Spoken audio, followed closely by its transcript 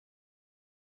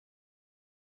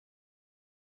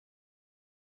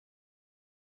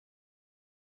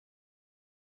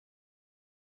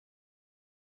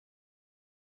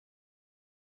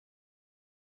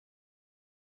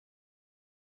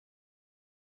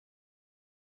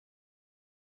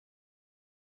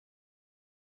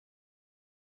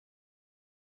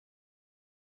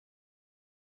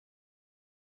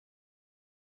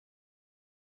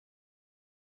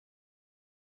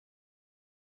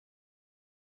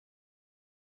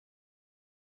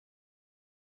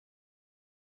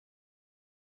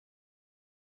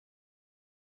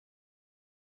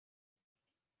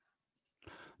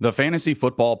The Fantasy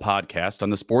Football Podcast on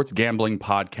the Sports Gambling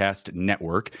Podcast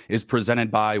Network is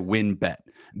presented by WynnBET.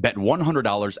 Bet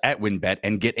 $100 at WynnBET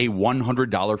and get a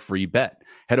 $100 free bet.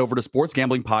 Head over to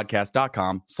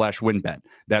sportsgamblingpodcast.com/WynnBET.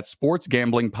 That's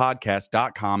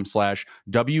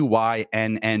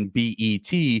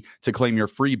sportsgamblingpodcast.com/WYNNBET to claim your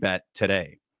free bet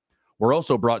today. We're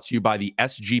also brought to you by the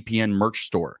SGPN merch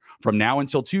store. From now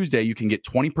until Tuesday, you can get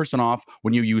 20% off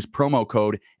when you use promo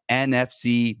code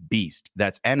NFC Beast.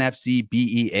 That's NFC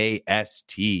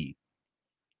BEAST.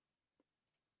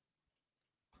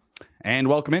 And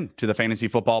welcome in to the Fantasy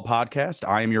Football Podcast.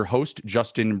 I am your host,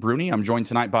 Justin Bruni. I'm joined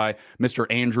tonight by Mr.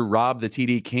 Andrew Robb, the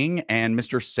TD King, and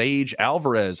Mr. Sage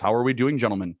Alvarez. How are we doing,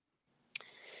 gentlemen?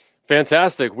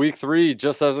 Fantastic. Week 3,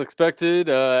 just as expected.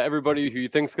 Everybody who you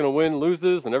think's going to win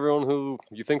loses, and everyone who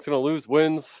you think's going to lose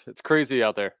wins. It's crazy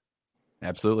out there.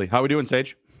 Absolutely. How are we doing,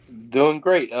 Sage? Doing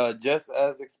great. Just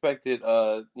as expected.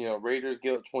 Raiders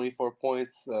give up 24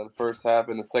 points in the first half,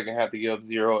 and the second half they give up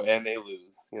 0, and they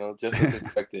lose. Just as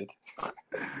expected.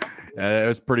 It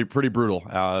was pretty brutal,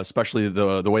 especially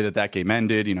the way that game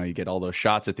ended. You get all those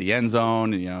shots at the end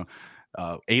zone.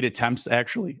 8 attempts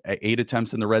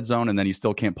in the red zone, and then you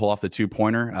still can't pull off the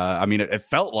 2-pointer. It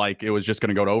felt like it was just going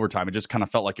to go to overtime. It just kind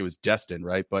of felt like it was destined,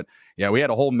 right? But yeah, we had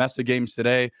a whole mess of games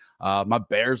today. My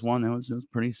Bears won. It was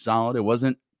pretty solid. It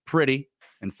wasn't pretty.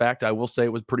 In fact, I will say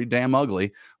it was pretty damn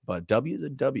ugly. But W is a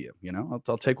W.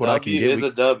 I'll take what I can get. W is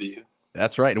a W.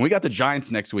 That's right. And we got the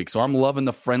Giants next week, so I'm loving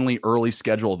the friendly early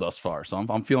schedule thus far. So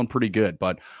I'm feeling pretty good.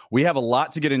 But we have a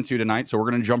lot to get into tonight, so we're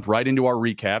going to jump right into our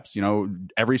recaps.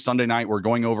 Every Sunday night we're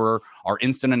going over our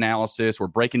instant analysis. We're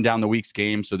breaking down the week's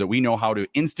game so that we know how to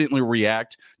instantly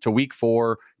react to week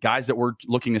 4, guys that we're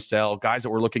looking to sell, guys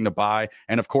that we're looking to buy,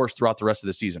 and of course throughout the rest of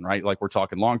the season, right? Like we're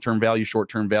talking long-term value,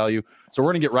 short-term value. So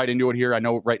we're going to get right into it here. I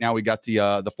know right now we got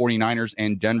the 49ers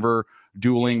and Denver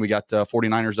dueling. We got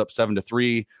 49ers up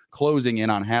 7-3, closing in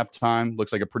on halftime.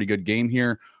 Looks like a pretty good game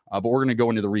here, but we're going to go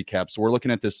into the recap. So we're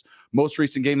looking at this most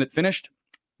recent game that finished,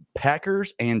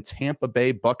 Packers and Tampa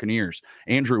Bay Buccaneers.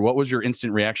 Andrew, what was your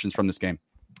instant reactions from this game?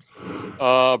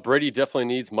 Brady definitely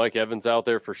needs Mike Evans out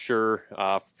there for sure,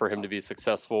 for him to be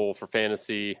successful for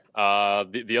fantasy.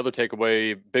 The other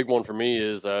takeaway, big one for me,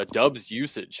 is Dubs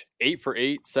usage. 8 for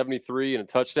 8, 73 and a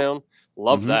touchdown.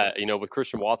 Love that. With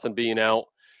Christian Watson being out,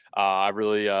 I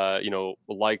really,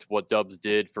 liked what Dubs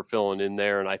did for filling in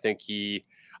there, and I think he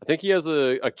has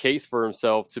a case for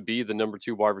himself to be the number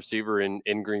 2 wide receiver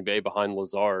in Green Bay behind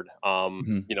Lazard.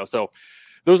 So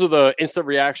those are the instant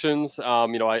reactions.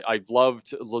 I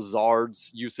loved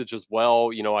Lazard's usage as well.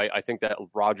 I think that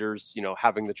Rodgers,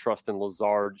 having the trust in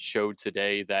Lazard showed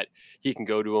today that he can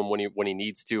go to him when he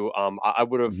needs to. I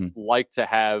would have liked to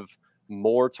have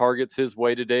more targets his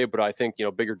way today, but I think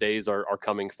bigger days are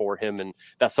coming for him, and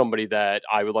that's somebody that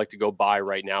I would like to go buy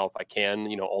right now if I can,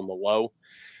 on the low.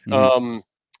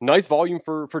 Nice volume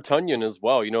for Tunyon as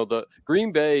well. The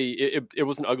Green Bay, it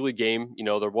was an ugly game.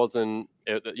 There wasn't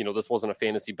this wasn't a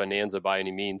fantasy bonanza by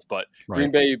any means, but right.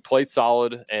 Green Bay played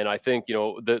solid, and I think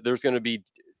there's going to be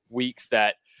weeks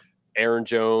that Aaron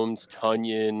Jones,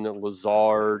 Tunyon,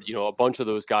 Lazard, a bunch of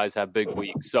those guys have big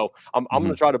weeks. So I'm going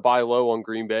to try to buy low on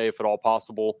Green Bay if at all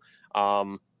possible.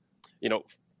 On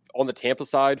the Tampa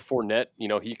side, Fournette,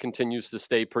 he continues to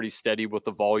stay pretty steady with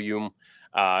the volume.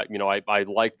 I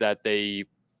like that they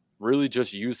really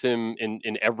just use him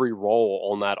in every role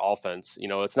on that offense.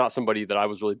 It's not somebody that I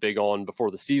was really big on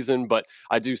before the season, but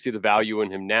I do see the value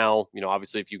in him now.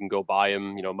 Obviously if you can go buy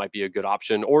him, it might be a good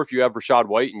option. Or if you have Rashad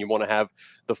White and you want to have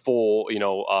the full,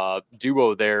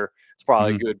 duo there, it's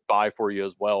probably a good buy for you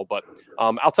as well. But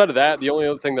outside of that, the only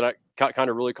other thing that I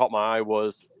kind of really caught my eye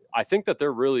was I think that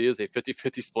there really is a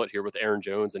 50-50 split here with Aaron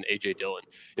Jones and A.J. Dillon.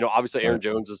 Obviously Aaron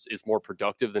Jones is more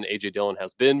productive than A.J. Dillon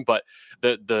has been, but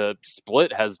the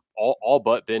split has all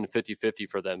but been 50-50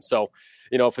 for them. So,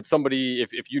 if it's somebody,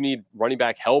 if you need running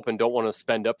back help and don't want to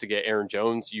spend up to get Aaron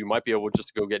Jones, you might be able just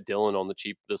to go get Dillon on the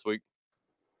cheap this week.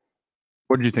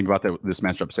 What did you think about this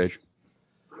matchup, Sage?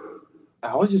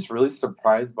 I was just really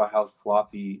surprised by how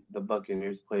sloppy the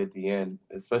Buccaneers played at the end,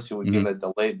 especially with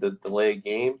the delayed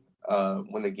game.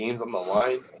 When the game's on the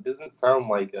line, it doesn't sound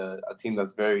like a team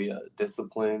that's very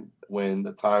disciplined when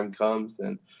the time comes,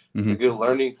 and it's a good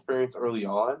learning experience early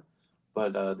on,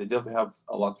 but they definitely have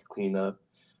a lot to clean up.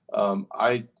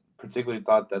 I particularly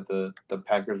thought that the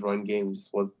Packers run game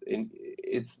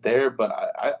it's there, but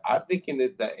I'm thinking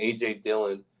that A.J.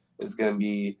 Dillon is going to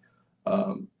be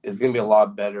a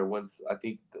lot better once, I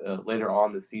think, later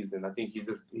on the season. I think he's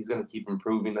going to keep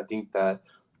improving. I think that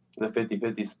the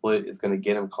 50-50 split is going to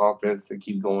get him confidence to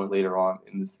keep going later on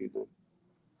in the season.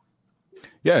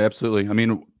 Yeah, absolutely.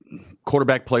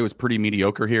 quarterback play was pretty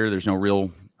mediocre here. There's no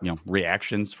real,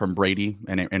 reactions from Brady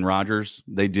and Rodgers.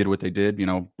 They did what they did.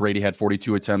 Brady had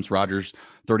 42 attempts, Rodgers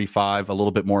 35, a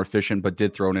little bit more efficient, but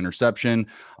did throw an interception.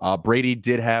 Brady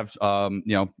did have,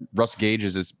 Russ Gage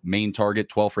is his main target,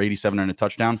 12 for 87 and a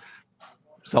touchdown.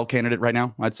 Sell candidate right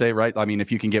now, I'd say, right? I mean,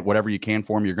 if you can get whatever you can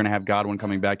for him, you're going to have Godwin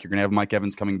coming back. You're going to have Mike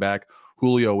Evans coming back.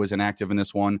 Julio was inactive in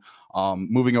this one.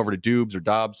 Moving over to Dubes or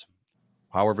Dobbs,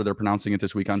 however they're pronouncing it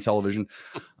this week on television.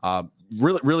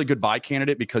 Really, really good buy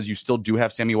candidate because you still do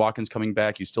have Sammy Watkins coming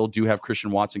back. You still do have Christian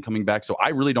Watson coming back. So I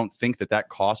really don't think that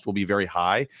cost will be very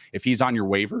high. If he's on your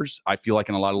waivers, I feel like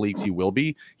in a lot of leagues he will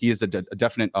be. He is a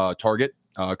definite target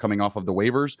coming off of the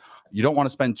waivers. You don't want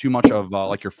to spend too much of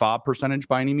like your FOB percentage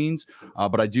by any means,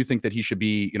 but I do think that he should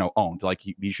be owned. Like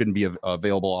he shouldn't be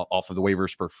available off of the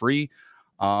waivers for free.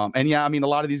 And yeah, I mean, a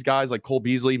lot of these guys like Cole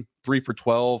Beasley, 3 for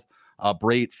 12.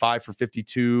 Brait 5 for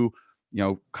 52.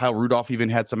 Kyle Rudolph even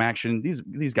had some action.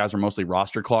 These guys are mostly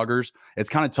roster cloggers. It's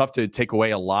kind of tough to take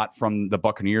away a lot from the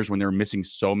Buccaneers when they're missing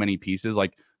so many pieces.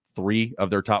 Like 3 of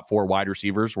their top 4 wide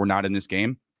receivers were not in this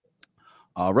game.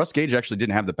 Russ Gage actually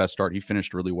didn't have the best start. He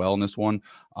finished really well in this one.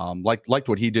 Liked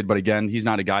what he did, but again, he's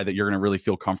not a guy that you're going to really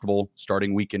feel comfortable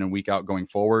starting week in and week out going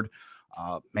forward.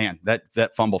 Man,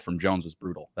 that fumble from Jones was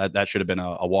brutal. That should have been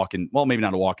a walk-in. Well, maybe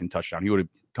not a walk-in touchdown. He would have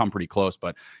come pretty close,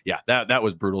 but yeah, that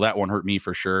was brutal. That one hurt me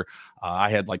for sure. I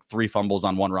had like 3 fumbles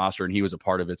on one roster, and he was a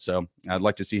part of it. So I'd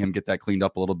like to see him get that cleaned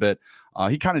up a little bit.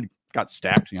 He kind of got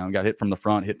stacked. Got hit from the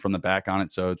front, hit from the back on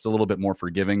it. So it's a little bit more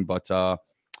forgiving. But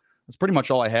that's pretty much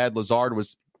all I had. Lazard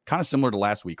was kind of similar to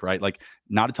last week, right? Like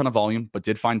not a ton of volume, but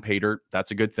did find pay dirt.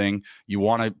 That's a good thing. You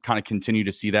want to kind of continue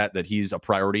to see that he's a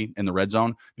priority in the red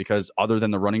zone because other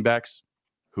than the running backs,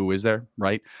 who is there,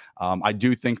 right? I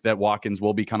do think that Watkins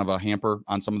will be kind of a hamper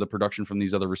on some of the production from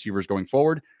these other receivers going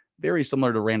forward. Very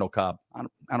similar to Randall Cobb. I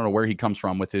don't know where he comes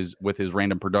from with his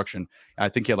random production. I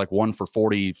think he had like 1 for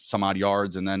 40 some odd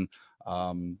yards and then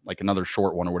like another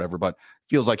short one or whatever, but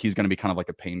feels like he's going to be kind of like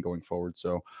a pain going forward.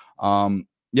 So,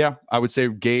 yeah, I would say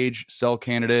Gage, sell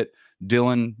candidate.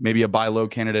 Dillon, maybe a buy low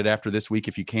candidate after this week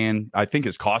if you can. I think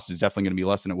his cost is definitely going to be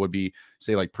less than it would be,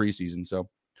 say, like preseason. So,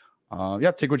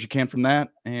 yeah, take what you can from that,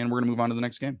 and we're going to move on to the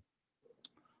next game.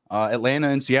 Atlanta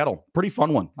and Seattle. Pretty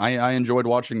fun one. I enjoyed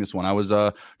watching this one. I was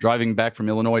driving back from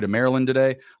Illinois to Maryland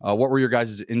today. What were your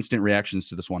guys' instant reactions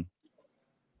to this one?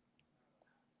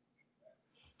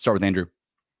 Start with Andrew.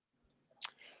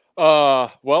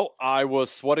 Well, I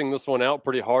was sweating this one out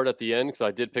pretty hard at the end because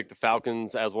I did pick the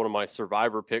Falcons as one of my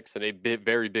survivor picks in a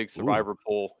very big survivor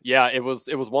pool. Yeah, it was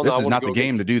one. This is not the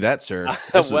game to do that, sir.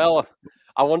 Well,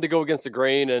 I wanted to go against the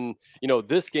grain, and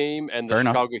this game and the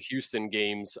Chicago-Houston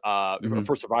games,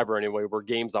 for survivor anyway, were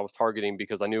games I was targeting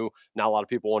because I knew not a lot of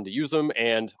people wanted to use them,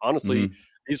 and honestly.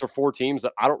 These are 4 teams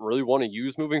that I don't really want to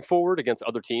use moving forward against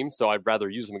other teams, so I'd rather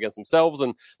use them against themselves.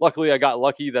 And luckily, I got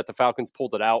lucky that the Falcons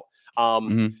pulled it out.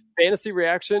 Fantasy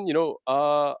reaction,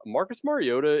 Marcus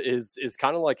Mariota is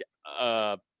kind of like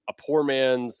a poor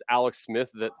man's Alex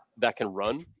Smith that can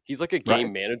run. He's like a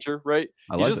game manager, right?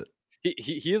 I like it.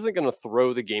 He isn't going to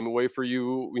throw the game away for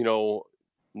you,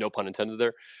 no pun intended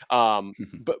there.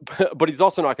 But he's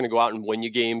also not going to go out and win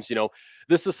you games.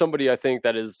 This is somebody I think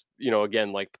that is,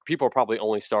 again, like people are probably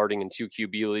only starting in 2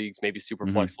 QB leagues, maybe super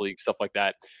flex leagues, stuff like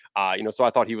that. So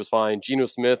I thought he was fine. Geno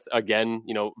Smith, again,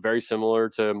 very similar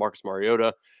to Marcus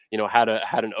Mariota, had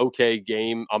an okay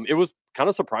game. It was kind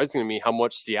of surprising to me how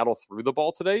much Seattle threw the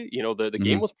ball today. The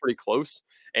game was pretty close,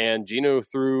 and Geno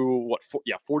threw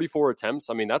 44 attempts.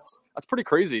 I mean, that's pretty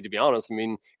crazy, to be honest. I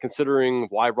mean, considering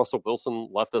why Russell Wilson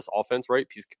left this offense, right?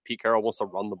 Pete Carroll wants to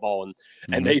run the ball,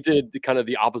 and they did kind of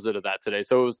the opposite of that today.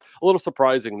 So it was a little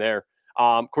surprising there.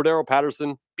 Cordero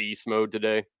Patterson, beast mode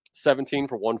today, 17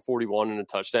 for 141 and a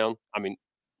touchdown. I mean,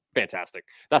 fantastic.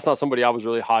 That's not somebody I was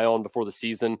really high on before the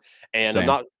season, and Same.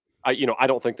 I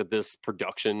don't think that this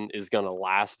production is going to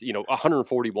last.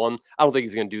 141. I don't think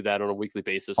he's going to do that on a weekly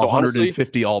basis. So 150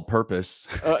 honestly, all-purpose.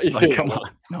 Come on.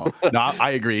 No,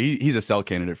 I agree. He's a sell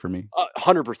candidate for me.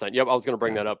 100%. Yep, I was going to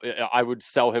bring that up. I would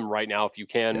sell him right now if you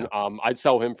can. Yeah. I'd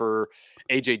sell him for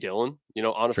AJ Dillon.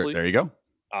 Honestly. Sure, there you go.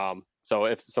 So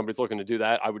if somebody's looking to do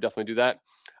that, I would definitely do that.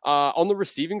 On the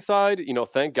receiving side,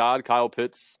 thank God Kyle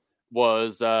Pitts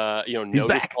was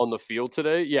noticed on the field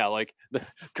today. Yeah, like the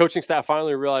coaching staff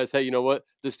finally realized, hey, you know what?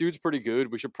 This dude's pretty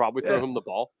good. We should probably throw him the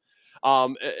ball.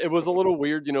 It was a little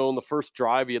weird, in the first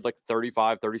drive, he had like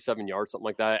 35, 37 yards, something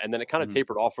like that. And then it kind of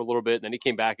tapered off for a little bit. And then he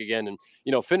came back again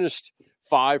and, finished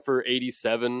 5 for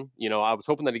 87. I was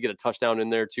hoping that he'd get a touchdown in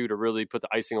there too, to really put the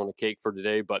icing on the cake for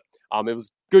today. But it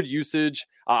was good usage.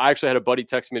 I actually had a buddy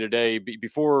text me today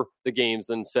before the games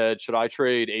and said, should I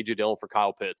trade AJ Dillon for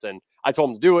Kyle Pitts? And I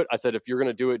told him to do it. I said, if you're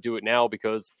going to do it now,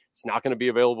 because it's not going to be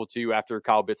available to you after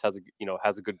Kyle Pitts has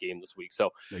a good game this week.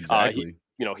 So Exactly.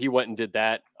 he went and did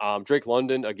that. Drake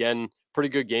London, again, pretty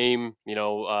good game,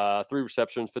 3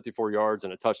 receptions, 54 yards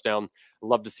and a touchdown.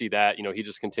 Love to see that. He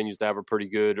just continues to have a pretty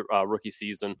good rookie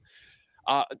season.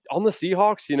 On the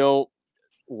Seahawks,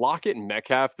 Lockett and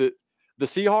Metcalf, the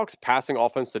Seahawks passing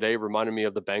offense today reminded me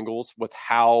of the Bengals with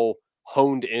how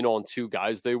honed in on 2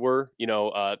 guys they were.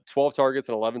 12 targets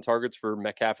and 11 targets for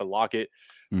Metcalf and Lockett,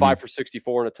 5 for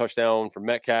 64 and a touchdown for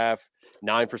Metcalf,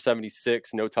 9 for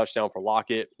 76, no touchdown for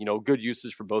Lockett. Good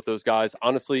usage for both those guys.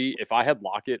 Honestly, if I had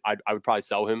Lockett, I would probably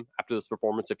sell him after this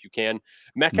performance if you can.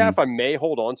 Metcalf, I may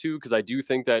hold on to because I do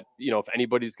think that, if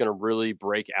anybody's going to really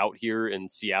break out here in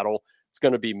Seattle, it's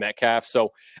going to be Metcalf.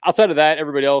 So outside of that,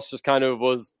 everybody else just kind of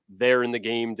was there in the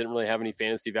game. Didn't really have any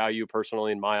fantasy value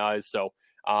personally in my eyes. So,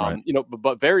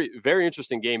 but very, very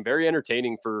interesting game. Very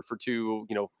entertaining for 2,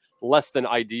 less than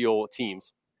ideal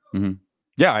teams. Mm-hmm.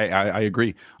 Yeah, I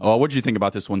agree. What did you think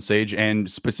about this one, Sage?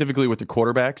 And specifically with the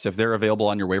quarterbacks, if they're available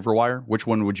on your waiver wire, which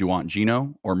one would you want,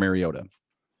 Geno or Mariota?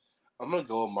 I'm going to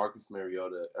go with Marcus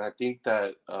Mariota. And I think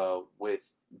that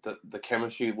with the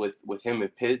chemistry with him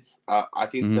and Pitts, I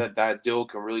think that deal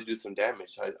can really do some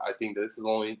damage. I think this is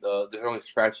they're only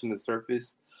scratching the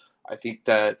surface. I think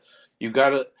that you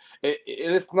gotta, and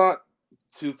it's not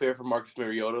too fair for Marcus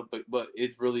Mariota, but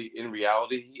it's really, in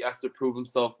reality, he has to prove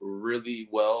himself really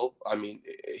well. I mean,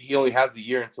 he only has a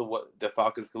year until what the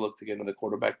Falcons can look to get another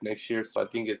quarterback next year. So I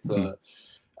think it's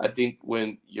I think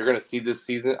when you're going to see this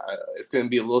season, it's going to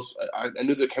be a little. I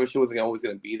knew the chemistry wasn't always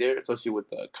going to be there, especially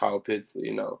with Kyle Pitts.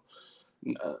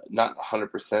 Not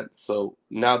 100%. So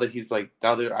now that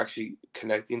now they're actually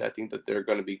connecting, I think that they're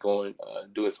going to be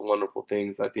doing some wonderful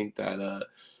things. I think that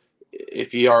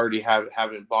if you already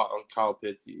haven't bought on Kyle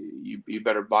Pitts, you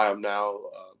better buy him now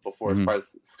before his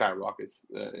price skyrockets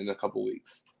in a couple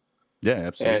weeks. Yeah,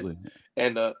 absolutely.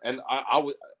 And I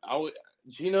would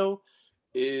Geno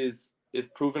is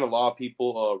proving a lot of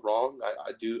people wrong.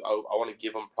 I want to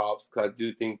give him props because I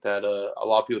do think that a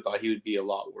lot of people thought he would be a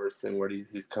lot worse than what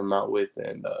he's come out with,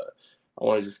 and I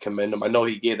want to just commend him. I know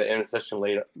he gave the interception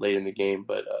late in the game,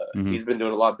 but he's been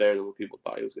doing a lot better than what people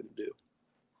thought he was going to do.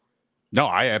 No,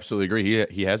 I absolutely agree.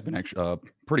 He has been actually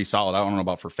pretty solid. I don't know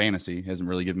about for fantasy. He hasn't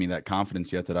really given me that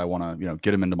confidence yet that I want to,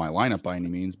 get him into my lineup by any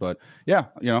means. But yeah,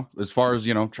 as far as,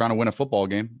 trying to win a football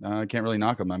game, I can't really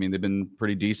knock them. I mean, they've been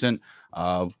pretty decent.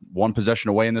 1 possession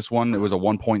away in this one. It was a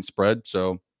 1-point spread.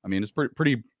 So, I mean, it's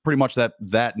pretty much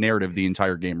that narrative the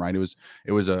entire game, right?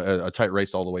 It was a tight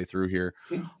race all the way through here.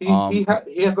 He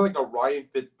has like a Ryan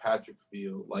Fitzpatrick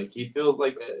feel. Like he feels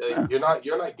like you're not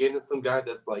getting some guy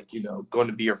that's like going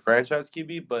to be your franchise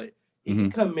QB, but he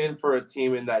can come in for a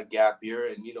team in that gap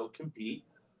year and compete.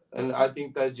 And I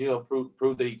think that Geno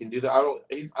proved that he can do that. I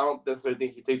don't necessarily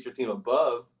think he takes your team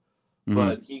above,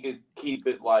 but he could keep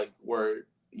it like where.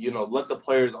 Let the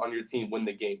players on your team win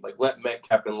the game. Like, let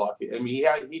Metcalf and Lockett. I mean,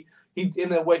 he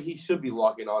in a way, he should be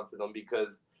locking onto them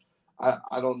because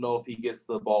I don't know if he gets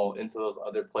the ball into those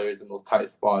other players in those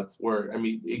tight spots where, I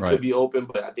mean, it could be open,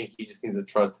 but I think he just needs to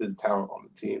trust his talent on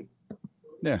the team.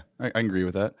 Yeah, I agree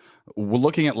with that. We're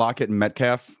looking at Lockett and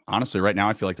Metcalf. Honestly, right now,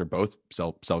 I feel like they're both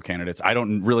sell candidates. I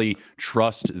don't really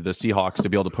trust the Seahawks to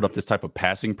be able to put up this type of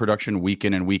passing production week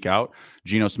in and week out.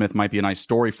 Geno Smith might be a nice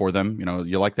story for them.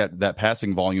 You like that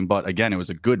passing volume. But again, it was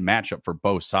a good matchup for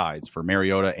both sides, for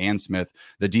Mariota and Smith.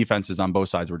 The defenses on both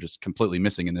sides were just completely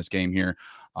missing in this game here.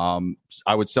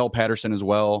 I would sell Patterson as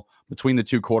well. Between the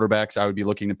 2 quarterbacks, I would be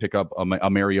looking to pick up a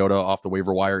Mariota off the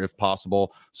waiver wire if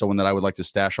possible. Someone that I would like to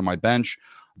stash on my bench.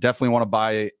 Definitely want to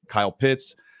buy Kyle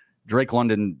Pitts. Drake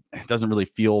London doesn't really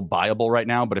feel buyable right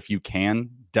now, but if you can,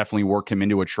 definitely work him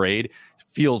into a trade.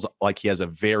 Feels like he has a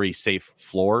very safe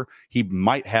floor. He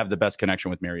might have the best connection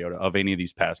with Mariota of any of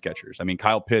these pass catchers. I mean,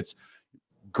 Kyle Pitts,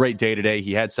 great day today.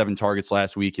 He had 7 targets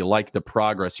last week. You like the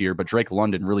progress here, but Drake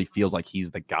London really feels like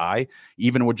he's the guy.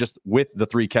 Even with the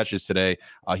 3 catches today,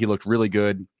 he looked really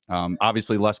good.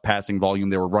 Obviously less passing volume.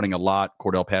 They were running a lot,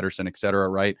 Cordell Patterson, et cetera,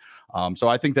 right? So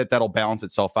I think that'll balance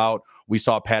itself out. We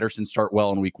saw Patterson start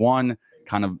well in week 1,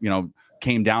 kind of,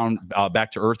 came down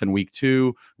back to earth in week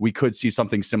 2. We could see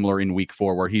something similar in week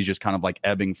 4 where he's just kind of like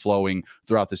ebbing, flowing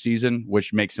throughout the season,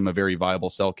 which makes him a very viable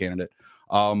sell candidate.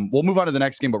 We'll move on to the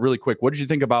next game, but really quick, what did you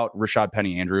think about Rashad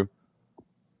Penny, Andrew?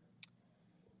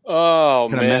 Oh,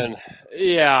 man.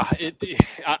 Yeah.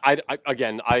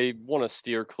 I want to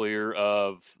steer clear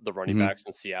of the running backs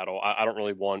in Seattle. I don't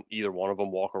really want either one of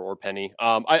them, Walker or Penny.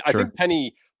 I think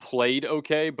Penny played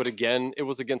okay, but again, it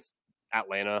was against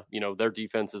Atlanta. Their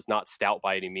defense is not stout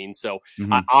by any means. So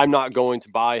Mm-hmm. I'm not going to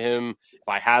buy him. If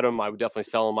I had him, I would definitely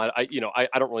sell him. I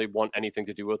don't really want anything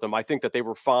to do with them. I think that they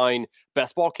were fine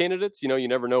best ball candidates. You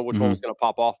never know which one was going to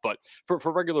pop off. But for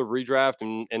regular redraft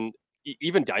and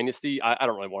even dynasty, I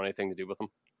don't really want anything to do with them.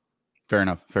 Fair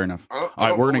enough. All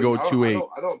right, we're going to go to I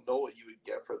don't know what you would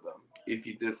get for them if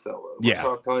you did sell them. Yeah.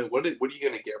 So I'm telling you, what are you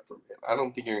going to get from him? I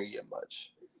don't think you're going to get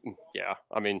much. Yeah,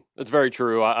 I mean, it's very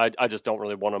true. I just don't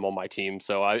really want him on my team.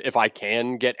 So if I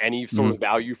can get any sort of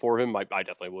value for him, I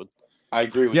definitely would. I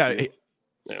agree with you.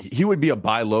 He would be a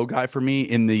buy low guy for me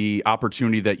in the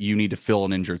opportunity that you need to fill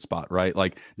an injured spot, right?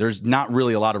 Like there's not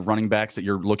really a lot of running backs that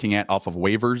you're looking at off of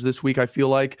waivers this week, I feel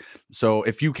like. So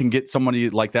if you can get somebody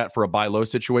like that for a buy low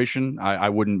situation, I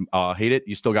wouldn't hate it.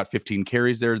 You still got 15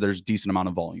 carries there. There's a decent amount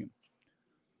of volume.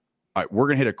 All right, we're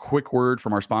going to hit a quick word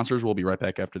from our sponsors. We'll be right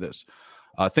back after this.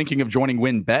 Thinking of joining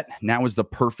WynnBET? Now is the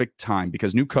perfect time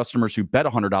because new customers who bet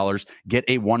 $100 get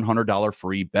a $100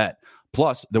 free bet.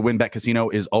 Plus, the WynnBET Casino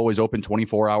is always open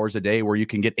 24 hours a day where you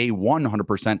can get a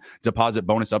 100% deposit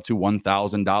bonus up to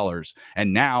 $1,000.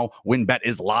 And now WynnBET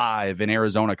is live in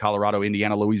Arizona, Colorado,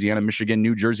 Indiana, Louisiana, Michigan,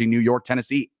 New Jersey, New York,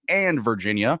 Tennessee, and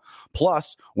Virginia.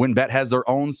 Plus, WynnBET has their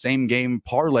own same game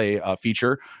parlay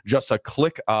feature. Just a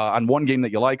click on one game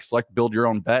that you like, select build your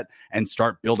own bet, and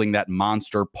start building that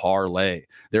monster parlay.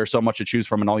 There's so much to choose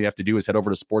from, and all you have to do is head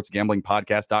over to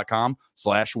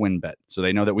sportsgamblingpodcast.com/WynnBET so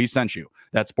they know that we sent you.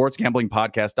 That's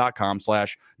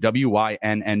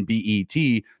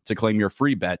sportsgamblingpodcast.com/WYNNBET to claim your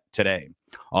free bet today.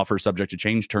 Offer subject to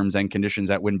change. Terms and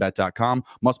conditions at wynnbet.com.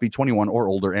 Must be 21 or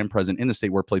older and present in the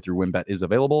state where playthrough WynnBET is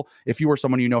available. If you or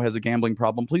someone you know has a gambling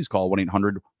problem, please call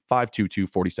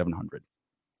 1-800-522-4700.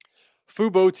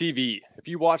 Fubo TV. If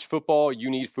you watch football, you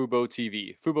need Fubo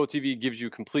TV. Fubo TV gives you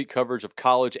complete coverage of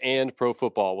college and pro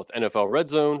football with NFL Red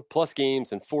Zone, plus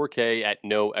games in 4K at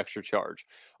no extra charge.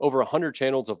 Over 100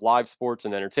 channels of live sports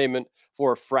and entertainment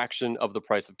for a fraction of the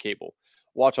price of cable.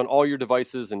 Watch on all your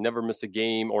devices and never miss a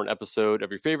game or an episode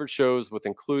of your favorite shows with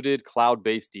included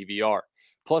cloud-based DVR.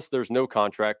 Plus, there's no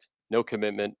contract, no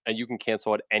commitment, and you can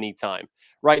cancel at any time.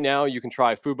 Right now, you can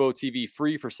try Fubo TV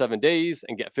free for 7 days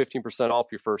and get 15%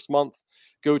 off your first month.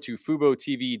 Go to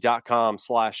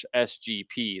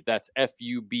FuboTV.com/SGP. That's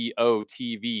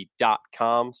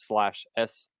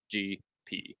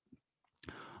FUBOTV.com/SGP.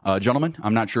 Gentlemen,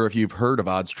 I'm not sure if you've heard of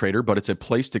Odds Trader, but it's a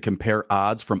place to compare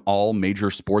odds from all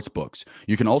major sports books.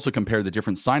 You can also compare the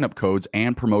different sign-up codes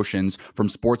and promotions from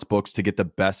sports books to get the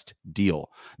best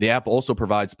deal. The app also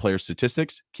provides player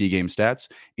statistics, key game stats,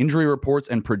 injury reports,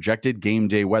 and projected game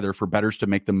day weather for bettors to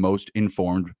make the most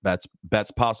informed bets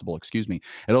possible.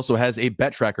 It also has a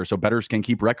bet tracker so bettors can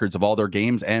keep records of all their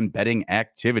games and betting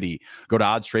activity. Go to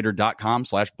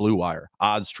oddstrader.com/Blue Wire.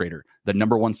 Odds Trader, the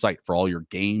 #1 site for all your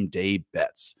game day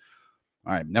bets.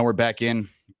 All right, now we're back in,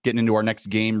 getting into our next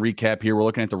game recap here. We're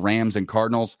looking at the Rams and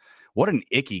Cardinals. What an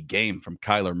icky game from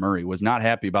Kyler Murray. Was not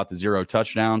happy about the 0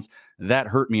 touchdowns. That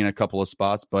hurt me in a couple of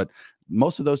spots, but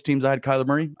most of those teams I had Kyler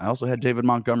Murray. I also had David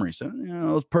Montgomery. So,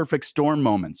 those perfect storm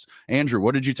moments. Andrew,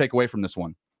 what did you take away from this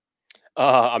one?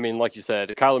 I mean, like you said,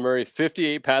 Kyler Murray,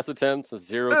 58 pass attempts,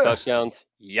 0 touchdowns.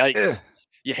 Yikes.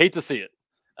 You hate to see it.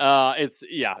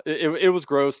 It was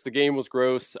gross. The game was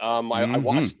gross. I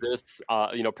watched this,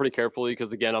 pretty carefully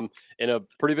because, again, I'm in a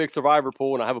pretty big survivor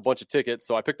pool and I have a bunch of tickets.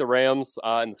 So I picked the Rams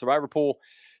in the survivor pool.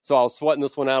 So I was sweating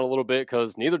this one out a little bit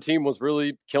because neither team was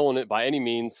really killing it by any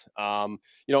means.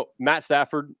 Matt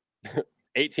Stafford,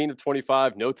 18 of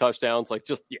 25, no touchdowns.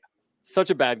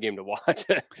 Such a bad game to watch.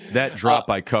 That drop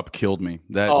by Kupp killed me.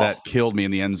 That killed me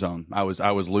in the end zone. I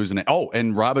was losing it. Oh,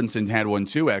 and Robinson had one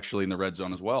too, actually, in the red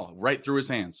zone as well, right through his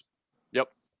hands. Yep,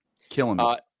 killing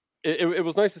me. It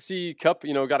was nice to see Kupp,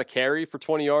 got a carry for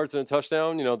 20 yards and a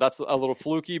touchdown. That's a little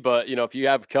fluky, but if you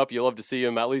have Kupp, you love to see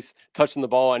him at least touching the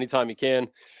ball anytime he can.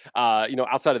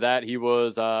 Outside of that, he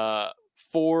was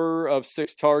 4 of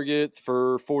 6 targets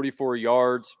for 44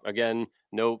 yards. Again,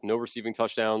 no receiving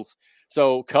touchdowns.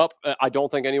 So Kupp, I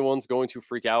don't think anyone's going to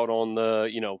freak out on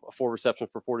the, 4 receptions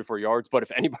for 44 yards. But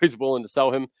if anybody's willing to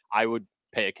sell him, I would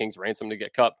pay a king's ransom to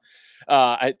get Kupp.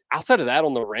 Outside of that,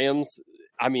 on the Rams,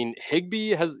 I mean,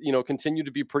 Higbee has, continued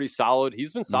to be pretty solid.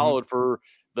 He's been solid for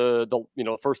the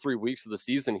first 3 weeks of the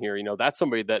season here. That's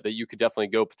somebody that you could definitely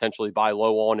go potentially buy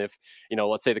low on if,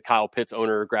 let's say the Kyle Pitts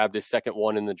owner grabbed his second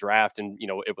one in the draft and,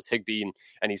 it was Higbee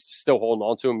and he's still holding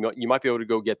on to him. You might be able to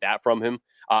go get that from him.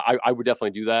 I would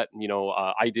definitely do that,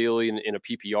 ideally in a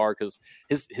PPR because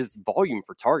his volume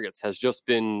for targets has just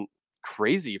been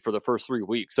crazy for the first 3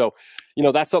 weeks. So,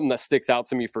 that's something that sticks out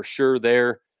to me for sure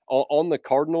there. on the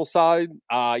Cardinal side,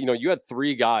 you had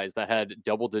 3 guys that had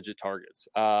double-digit targets.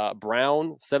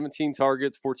 Brown, 17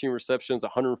 targets, 14 receptions,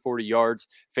 140 yards.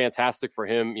 Fantastic for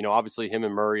him. Obviously him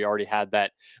and Murray already had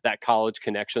that college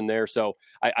connection there. So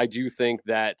I do think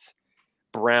that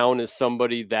Brown is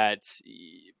somebody that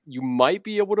you might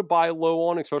be able to buy low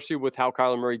on, especially with how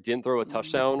Kyler Murray didn't throw a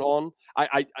touchdown on.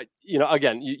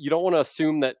 Again, you don't want to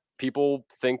assume that people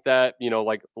think that,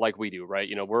 like we do, right?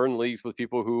 We're in leagues with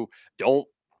people who don't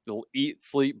eat,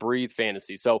 sleep, breathe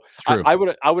fantasy. So I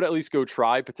would at least go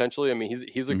try potentially. I mean,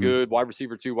 he's a good wide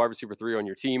receiver 2, wide receiver 3 on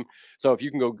your team. So if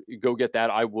you can go get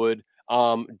that, I would.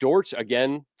 Dortch,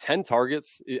 again, 10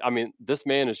 targets. I mean, this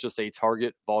man is just a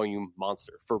target volume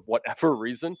monster for whatever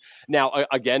reason. Now,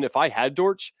 again, if I had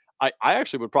Dortch, I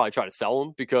actually would probably try to sell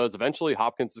him because eventually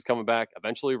Hopkins is coming back.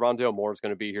 Eventually Rondale Moore is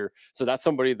going to be here. So that's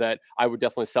somebody that I would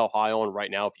definitely sell high on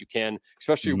right now if you can,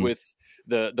 especially with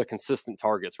the consistent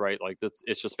targets, right? Like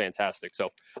it's just fantastic. So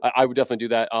I would definitely do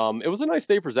that. It was a nice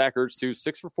day for Zach Ertz too,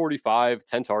 6 for 45,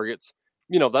 10 targets.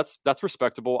 That's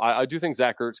respectable. I do think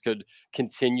Zach Ertz could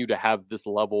continue to have this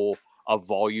level of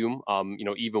volume,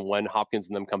 even when Hopkins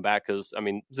and them come back. Because, I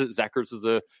mean, Zach Ertz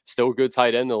is still a good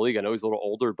tight end in the league. I know he's a little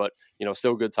older, but,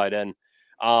 still a good tight end.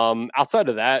 Outside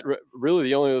of that, really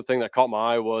the only other thing that caught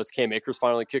my eye was Cam Akers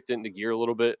finally kicked into gear a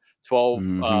little bit.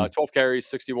 12 carries,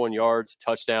 61 yards,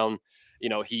 touchdown.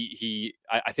 I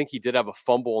think he did have a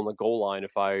fumble on the goal line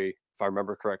if I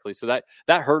remember correctly. So that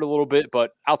hurt a little bit,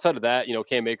 but outside of that,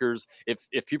 Cam Akers,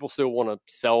 if people still want to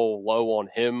sell low on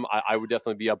him, I would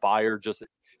definitely be a buyer, just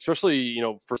especially,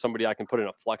 for somebody I can put in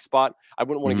a flex spot. I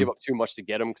wouldn't want to give up too much to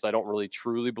get him because I don't really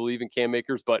truly believe in Cam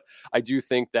Akers, but I do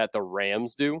think that the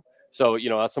Rams do. So,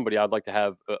 that's somebody I'd like to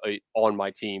have on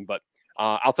my team. But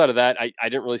outside of that, I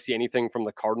didn't really see anything from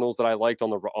the Cardinals that I liked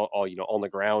on the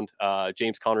ground.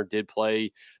 James Conner did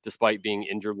play despite being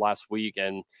injured last week,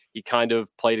 and he kind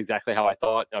of played exactly how I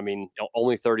thought. I mean,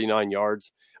 only 39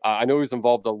 yards. I know he was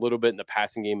involved a little bit in the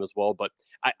passing game as well, but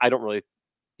I don't really,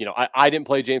 I didn't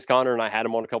play James Conner, and I had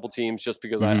him on a couple teams just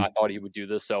because I thought he would do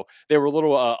this. So they were a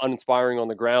little uninspiring on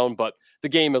the ground, but the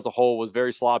game as a whole was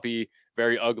very sloppy,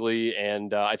 very ugly,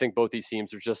 and I think both these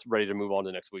teams are just ready to move on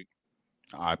to next week.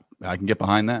 I can get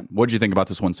behind that. What did you think about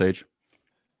this one, Sage?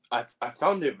 I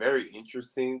found it very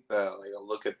interesting that I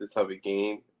look at this type of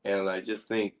game, and I just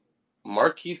think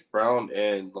Marquise Brown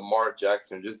and Lamar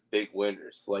Jackson are just big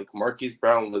winners. Like, Marquise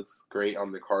Brown looks great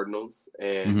on the Cardinals,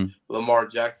 and Lamar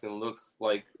Jackson looks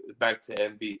like back to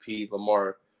MVP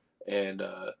Lamar. And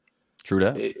true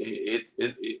that.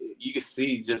 You can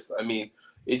see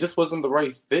it just wasn't the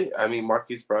right fit. I mean,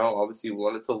 Marquise Brown obviously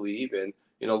wanted to leave, and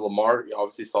Lamar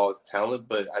obviously saw his talent,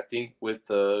 but I think with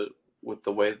the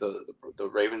way the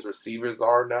Ravens receivers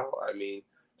are now, I mean,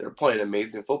 they're playing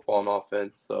amazing football on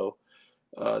offense. So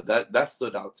that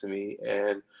stood out to me.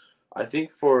 And I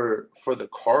think for the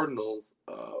Cardinals,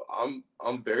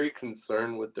 I'm very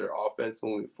concerned with their offense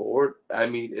moving forward. I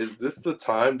mean, is this the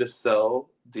time to sell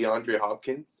DeAndre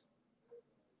Hopkins?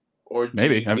 Or do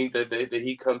you think that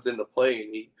he comes into play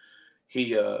and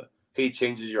he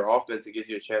changes your offense and gives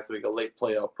you a chance to make a late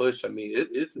playoff push? I mean,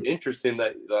 it's interesting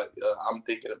that I'm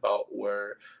thinking about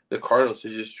where the Cardinals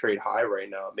should just trade high right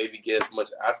now, maybe get as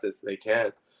much assets as they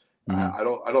can. I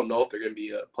don't know if they're going to be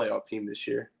a playoff team this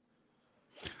year.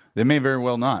 They may very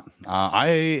well not.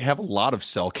 I have a lot of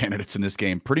sell candidates in this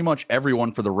game. Pretty much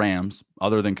everyone for the Rams,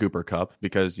 other than Cooper Kupp,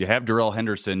 because you have Darrell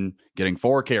Henderson getting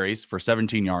 4 carries for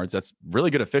 17 yards. That's really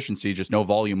good efficiency, just no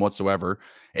volume whatsoever.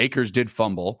 Akers did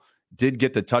fumble, did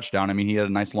get the touchdown. I mean, he had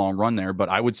a nice long run there, but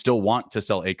I would still want to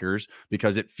sell Akers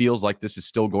because it feels like this is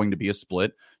still going to be a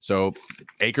split. So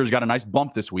Akers got a nice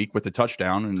bump this week with the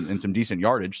touchdown and some decent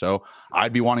yardage. So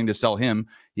I'd be wanting to sell him.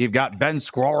 You've got Ben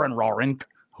Skowronek,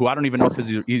 who I don't even know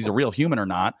if he's a real human or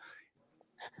not.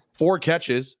 4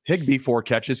 catches, Higbee 4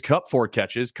 catches, Kupp 4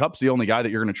 catches. Kupp's the only guy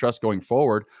that you're going to trust going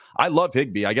forward. I love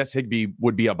Higbee. I guess Higbee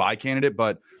would be a buy candidate,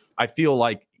 but I feel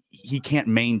like he can't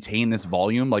maintain this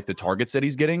volume like the targets that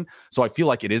he's getting. So I feel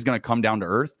like it is going to come down to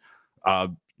earth.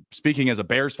 Speaking as a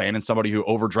Bears fan and somebody who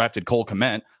overdrafted Cole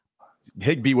Kmet,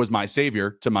 Higbee was my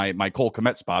savior to my Cole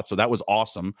Kmet spot. So that was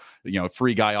awesome.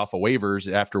 Free guy off of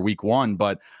waivers after week 1.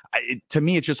 But to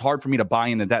me, it's just hard for me to buy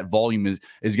in that volume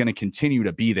is going to continue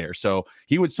to be there. So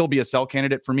he would still be a sell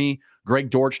candidate for me. Greg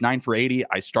Dortch, 9 for 80.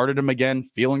 I started him again,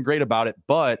 feeling great about it,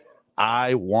 but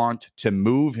I want to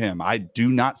move him. I do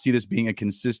not see this being a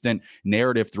consistent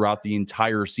narrative throughout the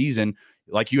entire season.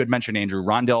 Like you had mentioned, Andrew,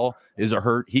 Rondell is a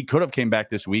hurt. He could have came back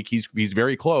this week. He's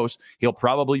very close. He'll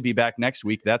probably be back next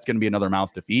week. That's going to be another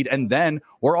mouth to feed. And then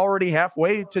we're already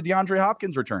halfway to DeAndre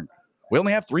Hopkins' return. We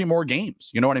only have 3 more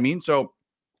games. You know what I mean? So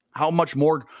How much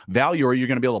more value are you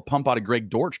going to be able to pump out of Greg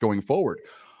Dortch going forward?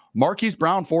 Marquise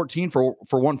Brown, 14 for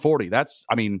 140.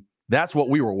 That's what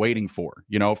we were waiting for,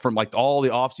 from like all the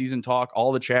offseason talk,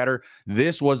 all the chatter.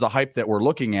 This was the hype that we're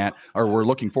looking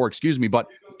for, but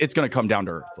it's going to come down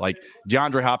to earth. Like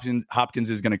DeAndre Hopkins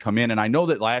is going to come in. And I know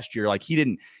that last year, like he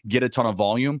didn't get a ton of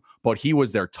volume, but he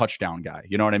was their touchdown guy.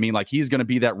 You know what I mean? Like he's going to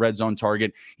be that red zone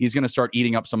target. He's going to start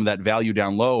eating up some of that value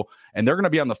down low, and they're going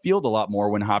to be on the field a lot more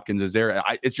when Hopkins is there.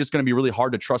 It's just going to be really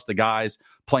hard to trust the guys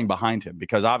playing behind him,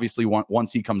 because obviously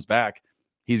once he comes back,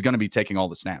 he's going to be taking all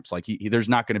the snaps. Like there's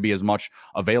not going to be as much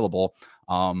available.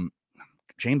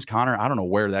 James Conner, I don't know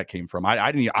where that came from.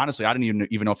 I didn't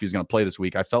even know if he was going to play this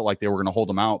week. I felt like they were going to hold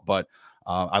him out, but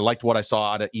I liked what I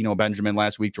saw out of Eno Benjamin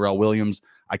last week, Darrell Williams.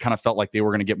 I kind of felt like they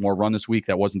were going to get more run this week.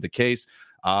 That wasn't the case.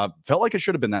 Felt like it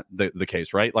should have been the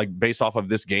case, right? Like based off of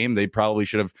this game, they probably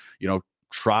should have,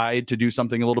 tried to do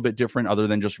something a little bit different other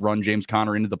than just run James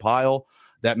Conner into the pile.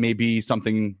 That may be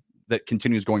something that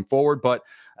continues going forward, but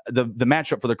the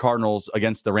matchup for the Cardinals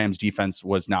against the Rams defense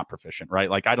was not proficient, right?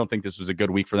 Like, I don't think this was a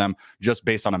good week for them just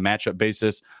based on a matchup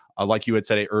basis. Like you had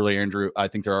said earlier, Andrew, I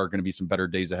think there are going to be some better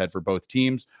days ahead for both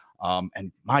teams.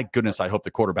 And my goodness, I hope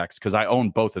the quarterbacks, because I own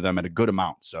both of them at a good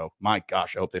amount. So my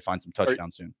gosh, I hope they find some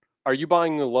touchdowns soon. Are you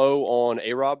buying low on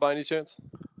A-Rob by any chance?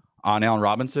 On Allen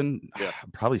Robinson? Yeah.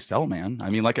 Probably sell, man.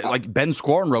 I mean, like Ben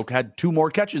Skoronroak had 2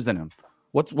 more catches than him.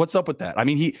 What's up with that? I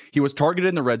mean, he was targeted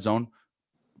in the red zone.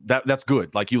 That's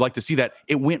good. Like, you like to see that.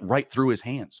 It went right through his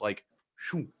hands, like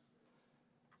shoo,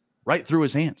 right through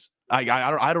his hands.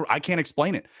 I can't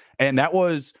explain it. And that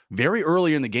was very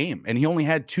early in the game, and he only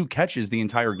had 2 catches the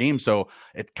entire game. So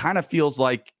it kind of feels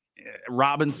like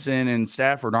Robinson and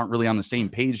Stafford aren't really on the same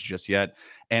page just yet.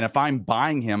 And if I'm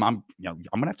buying him, I'm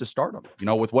gonna have to start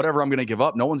him. With whatever I'm gonna give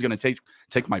up, no one's gonna take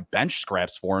my bench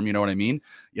scraps for him. You know what I mean?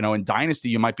 In Dynasty,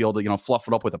 you might be able to fluff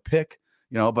it up with a pick.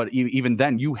 But even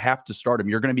then, you have to start him.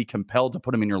 You're going to be compelled to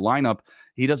put him in your lineup.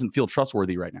 He doesn't feel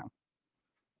trustworthy right now.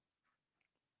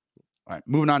 All right,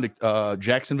 moving on to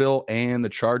Jacksonville and the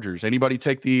Chargers. Anybody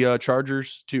take the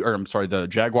the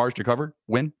Jaguars to cover,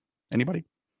 win? Anybody?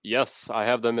 Yes, I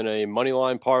have them in a money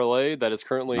line parlay that is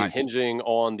currently Nice. hinging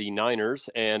on the Niners,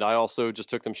 and I also just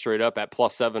took them straight up at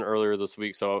 +7 earlier this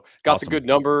week. So got Awesome. the good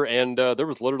number, and there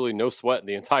was literally no sweat in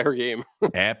the entire game.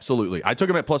 Absolutely. I took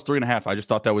them at +3.5. I just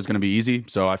thought that was going to be easy,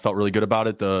 so I felt really good about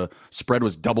it. The spread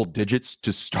was double digits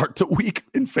to start the week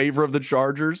in favor of the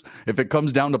Chargers. If it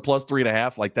comes down to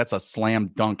 +3.5, like that's a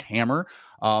slam dunk hammer.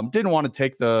 Didn't want to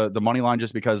take the money line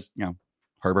just because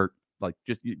Herbert. Like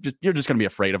you're just going to be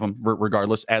afraid of him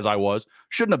regardless, as I was.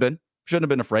 Shouldn't have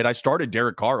been afraid. I started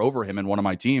Derek Carr over him in one of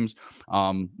my teams.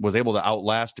 Was able to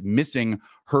outlast missing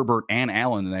Herbert and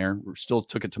Allen there. Still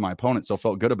took it to my opponent, so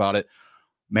felt good about it.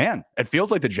 Man, it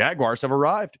feels like the Jaguars have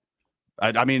arrived.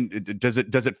 I mean, does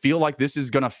it feel like this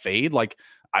is going to fade? Like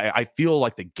I feel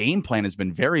like the game plan has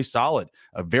been very solid,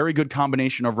 a very good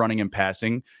combination of running and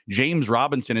passing. James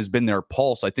Robinson has been their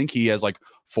pulse. I think he has like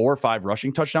 4 or 5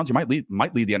 rushing touchdowns. He might lead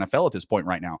the NFL at this point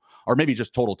right now, or maybe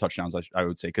just total touchdowns, I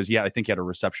would say, because I think he had a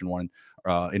reception one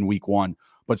in week 1.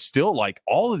 But still, like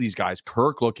all of these guys,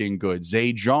 Kirk looking good,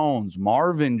 Zay Jones,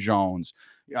 Marvin Jones.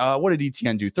 What did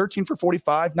ETN do? 13 for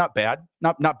 45. Not bad.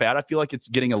 Not bad. I feel like it's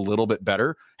getting a little bit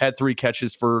better. Had 3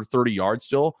 catches for 30 yards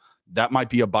still. That might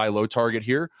be a buy low target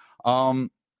here. I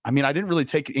mean, I didn't really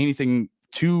take anything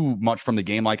too much from the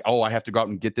game. Like, I have to go out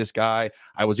and get this guy.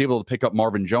 I was able to pick up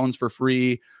Marvin Jones for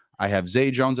free. I have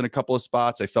Zay Jones in a couple of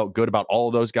spots. I felt good about all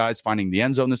of those guys finding the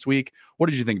end zone this week. What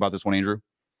did you think about this one, Andrew?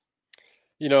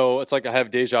 It's like I have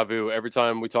deja vu every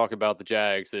time we talk about the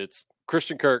Jags. It's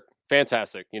Christian Kirk.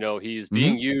 Fantastic. He's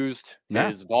being used. Yeah.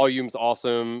 His volume's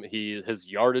awesome. His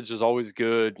yardage is always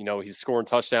good. He's scoring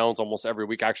touchdowns almost every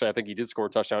week. Actually, I think he did score a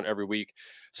touchdown every week.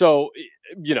 So,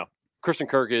 Christian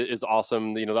Kirk is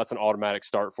awesome. That's an automatic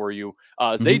start for you.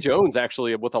 Zay Jones,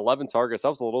 actually, with 11 targets, that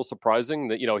was a little surprising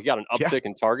that, he got an uptick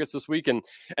in targets this week. And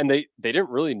they didn't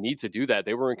really need to do that.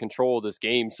 They were in control of this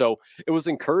game. So it was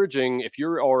encouraging if you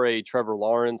are a Trevor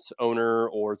Lawrence owner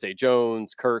or Zay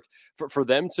Jones, Kirk, for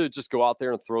them to just go out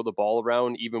there and throw the ball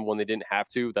around, even when they didn't have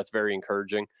to. That's very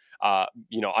encouraging. I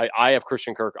have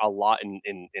Christian Kirk a lot in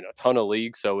a ton of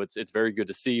leagues. So it's very good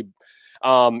to see.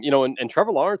 And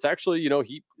Trevor Lawrence, actually,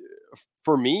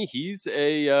 for me, he's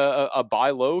a buy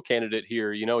low candidate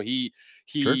here. He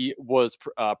Sure. was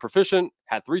proficient,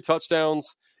 had 3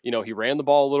 touchdowns. He ran the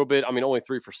ball a little bit. I mean, only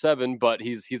 3 for 7, but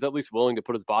he's at least willing to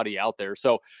put his body out there.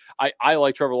 So I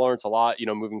like Trevor Lawrence a lot,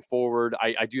 moving forward.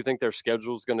 I do think their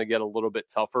schedule is going to get a little bit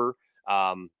tougher.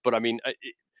 But I mean,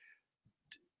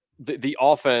 the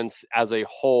offense as a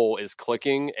whole is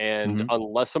clicking, and Mhm.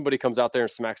 unless somebody comes out there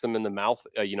and smacks them in the mouth,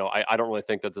 I don't really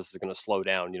think that this is going to slow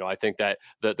down. I think that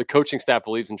the coaching staff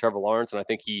believes in Trevor Lawrence, and I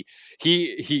think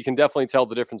he can definitely tell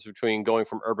the difference between going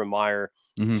from Urban Meyer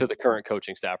Mhm. to the current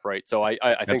coaching staff, right? So I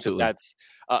think Absolutely. that's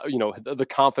the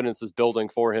confidence is building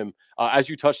for him. As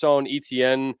you touched on,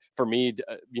 ETN for me,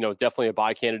 definitely a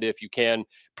buy candidate if you can.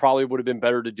 Probably would have been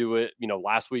better to do it,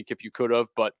 last week if you could have,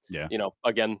 but Yeah.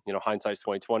 again, hindsight's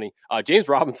 2020. James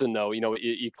Robinson, though,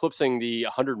 eclipsing the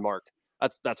 100 mark.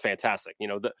 That's fantastic.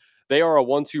 They are a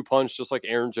 1-2 punch, just like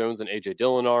Aaron Jones and AJ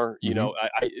Dillon are. Mhm.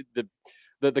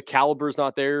 The caliber is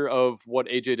not there of what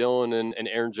AJ Dillon and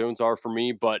Aaron Jones are for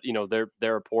me, but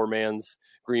they're a poor man's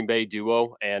Green Bay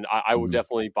duo, and I would Mhm.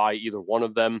 definitely buy either one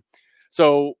of them.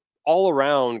 So all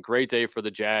around, great day for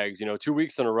the Jags. 2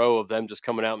 weeks in a row of them just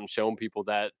coming out and showing people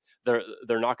that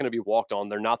they're not going to be walked on.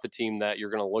 They're not the team that you're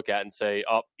going to look at and say,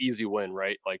 "Oh, easy win,"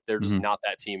 right? Like they're just Mhm. not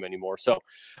that team anymore. So,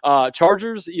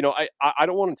 Chargers, I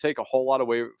don't want to take a whole lot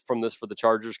away from this for the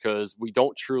Chargers because we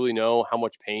don't truly know how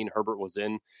much pain Herbert was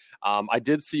in. I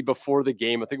did see before the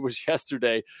game, I think it was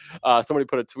yesterday, somebody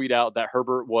put a tweet out that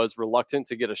Herbert was reluctant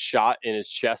to get a shot in his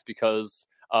chest because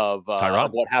of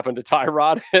Tyrod. what happened to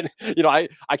Tyrod, and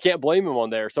I can't blame him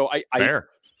on there. So Fair.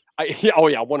 yeah, oh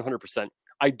yeah, 100%.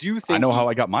 I do I think know how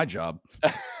I got my job.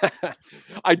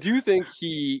 I do think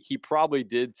he probably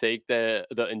did take the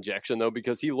injection though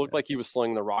because he looked like he was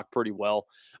slinging the rock pretty well.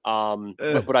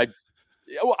 But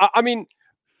I mean,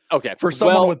 okay, For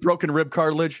someone with broken rib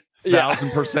cartilage,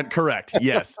 1,000% correct.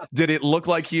 Yes. Did it look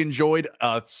like he enjoyed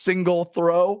a single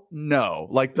throw? No.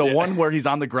 Like the one where he's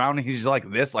on the ground and he's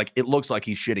like this, like it looks like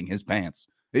he's shitting his pants.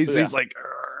 He's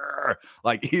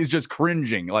like he's just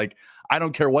cringing. Like I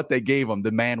don't care what they gave him.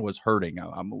 The man was hurting.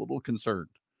 I'm a little concerned.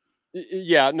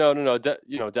 Yeah, no,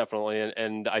 definitely,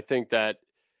 and I think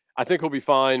he'll be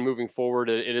fine moving forward.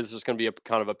 It is just going to be a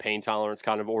kind of a pain tolerance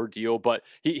kind of ordeal, but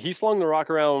he slung the rock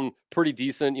around pretty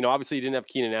decent. Obviously he didn't have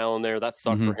Keenan Allen there. That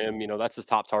sucked for him. That's his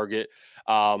top target.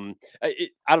 I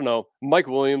don't know. Mike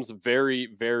Williams, very,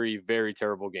 very, very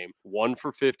terrible game. 1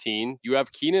 for 15. You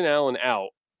have Keenan Allen out.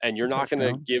 And you're not going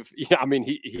to give. Yeah, I mean,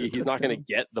 he's not going to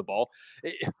get the ball.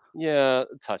 Yeah,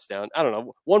 touchdown. I don't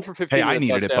know. 1 for 15. Hey, I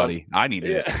needed touchdown. it, buddy. I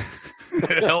needed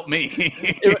it. Help me.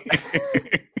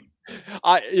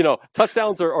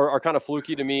 Touchdowns are kind of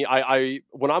fluky to me. I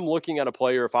when I'm looking at a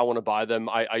player, if I want to buy them,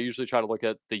 I usually try to look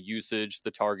at the usage,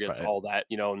 the targets, all that.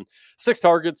 And 6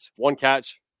 targets, 1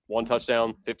 catch, 1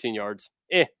 touchdown, 15 yards.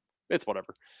 It's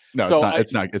whatever. No, so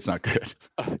it's not good.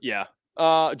 Yeah.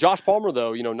 Josh Palmer,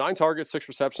 though, 9 targets, 6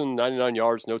 receptions, 99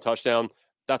 yards, no touchdown.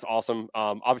 That's awesome.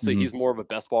 Obviously, he's more of a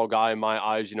best ball guy in my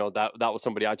eyes. That was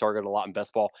somebody I targeted a lot in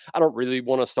best ball. I don't really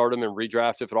want to start him in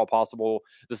redraft if at all possible.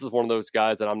 This is one of those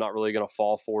guys that I'm not really going to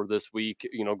fall for this week.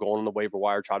 Going on the waiver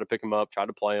wire, try to pick him up, try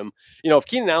to play him. If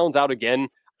Keenan Allen's out again,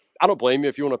 I don't blame you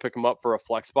if you want to pick him up for a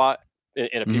flex spot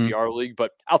in a PPR league.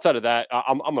 But outside of that,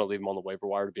 I'm going to leave him on the waiver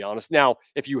wire, to be honest. Now,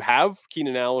 if you have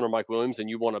Keenan Allen or Mike Williams and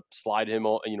you want to slide him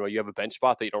on, you have a bench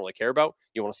spot that you don't really care about,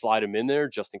 you want to slide him in there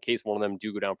just in case one of them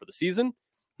do go down for the season.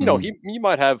 He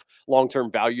might have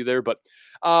long-term value there, but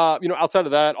outside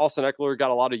of that, Austin Eckler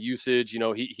got a lot of usage.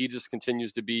 He just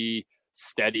continues to be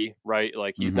steady, right?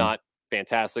 Like he's not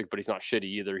fantastic, but he's not shitty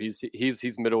either.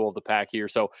 He's middle of the pack here.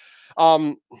 So,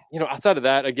 outside of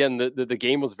that, again, the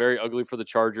game was very ugly for the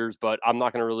Chargers, but I'm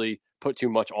not going to really put too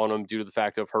much on them due to the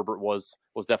fact of Herbert was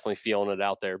definitely feeling it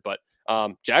out there. But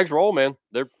Jags roll, man.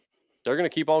 They're going to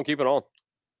keep on keeping on.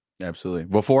 Absolutely.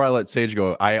 Before I let Sage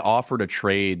go, I offered a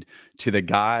trade to the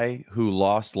guy who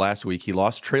lost last week. He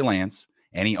lost Trey Lance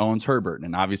and he owns Herbert.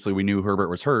 And obviously we knew Herbert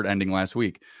was hurt ending last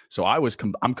week. So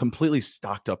I'm completely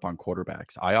stocked up on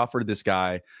quarterbacks. I offered this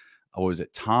guy, what was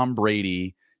it? Tom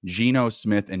Brady, Geno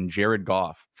Smith, and Jared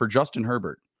Goff for Justin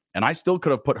Herbert. And I still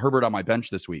could have put Herbert on my bench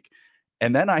this week.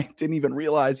 And then I didn't even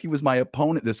realize he was my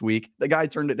opponent this week. The guy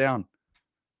turned it down.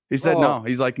 He said no.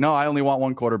 He's like, no, I only want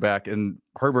 1 quarterback. And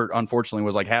Herbert, unfortunately,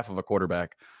 was like half of a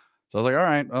quarterback. So I was like, all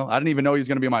right, well, I didn't even know he was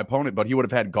going to be my opponent, but he would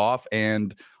have had Goff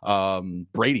and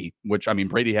Brady, which, I mean,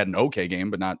 Brady had an okay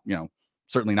game, but not,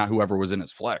 certainly not whoever was in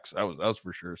his flex. That was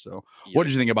for sure. So what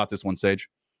did you think about this one, Sage?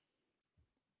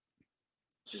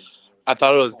 I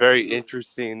thought it was very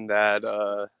interesting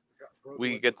that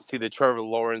we get to see the Trevor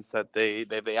Lawrence that they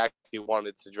actually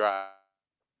wanted to draft.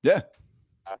 Yeah.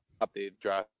 They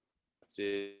drafted.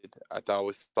 I thought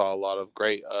we saw a lot of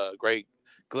great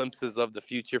glimpses of the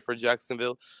future for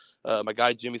Jacksonville. My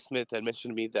guy Jimmy Smith had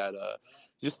mentioned to me that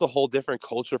just the whole different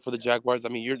culture for the Jaguars. I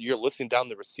mean, you're listing down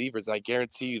the receivers, and I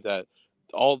guarantee you that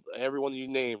everyone you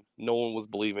named, no one was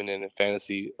believing in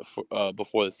fantasy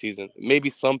before the season. Maybe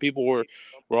some people were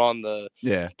on the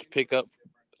pick up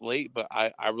late, but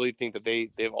I really think that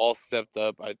they've all stepped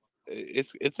up.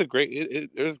 It's a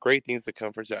great there's great things to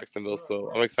come for Jacksonville,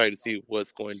 so I'm excited to see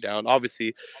what's going down.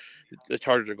 Obviously, the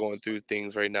Chargers are going through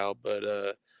things right now,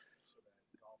 but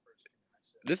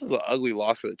this is an ugly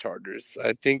loss for the Chargers.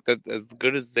 I think that as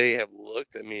good as they have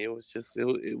looked, I mean,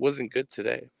 it wasn't good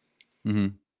today.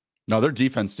 Mm-hmm. No, their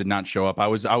defense did not show up. I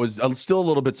was still a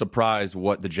little bit surprised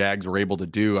what the Jags were able to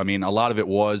do. I mean, a lot of it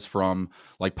was from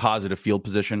like positive field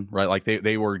position, right? Like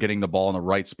they were getting the ball in the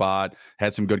right spot,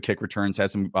 had some good kick returns, had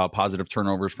some positive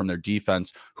turnovers from their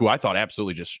defense, who I thought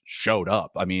absolutely just showed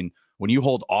up. I mean, when you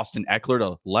hold Austin Eckler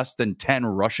to less than 10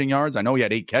 rushing yards, I know he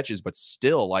had 8 catches, but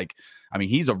still, like, I mean,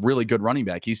 he's a really good running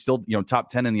back. He's still, top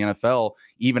 10 in the NFL,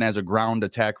 even as a ground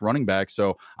attack running back.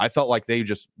 So I felt like they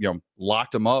just,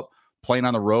 locked him up. Playing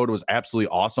on the road was absolutely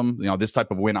awesome. This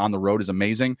type of win on the road is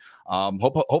amazing.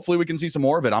 Hopefully we can see some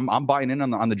more of it. I'm buying in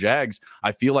on the Jags.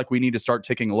 I feel like we need to start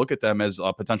taking a look at them as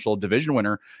a potential division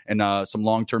winner and some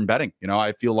long-term betting.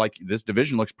 I feel like this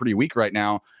division looks pretty weak right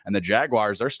now, and the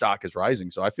Jaguars, their stock is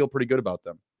rising. So I feel pretty good about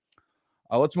them.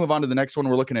 Let's move on to the next one.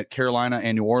 We're looking at Carolina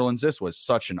and New Orleans. This was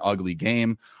such an ugly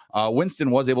game. Winston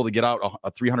was able to get out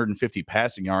a 350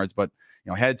 passing yards, but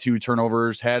had 2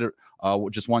 turnovers, had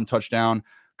just 1 touchdown.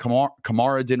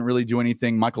 Kamara didn't really do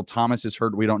anything. Michael Thomas is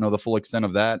hurt. We don't know the full extent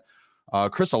of that.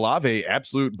 Chris Olave,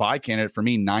 absolute buy candidate for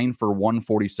me, 9 for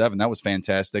 147. That was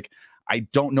fantastic. I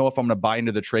don't know if I'm going to buy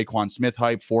into the Traquan Smith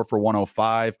hype, 4 for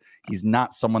 105. He's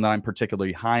not someone that I'm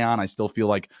particularly high on. I still feel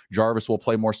like Jarvis will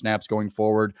play more snaps going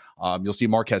forward. You'll see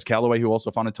Marquez Callaway, who also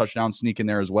found a touchdown, sneak in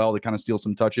there as well to kind of steal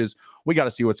some touches. We got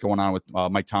to see what's going on with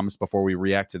Mike Thomas before we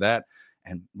react to that.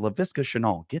 And Laviska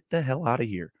Shenault, get the hell out of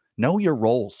here. Know your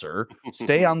role, sir.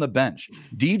 Stay on the bench.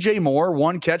 DJ Moore,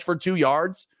 1 catch for 2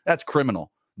 yards. That's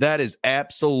criminal. That is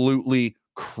absolutely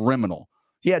criminal.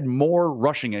 He had more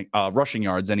rushing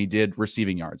yards than he did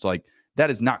receiving yards. Like, that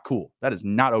is not cool. That is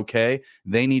not okay.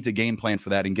 They need to game plan for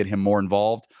that and get him more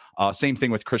involved. Same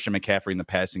thing with Christian McCaffrey in the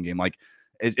passing game. Like,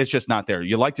 it's just not there.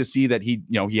 You like to see that he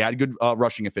had good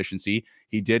rushing efficiency.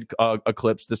 He did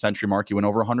eclipse the century mark. He went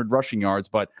over 100 rushing yards,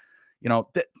 but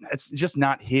that's just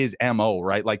not his MO,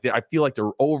 right? Like, I feel like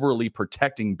they're overly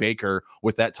protecting Baker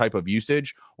with that type of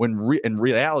usage when in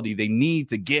reality, they need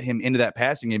to get him into that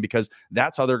passing game because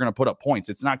that's how they're going to put up points.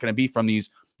 It's not going to be from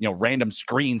these, random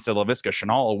screens to Laviska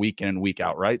Shenault week in and week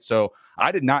out, right? So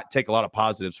I did not take a lot of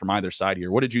positives from either side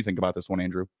here. What did you think about this one,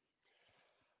 Andrew?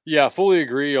 Yeah, fully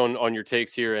agree on your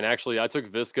takes here. And actually, I took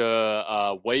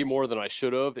Visca way more than I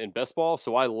should have in best ball.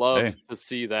 So I love to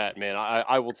see that, man.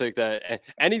 I will take that.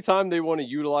 Anytime they want to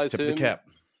utilize him. The cap.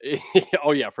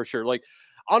 Oh, yeah, for sure. Like,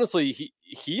 honestly,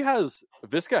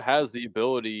 Visca has the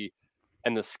ability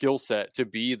and the skill set to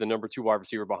be the number 2 wide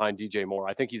receiver behind DJ Moore.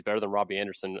 I think he's better than Robbie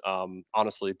Anderson,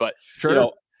 honestly. But,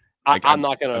 sure. I'm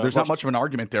not going to. There's not much of an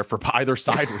argument there for either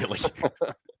side, really.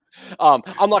 I'm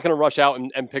not going to rush out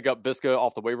and pick up Visca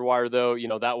off the waiver wire, though.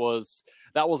 That was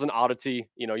an oddity.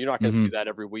 You're not going to see that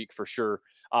every week for sure.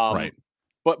 Right.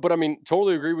 But I mean,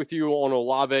 totally agree with you on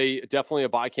Olave. Definitely a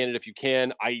buy candidate if you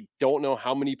can. I don't know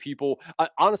how many people.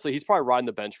 Honestly, he's probably riding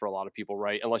the bench for a lot of people,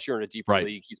 right? Unless you're in a deeper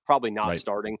league, he's probably not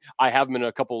starting. I have him in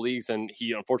a couple of leagues, and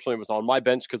he unfortunately was on my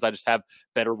bench because I just have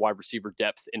better wide receiver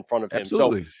depth in front of him.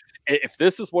 Absolutely. So if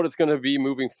this is what it's going to be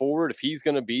moving forward, if he's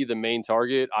going to be the main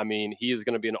target, I mean, he is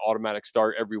going to be an automatic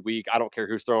start every week. I don't care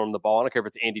who's throwing him the ball. I don't care if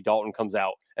it's Andy Dalton comes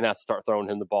out and has to start throwing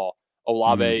him the ball.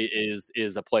 Olave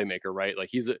is a playmaker, right? Like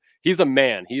he's a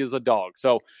man. He is a dog.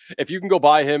 So if you can go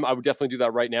buy him, I would definitely do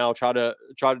that right now. Try to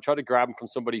grab him from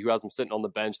somebody who has him sitting on the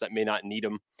bench that may not need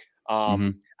him.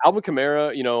 Alvin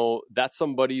Kamara, that's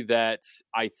somebody that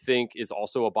I think is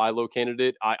also a buy low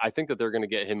candidate. I think that they're going to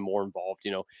get him more involved.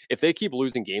 If they keep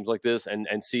losing games like this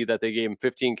and see that they gave him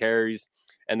 15 carries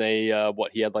and they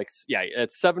he had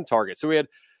it's 7 targets. So we had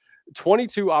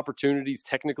 22 opportunities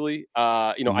technically.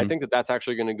 I think that's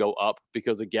actually going to go up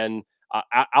because again,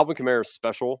 Alvin Kamara is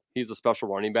special. He's a special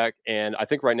running back, and I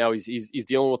think right now he's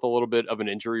dealing with a little bit of an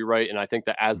injury, right? And I think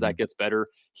that as that gets better,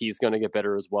 he's going to get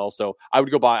better as well. So I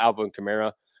would go buy Alvin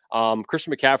Kamara.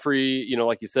 Christian McCaffrey,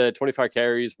 like you said, 25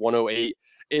 carries, 108.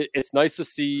 It's nice to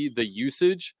see the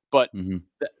usage, but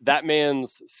that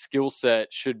man's skill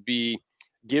set should be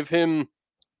give him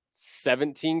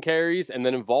 17 carries and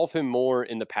then involve him more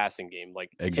in the passing game.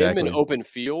 Like him in open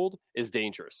field is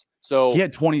dangerous. So he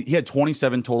had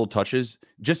 27 total touches,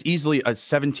 just easily a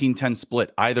 17-10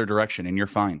 split either direction, and you're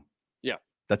fine. Yeah.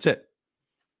 That's it.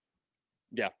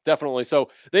 Yeah, definitely. So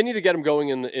they need to get him going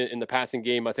in the passing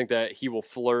game. I think that he will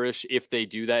flourish if they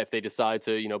do that, if they decide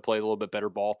to, play a little bit better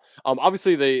ball.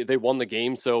 Obviously they won the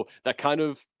game, so that kind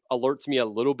of alerts me a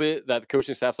little bit that the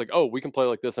coaching staff's like, oh, we can play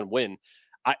like this and win.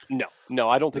 No,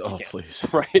 I don't think you can. Please.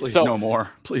 Right. Please, so no more.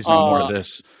 Please, no more of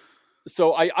this.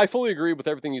 So I fully agree with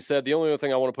everything you said. The only other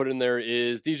thing I want to put in there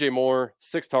is DJ Moore,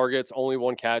 6 targets, only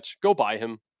 1 catch. Go buy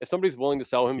him. If somebody's willing to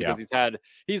sell him because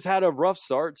he's had a rough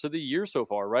start to the year so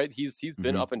far, right? He's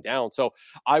been up and down. So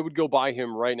I would go buy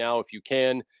him right now if you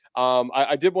can.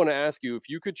 I did want to ask you if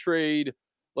you could trade,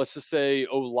 let's just say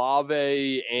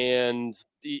Olave and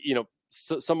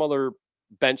some other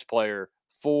bench player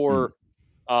for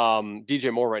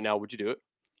DJ Moore right now, would you do it?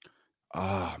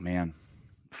 Oh man.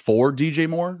 For DJ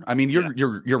Moore? I mean,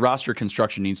 your roster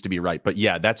construction needs to be right. But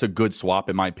yeah, that's a good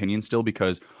swap in my opinion still,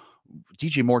 because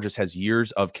DJ Moore just has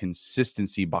years of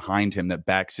consistency behind him that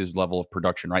backs his level of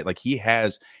production, right? Like he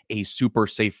has a super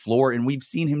safe floor, and we've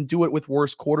seen him do it with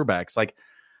worse quarterbacks. Like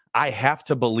I have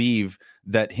to believe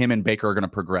that him and Baker are going to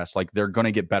progress. Like they're going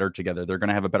to get better together. They're going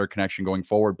to have a better connection going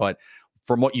forward. But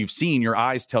from what you've seen, your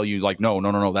eyes tell you like, no,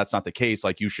 that's not the case.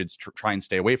 Like you should try and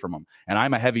stay away from him. And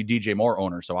I'm a heavy DJ Moore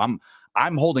owner, so I'm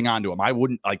holding on to him. I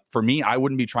wouldn't I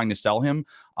wouldn't be trying to sell him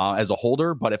as a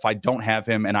holder, but if I don't have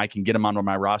him and I can get him onto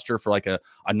my roster for like a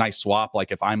nice swap,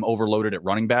 like if I'm overloaded at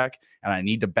running back and I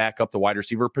need to back up the wide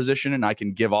receiver position and I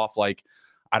can give off like,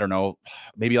 I don't know,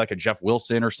 maybe like a Jeff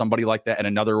Wilson or somebody like that and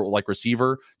another like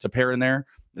receiver to pair in there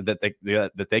that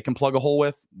they can plug a hole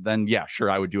with, then yeah, sure,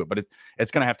 I would do it. But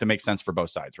it's going to have to make sense for both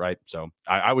sides, right? So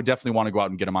I would definitely want to go out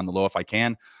and get him on the low if I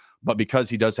can. But because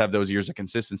he does have those years of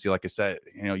consistency, like I said,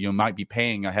 you might be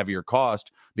paying a heavier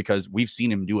cost because we've seen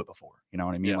him do it before. You know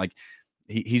what I mean? Yeah. Like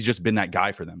he's just been that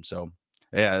guy for them. So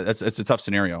yeah, it's a tough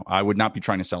scenario. I would not be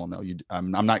trying to sell him though.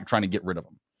 I'm not trying to get rid of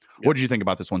him. Yeah. What did you think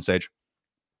about this one, Sage?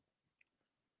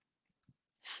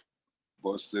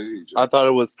 I thought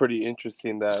it was pretty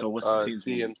interesting that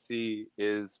CMC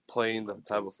is playing the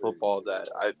type of football that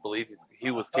I believe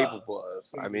he was capable of.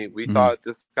 I mean, we thought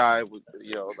this guy was,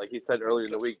 like he said earlier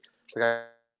in the week, like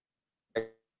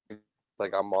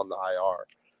I'm on the IR.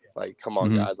 Like, come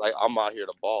on, guys. Like, I'm out here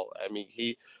to ball. I mean,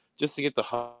 just to get the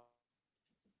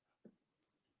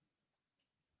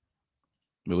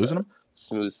we losing him?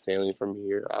 Smooth sailing from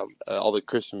here. All the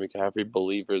Christian McCaffrey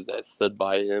believers that stood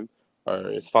by him.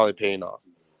 It's finally paying off.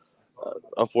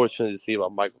 Unfortunately to see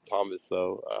about Michael Thomas,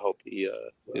 though. I hope he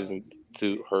isn't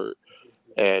too hurt.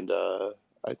 And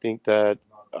I think that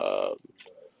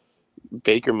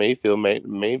Baker Mayfield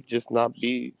may just not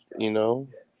be,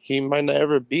 he might not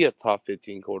ever be a top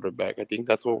 15 quarterback. I think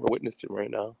that's what we're witnessing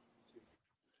right now.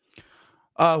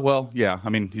 Well, yeah. I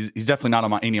mean, he's definitely not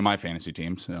on any of my fantasy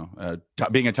teams.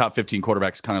 Being a top 15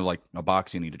 quarterback is kind of like a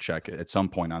box you need to check at some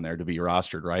point on there to be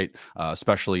rostered, right?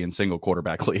 Especially in single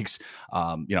quarterback leagues.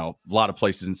 A lot of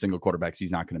places in single quarterbacks he's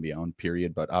not going to be owned,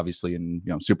 period. But obviously in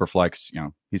super flex,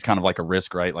 he's kind of like a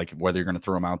risk, right? Like whether you're going to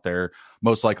throw him out there,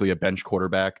 most likely a bench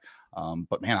quarterback.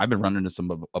 But man, I've been running into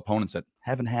some opponents that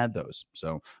haven't had those.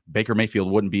 So Baker Mayfield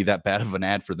wouldn't be that bad of an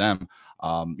ad for them.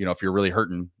 If you're really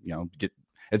hurting,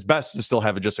 it's best to still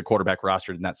have just a quarterback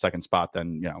rostered in that second spot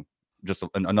than, just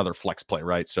another flex play,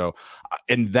 right? So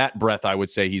in that breath, I would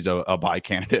say he's a buy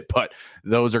candidate, but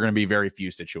those are going to be very few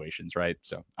situations, right?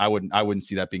 So I wouldn't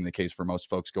see that being the case for most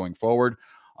folks going forward.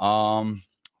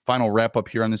 Final wrap up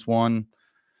here on this one.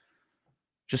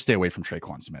 Just stay away from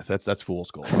Traquan Smith. That's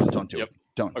fool's gold. Don't do it.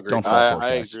 Don't fall for it,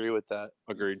 guys. I agree with that.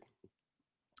 Agreed.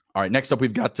 All right, next up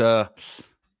we've got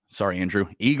sorry, Andrew.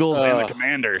 Eagles and the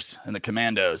Commanders and the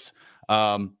Commandos.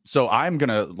 So I'm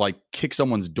gonna kick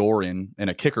someone's door in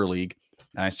a kicker league,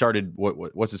 and I started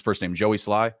what's his first name? Joey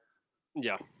Sly.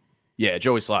 Yeah,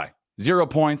 Joey Sly. 0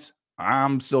 points.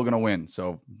 I'm still gonna win.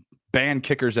 So ban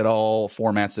kickers at all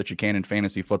formats that you can in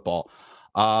fantasy football.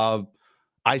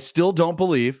 I still don't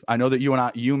believe. I know that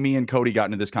me and Cody got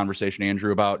into this conversation,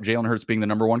 Andrew, about Jalen Hurts being the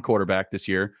number 1 quarterback this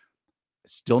year.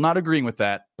 Still not agreeing with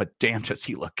that, but damn, does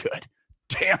he look good?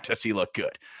 Damn, does he look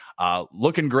good?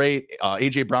 Looking great.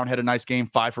 A.J. Brown had a nice game,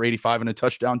 5 for 85 and a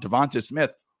touchdown. Devonta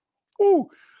Smith. Woo.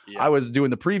 Yeah. I was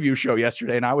doing the preview show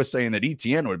yesterday, and I was saying that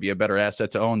ETN would be a better asset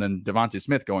to own than Devonta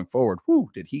Smith going forward. Woo,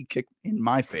 did he kick in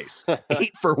my face?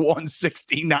 8 for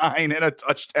 169 and a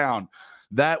touchdown.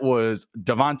 That was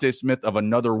Devonta Smith of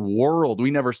another world.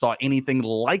 We never saw anything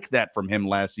like that from him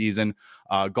last season.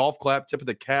 Golf clap, tip of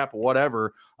the cap,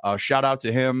 whatever. Shout out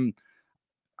to him.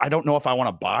 I don't know if I want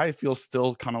to buy. It feels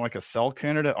still kind of like a sell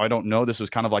candidate. I don't know. This was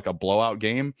kind of like a blowout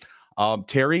game.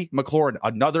 Terry McLaurin,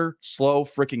 another slow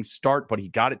freaking start, but he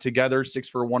got it together, 6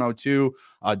 for 102.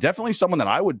 Definitely someone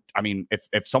that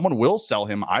if someone will sell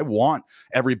him, I want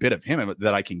every bit of him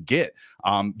that I can get,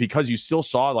 because you still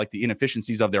saw like the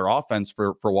inefficiencies of their offense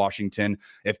for Washington.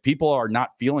 If people are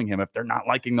not feeling him, if they're not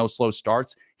liking those slow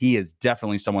starts, he is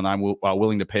definitely someone I'm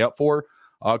willing to pay up for.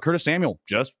 Curtis Samuel,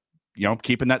 just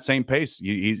keeping that same pace.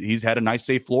 He's had a nice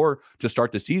safe floor to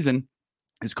start the season.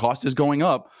 His cost is going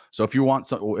up, so if you want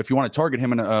to target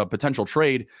him in a potential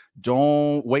trade,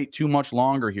 don't wait too much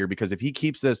longer here, because if he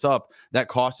keeps this up, that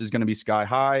cost is going to be sky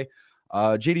high.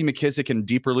 J.D. McKissic in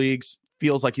deeper leagues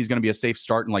feels like he's going to be a safe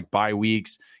start in like bye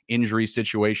weeks, injury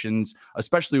situations,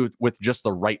 especially with just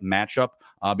the right matchup,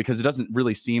 because it doesn't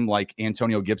really seem like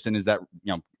Antonio Gibson is that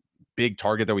big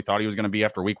target that we thought he was going to be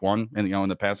after week one, and in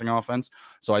the passing offense.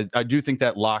 So I do think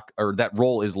that that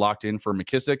role is locked in for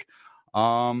McKissic.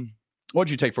 What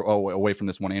did you take away from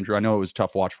this one, Andrew? I know it was a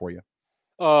tough watch for you.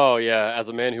 Oh yeah, as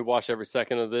a man who watched every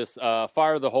second of this,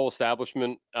 fire the whole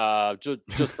establishment,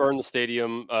 just burn the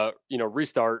stadium,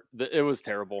 restart. It was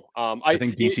terrible. I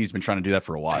think DC's been trying to do that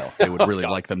for a while. They would really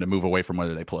like them to move away from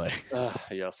whether they play.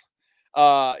 Yes.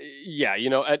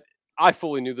 I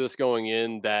fully knew this going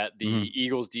in, that the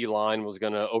Eagles D-line was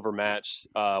going to overmatch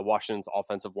Washington's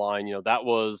offensive line. That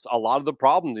was a lot of the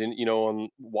problem, on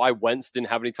why Wentz didn't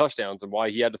have any touchdowns and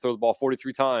why he had to throw the ball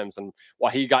 43 times and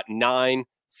why he got 9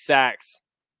 sacks.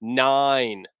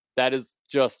 9. That is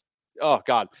just, oh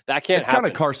God, that can't happen. It's kind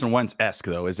of Carson Wentz-esque,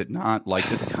 though, is it not?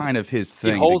 Like, it's kind of his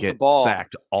thing to get the ball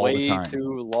sacked all way the time.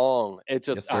 Too long. It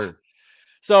just, yes, sir.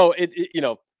 So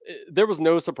there was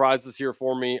no surprises here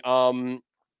for me.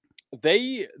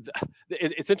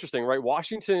 It's interesting, right?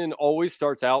 Washington always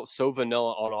starts out so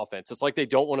vanilla on offense. It's like they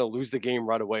don't want to lose the game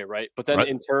right away, right? But then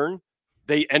in turn,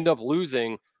 they end up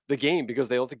losing the game because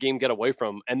they let the game get away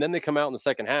from them. And then they come out in the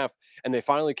second half and they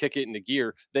finally kick it into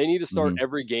gear. They need to start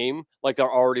every game like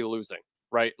they're already losing,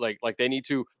 right? Like they need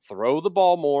to throw the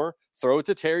ball more, throw it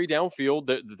to Terry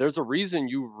downfield. There's a reason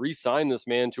you re-sign this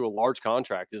man to a large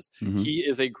contract. He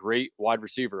is a great wide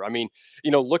receiver. I mean,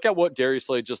 look at what Darius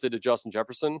Slay just did to Justin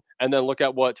Jefferson, and then look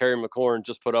at what Terry McLaurin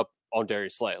just put up on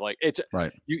Darius Slay. Like, it's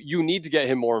right. You need to get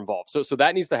him more involved. So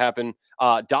that needs to happen.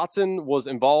 Dotson was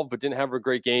involved but didn't have a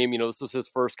great game. This was his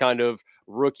first kind of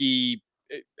rookie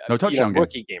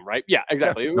rookie game, right? Yeah,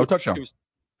 exactly. Yeah, no touchdown.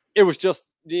 It was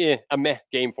just a meh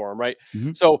game for him, right?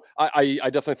 So I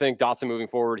definitely think Dotson moving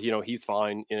forward, he's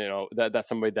fine. That's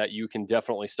somebody that you can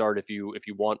definitely start if you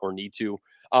want or need to.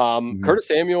 Curtis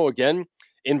Samuel, again,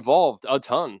 involved a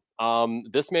ton.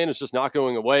 This man is just not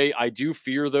going away. I do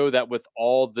fear, though, that with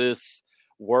all this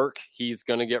work, he's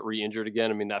going to get re-injured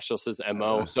again. I mean, that's just his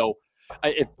MO. So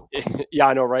I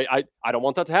know, right? I don't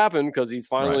want that to happen because he's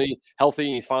finally healthy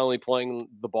and he's finally playing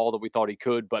the ball that we thought he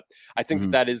could. But I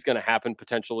think that is going to happen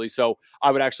potentially. So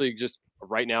I would actually just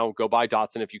right now go buy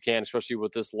Dotson if you can, especially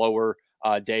with this lower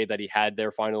day that he had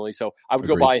there finally. So I would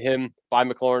go buy him, buy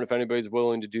McLaurin if anybody's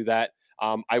willing to do that.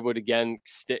 I would again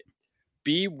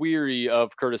be weary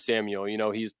of Curtis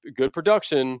Samuel. He's good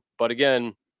production, but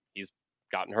again, he's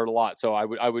gotten hurt a lot. So I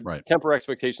would temper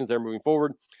expectations there moving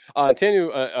forward.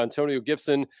 Antonio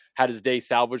Gibson had his day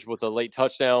salvaged with a late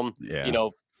touchdown. Yeah.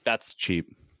 That's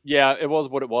cheap. Yeah, it was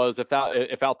what it was. If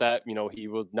out that, he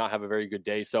would not have a very good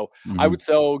day. So I would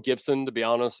sell Gibson, to be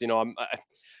honest.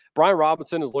 Brian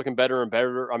Robinson is looking better and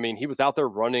better. I mean, he was out there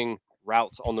running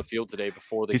routes on the field today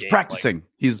before the game.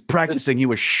 He's practicing. He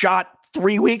was shot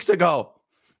 3 weeks ago.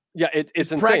 Yeah, it's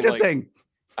insane. Practicing.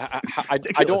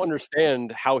 I don't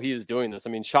understand how he is doing this. I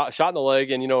mean, shot in the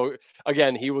leg, and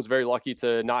again, he was very lucky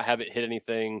to not have it hit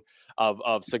anything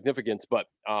of significance. But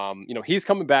he's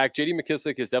coming back. J.D.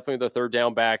 McKissic is definitely the third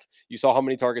down back. You saw how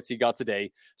many targets he got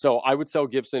today. So I would sell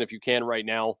Gibson if you can right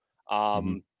now.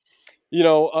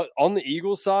 On the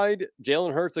Eagles side,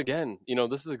 Jalen Hurts, again,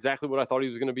 this is exactly what I thought he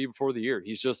was going to be before the year.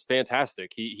 He's just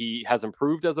fantastic. He has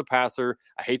improved as a passer.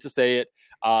 I hate to say it.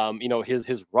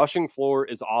 His rushing floor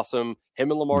is awesome. Him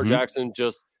and Lamar Jackson,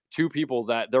 just two people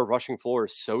that their rushing floor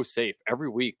is so safe. Every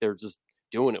week, they're just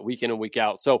doing it week in and week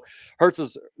out. So Hurts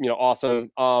is, awesome.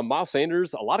 Miles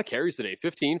Sanders, a lot of carries today,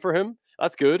 15 for him.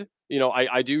 That's good.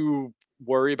 I do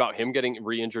worry about him getting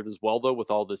re-injured as well, though, with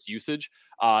all this usage.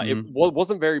 It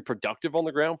wasn't very productive on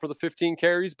the ground for the 15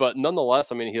 carries, but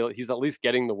nonetheless, I mean, he's at least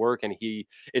getting the work, and he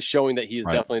is showing that he is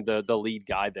definitely the lead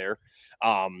guy there.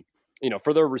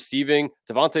 For their receiving,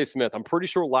 Devontae Smith, I'm pretty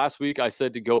sure last week I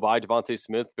said to go buy Devontae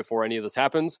Smith before any of this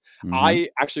happens. I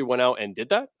actually went out and did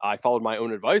that. I followed my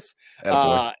own advice,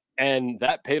 and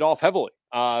that paid off heavily.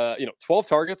 12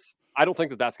 targets. I don't think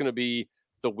that that's going to be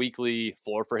the weekly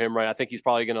floor for him, right? I think he's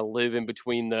probably going to live in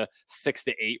between the 6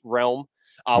 to 8 realm.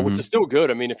 which is still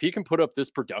good. I mean, if he can put up this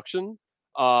production,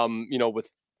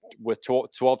 with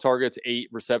 12 targets, 8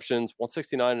 receptions,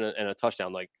 169 and a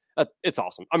touchdown, like it's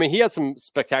awesome. I mean, he had some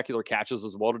spectacular catches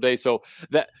as well today, so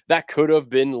that could have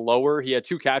been lower. He had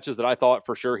 2 catches that I thought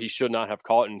for sure he should not have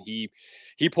caught, and he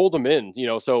pulled them in.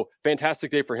 So fantastic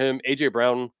day for him. AJ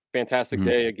Brown, fantastic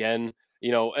day again.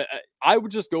 I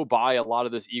would just go buy a lot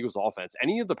of this Eagles offense.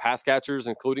 Any of the pass catchers,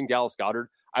 including Dallas Goedert,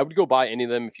 I would go buy any of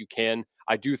them if you can.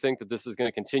 I do think that this is going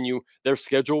to continue. Their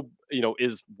schedule,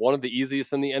 is one of the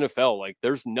easiest in the NFL. Like,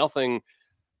 there's nothing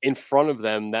in front of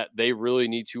them that they really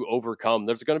need to overcome.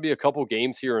 There's going to be a couple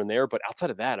games here and there, but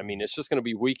outside of that, I mean, it's just going to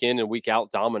be week in and week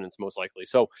out dominance most likely.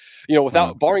 So,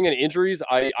 without barring any injuries,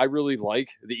 I really like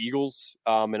the Eagles.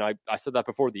 And I said that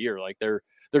before the year, like they're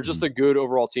just a good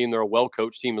overall team. They're a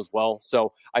well-coached team as well.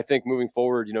 So I think moving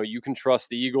forward, you can trust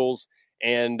the Eagles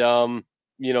and,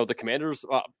 the Commanders,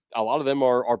 a lot of them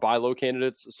are buy low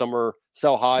candidates. Some are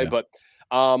sell high, but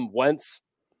Wentz,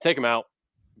 take him out,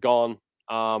 gone.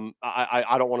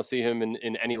 I don't want to see him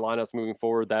in any lineups moving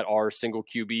forward that are single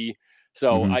QB.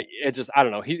 So I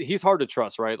don't know. He's hard to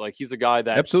trust, right? Like, he's a guy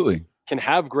that absolutely can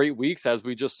have great weeks, as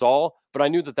we just saw, but I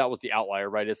knew that was the outlier,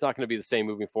 right? It's not going to be the same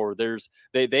moving forward.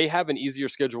 They have an easier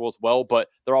schedule as well, but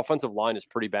their offensive line is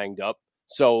pretty banged up.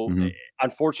 So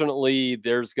unfortunately,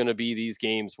 there's going to be these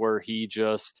games where he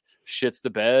just shits the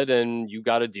bed and you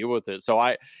got to deal with it. So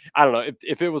I don't know.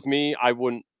 If it was me, I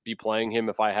wouldn't be playing him.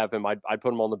 If I have him, I'd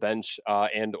put him on the bench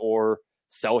and or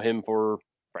sell him for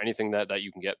anything that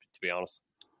you can get, to be honest.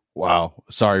 Wow.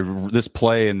 Sorry. This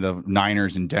play in the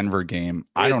Niners and Denver game,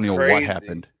 I don't know what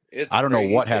happened. I don't know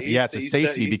what happened. Yeah, it's a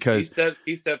safety because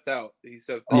he stepped out.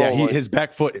 His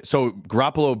back foot. So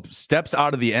Garoppolo steps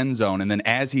out of the end zone, and then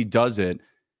as he does it,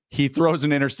 he throws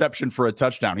an interception for a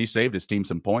touchdown. He saved his team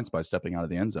some points by stepping out of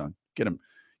the end zone. Get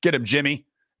him, Jimmy.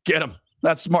 Get him.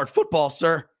 That's smart football,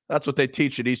 sir. That's what they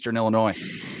teach at Eastern Illinois.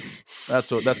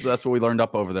 That's what we learned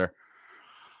up over there.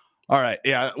 All right.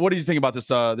 Yeah. What do you think about this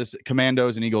this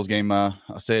Commandos and Eagles game,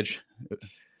 Sage?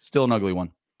 Still an ugly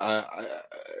one.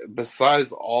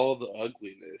 Besides all the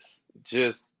ugliness,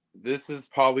 this is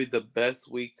probably the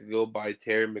best week to go buy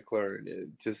Terry McLaurin.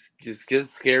 And just get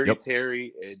scary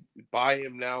Terry and buy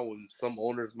him now when some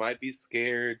owners might be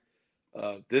scared.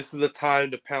 This is the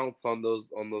time to pounce on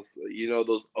those those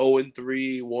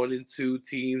 0-3, 1-2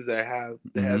 teams that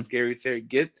have scary Terry.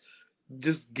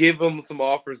 Just give them some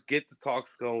offers, get the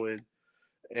talks going.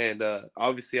 And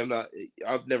obviously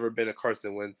I've never been a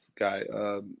Carson Wentz guy.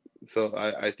 So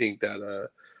I think that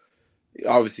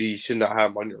obviously you should not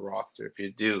have him on your roster. If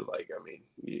you do,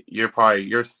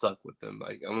 you're stuck with them.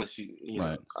 Like, unless you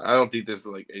know, I don't think there's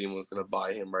anyone's gonna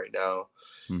buy him right now.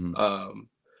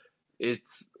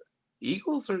 It's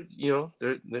Eagles are,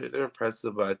 they're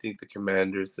impressive, but I think the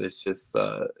Commanders, it's just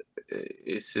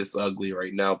ugly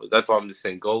right now. But that's all I'm just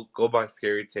saying. Go buy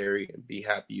Scary Terry and be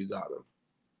happy you got him.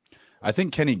 I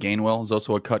think Kenny Gainwell is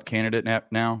also a cut candidate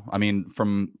now. I mean,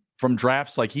 from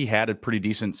drafts, he had a pretty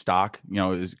decent stock,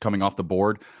 is coming off the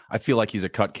board. I feel like he's a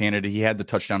cut candidate. He had the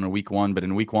touchdown in week 1, but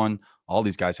in week 1, all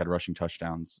these guys had rushing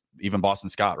touchdowns, even Boston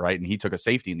Scott, right? And he took a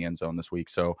safety in the end zone this week.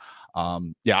 So,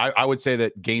 I would say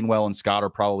that Gainwell and Scott are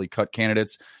probably cut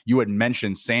candidates. You had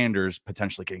mentioned Sanders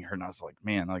potentially getting hurt, and I was like,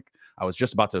 man, I was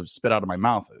just about to spit out of my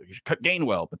mouth. You should cut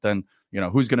Gainwell, but then,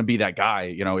 who's going to be that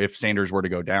guy, if Sanders were to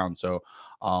go down? So,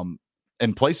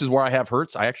 in places where I have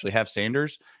Hurts, I actually have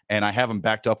Sanders, and I have him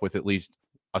backed up with at least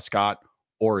a Scott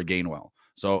or a Gainwell.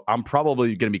 So I'm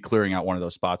probably going to be clearing out one of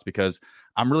those spots because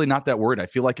I'm really not that worried. I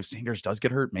feel like if Sanders does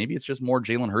get hurt, maybe it's just more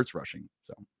Jalen Hurts rushing.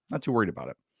 So not too worried about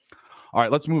it. All right,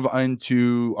 let's move on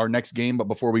to our next game. But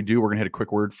before we do, we're going to hit a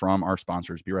quick word from our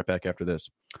sponsors. Be right back after this.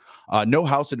 No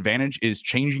House Advantage is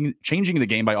changing the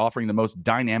game by offering the most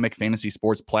dynamic fantasy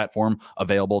sports platform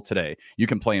available today. You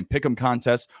can play in pick'em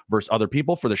contests versus other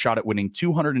people for the shot at winning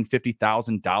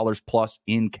 $250,000 plus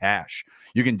in cash.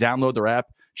 You can download their app,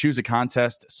 choose a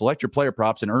contest, select your player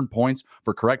props, and earn points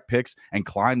for correct picks and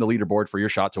climb the leaderboard for your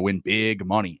shot to win big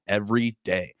money every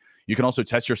day. You can also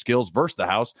test your skills versus the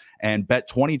house and bet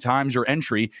 20 times your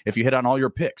entry if you hit on all your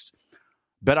picks.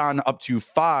 Bet on up to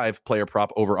 5 player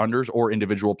prop over-unders or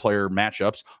individual player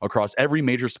matchups across every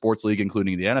major sports league,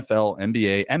 including the NFL,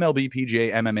 NBA, MLB,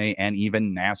 PGA, MMA, and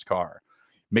even NASCAR.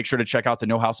 Make sure to check out the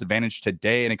No House Advantage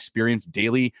today and experience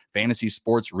daily fantasy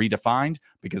sports redefined,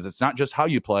 because it's not just how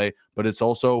you play, but it's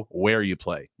also where you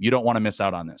play. You don't want to miss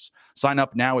out on this. Sign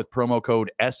up now with promo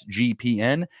code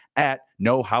SGPN at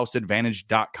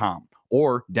nohouseadvantage.com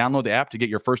or download the app to get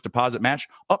your first deposit match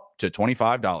up to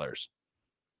 $25.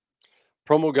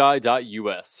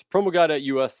 PromoGuy.us.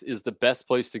 PromoGuy.us is the best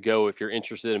place to go if you're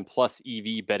interested in plus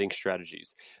EV betting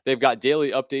strategies. They've got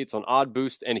daily updates on odd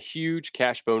boost and huge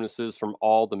cash bonuses from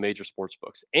all the major sports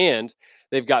books. And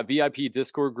they've got VIP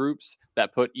Discord groups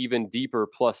that put even deeper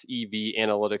plus EV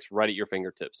analytics right at your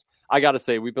fingertips. I got to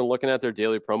say, we've been looking at their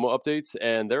daily promo updates,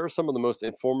 and they're some of the most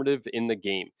informative in the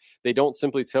game. They don't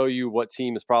simply tell you what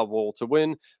team is probable to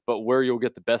win, but where you'll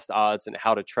get the best odds and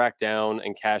how to track down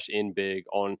and cash in big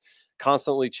on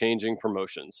constantly changing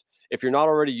promotions. If you're not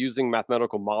already using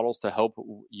mathematical models to help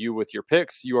you with your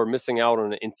picks, you are missing out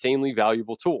on an insanely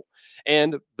valuable tool.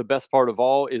 And the best part of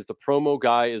all is the Promo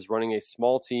Guy is running a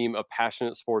small team of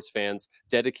passionate sports fans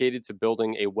dedicated to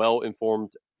building a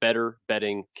well-informed, better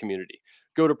betting community.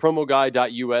 Go to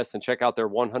promoguy.us and check out their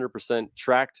 100%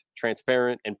 tracked,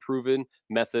 transparent, and proven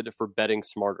method for betting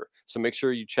smarter. So make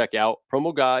sure you check out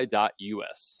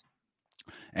promoguy.us.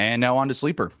 And now on to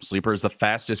Sleeper. Sleeper is the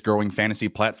fastest growing fantasy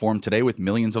platform today with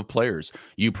millions of players.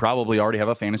 You probably already have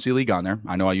a fantasy league on there.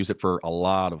 I know I use it for a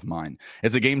lot of mine.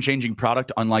 It's a game-changing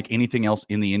product unlike anything else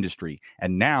in the industry.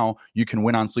 And now you can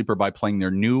win on Sleeper by playing their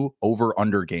new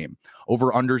over-under game.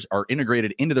 Over-unders are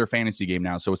integrated into their fantasy game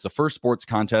now, so it's the first sports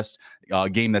contest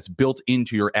game that's built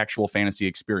into your actual fantasy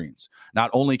experience. Not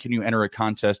only can you enter a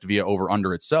contest via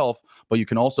over-under itself, but you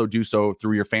can also do so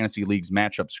through your fantasy league's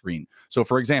matchup screen. So,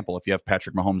 for example, if you have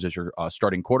Patrick Mahomes as your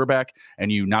starting quarterback, and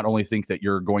you not only think that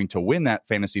you're going to win that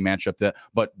fantasy matchup,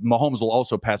 but Mahomes will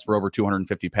also pass for over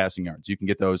 250 passing yards. You can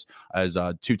get those as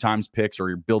 2 times picks, or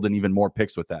you're building even more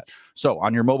picks with that. So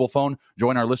on your mobile phone,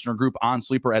 join our listener group on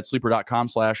Sleeper at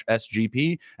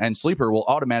sleeper.com/SGP, and Sleeper will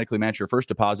automatically match your first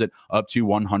deposit up to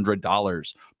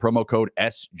 $100. Promo code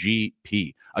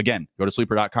SGP. Again, go to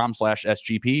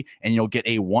sleeper.com/SGP, and you'll get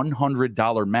a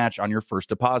 $100 match on your first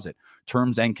deposit.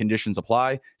 Terms and conditions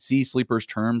apply. See Sleeper's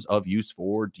terms of use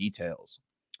for details.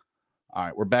 All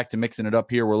right, we're back to mixing it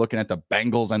up here. We're looking at the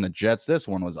Bengals and the Jets. This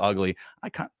one was ugly.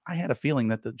 I had a feeling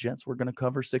that the Jets were going to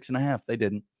cover 6.5. They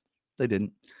didn't.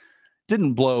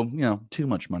 Didn't blow, too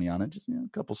much money on it. Just a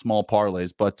couple small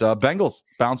parlays. But Bengals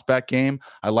bounce back game.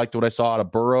 I liked what I saw out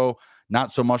of Burrow.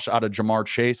 Not so much out of Jamar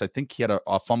Chase. I think he had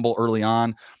a fumble early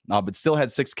on, but still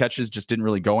had 6 catches. Just didn't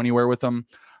really go anywhere with them.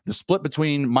 The split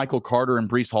between Michael Carter and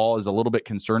Breece Hall is a little bit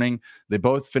concerning. They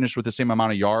both finished with the same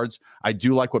amount of yards. I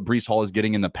do like what Breece Hall is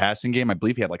getting in the passing game. I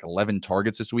believe he had like 11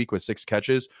 targets this week with 6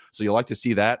 catches. So you like to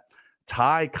see that.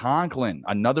 Ty Conklin,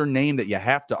 another name that you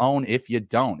have to own if you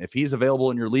don't. If he's available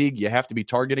in your league, you have to be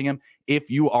targeting him if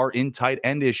you are in tight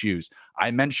end issues. I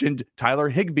mentioned Tyler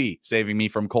Higbee saving me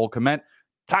from Cole Kmet.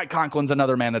 Ty Conklin's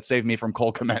another man that saved me from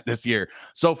Cole Kmet this year.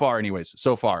 So far.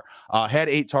 Had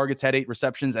 8 targets, had 8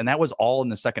 receptions, and that was all in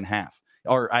the second half.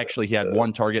 Or actually, he had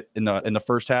 1 target in the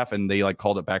first half, and they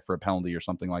called it back for a penalty or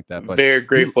something like that. But very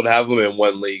grateful to have him in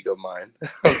one league of mine.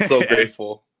 I'm so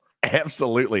grateful.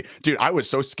 Absolutely. Dude, I was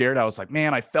so scared. I was like,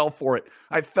 man, I fell for it.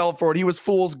 He was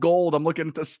fool's gold. I'm looking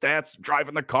at the stats,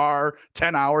 driving the car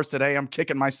 10 hours today. I'm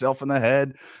kicking myself in the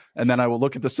head. And then I will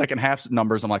look at the second half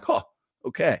numbers. I'm like, oh,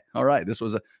 okay. All right. This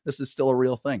is still a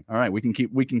real thing. All right. We can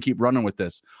keep running with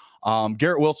this.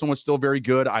 Garrett Wilson was still very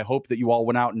good. I hope that you all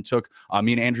went out and took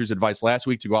me and Andrew's advice last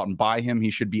week to go out and buy him. He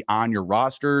should be on your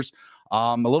rosters.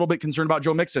 A little bit concerned about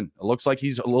Joe Mixon. It looks like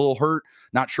he's a little hurt.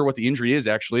 Not sure what the injury is,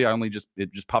 actually.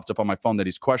 It just popped up on my phone that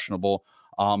he's questionable.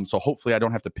 So hopefully I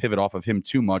don't have to pivot off of him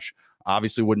too much.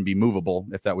 Obviously wouldn't be movable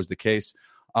if that was the case.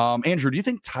 Andrew, do you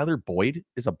think Tyler Boyd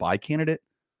is a buy candidate?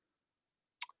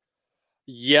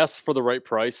 Yes, for the right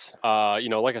price.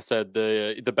 Like I said,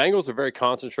 the Bengals are very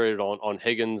concentrated on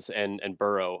Higgins and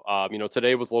Burrow.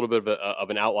 Today was a little bit of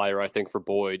an outlier, I think, for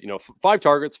Boyd. 5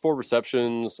 targets, 4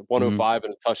 receptions, 105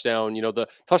 and a touchdown. The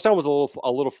touchdown was a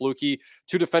little fluky.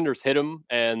 2 defenders hit him,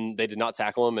 and they did not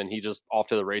tackle him, and he just off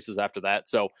to the races after that.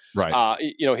 So, right.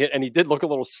 And he did look a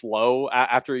little slow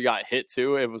after he got hit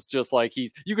too. It was just like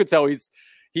you could tell he's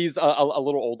a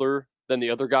little older than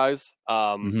the other guys.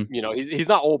 He's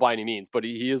not old by any means, but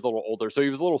he is a little older. So he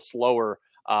was a little slower,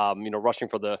 rushing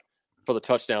for the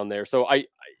touchdown there. So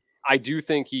I do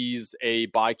think he's a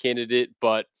buy candidate,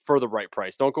 but for the right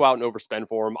price. Don't go out and overspend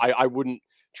for him. I wouldn't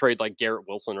trade like Garrett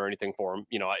Wilson or anything for him.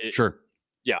 Sure.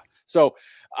 Yeah. So,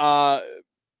 but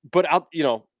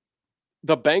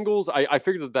the Bengals, I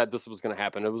figured that this was going to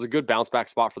happen. It was a good bounce back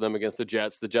spot for them against the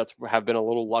Jets. The Jets have been a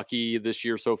little lucky this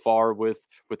year so far with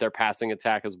their passing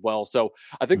attack as well. So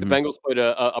I think the Bengals played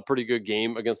a pretty good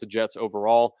game against the Jets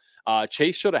overall.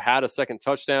 Chase should have had a second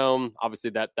touchdown.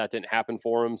 Obviously that didn't happen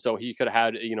for him. So he could have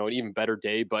had, an even better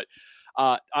day, but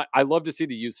I love to see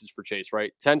the usage for Chase,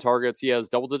 right? 10 targets. He has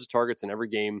double digit targets in every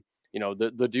game.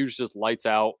 The dude's just lights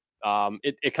out.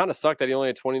 It kind of sucked that he only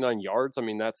had 29 yards. I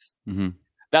mean, that's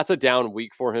a down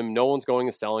week for him. No one's going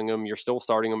and selling him. You're still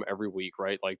starting him every week,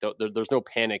 right? Like there's no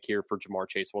panic here for Jamar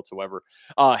Chase whatsoever.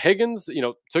 Higgins,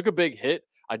 took a big hit.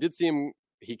 I did see him.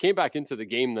 He came back into the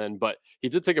game then, but he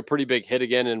did take a pretty big hit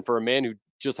again. And for a man who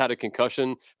just had a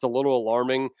concussion, it's a little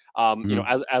alarming.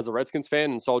 As a Redskins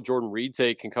fan and saw Jordan Reed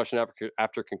take concussion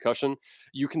after concussion,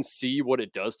 you can see what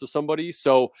it does to somebody.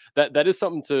 So that is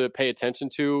something to pay attention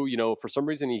to. For some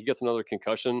reason he gets another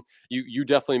concussion, you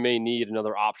definitely may need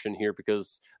another option here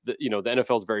because the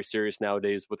NFL is very serious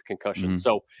nowadays with concussion.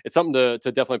 So it's something to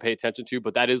definitely pay attention to.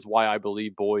 But that is why I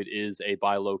believe Boyd is a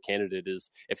buy low candidate.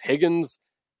 Is if Higgins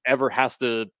ever has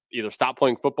to either stop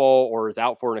playing football or is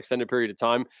out for an extended period of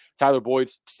time, Tyler Boyd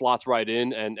slots right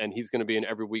in, and he's going to be an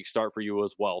every week start for you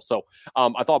as well. So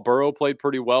I thought Burrow played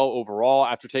pretty well overall.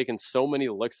 After taking so many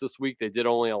licks this week, they did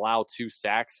only allow 2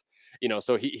 sacks.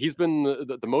 So he's been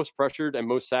the most pressured and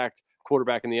most sacked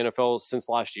quarterback in the NFL since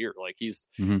last year. Like he's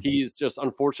just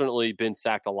unfortunately been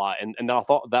sacked a lot. And I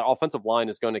thought that offensive line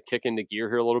is going to kick into gear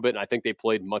here a little bit. And I think they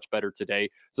played much better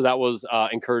today. So that was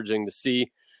encouraging to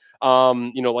see.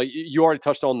 Like you already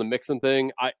touched on the Mixon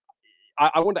thing.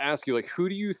 I wanted to ask you, like, who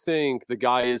do you think the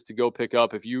guy is to go pick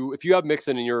up if you have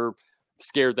Mixon and you're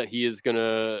scared that he is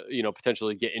gonna,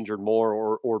 potentially get injured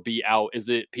more or be out? Is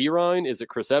it Pirine? Is it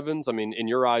Chris Evans? I mean, in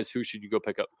your eyes, who should you go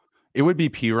pick up? It would be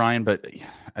Pirine, but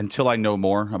until I know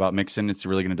more about Mixon, it's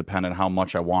really going to depend on how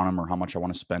much I want him or how much I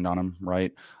want to spend on him,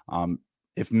 right?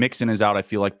 If Mixon is out, I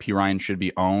feel like Pirine should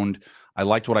be owned. I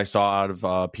liked what I saw out of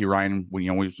Pirine when he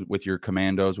was with your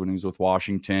Commandos, when he was with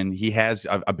Washington. He has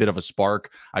a bit of a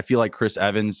spark. I feel like Chris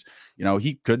Evans,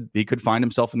 he could find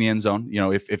himself in the end zone,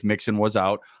 if Mixon was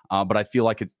out. But I feel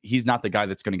like he's not the guy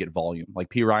that's going to get volume. Like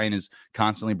Pirine is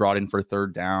constantly brought in for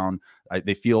third down.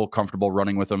 They feel comfortable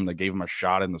running with him. They gave him a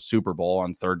shot in the Super Bowl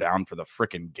on third down for the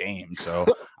freaking game. So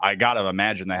I got to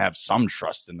imagine they have some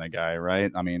trust in the guy,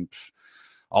 right? I mean,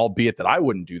 albeit that I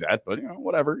wouldn't do that, but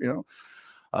whatever,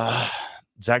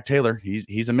 Zach Taylor,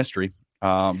 he's a mystery.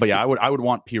 But yeah, I would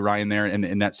want Pirine there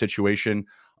in that situation.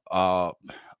 But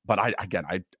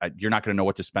you're not going to know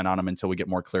what to spend on him until we get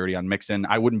more clarity on Mixon.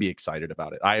 I wouldn't be excited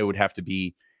about it. I would have to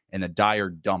be in the dire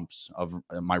dumps of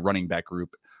my running back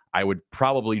group. I would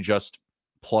probably just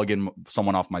plug in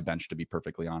someone off my bench, to be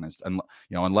perfectly honest. And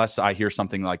unless I hear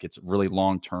something like it's really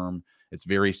long term, it's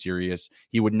very serious,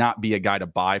 he would not be a guy to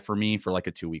buy for me for like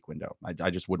a 2-week window. I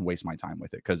just wouldn't waste my time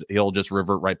with it because he'll just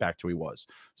revert right back to who he was.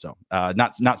 So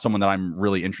not someone that I'm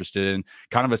really interested in.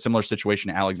 Kind of a similar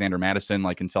situation to Alexander Madison.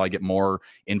 Like until I get more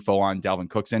info on Dalvin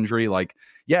Cook's injury, like,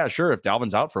 yeah, sure, if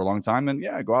Dalvin's out for a long time, then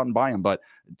yeah, go out and buy him. But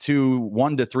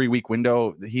 1 to 3 week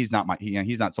window, he's not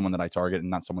he's not someone that I target and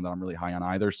not someone that I'm really high on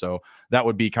either. So that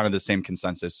would be kind of the same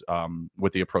consensus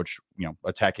with the approach,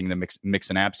 attacking the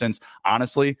Mixon absence.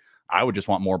 Honestly, I would just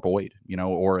want more Boyd,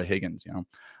 or a Higgins,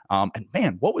 and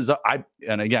man, what was up?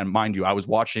 And again, mind you, I was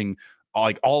watching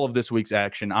like all of this week's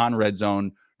action on Red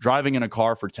Zone, driving in a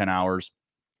car for 10 hours.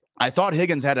 I thought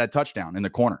Higgins had a touchdown in the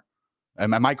corner.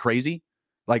 Am I crazy?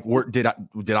 Like, did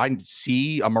I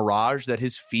see a mirage that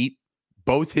his feet,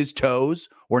 both his toes,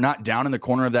 were not down in the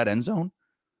corner of that end zone?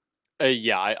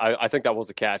 Yeah, I think that was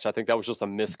a catch. I think that was just a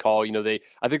missed call. They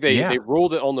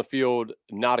ruled it on the field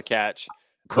not a catch.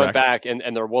 Correct. Went back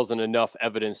and there wasn't enough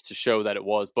evidence to show that it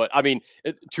was. But I mean,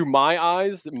 to my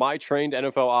eyes, my trained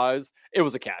NFL eyes, it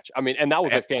was a catch. I mean, and that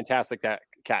was a fantastic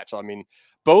catch. I mean,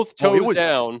 both toes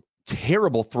down.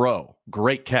 Terrible throw.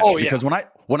 Great catch. Oh, because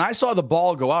when I saw the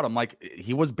ball go out, I'm like,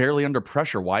 he was barely under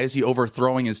pressure. Why is he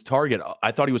overthrowing his target?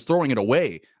 I thought he was throwing it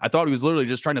away. I thought he was literally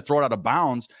just trying to throw it out of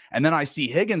bounds. And then I see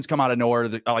Higgins come out of nowhere,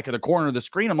 like at the corner of the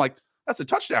screen. I'm like, that's a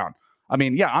touchdown. I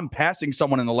mean, yeah, I'm passing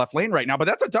someone in the left lane right now, but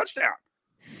that's a touchdown.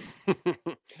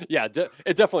 Yeah,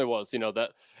 it definitely was.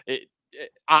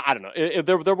 I don't know.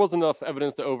 There wasn't enough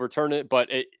evidence to overturn it, but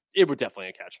it was definitely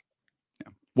a catch.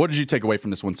 Yeah. What did you take away from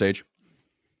this one, Sage?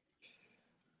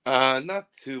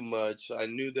 Not too much. I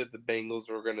knew that the Bengals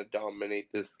were going to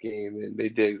dominate this game, and they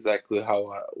did exactly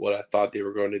what I thought they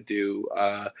were going to do.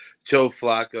 Joe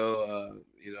Flacco,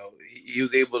 he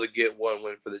was able to get one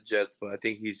win for the Jets, but I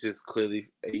think he's just clearly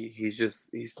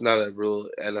he's not a real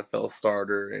NFL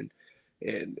starter, and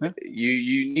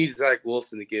you need Zach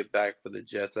Wilson to get back for the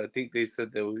Jets. I think they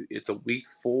said that it's a week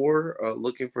 4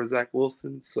 looking for Zach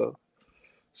Wilson. So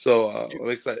I'm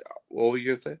excited. What were you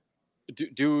gonna say?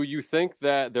 Do you think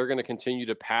that they're going to continue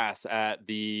to pass at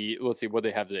let's see what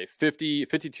they have today,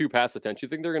 52 pass attempts? Do you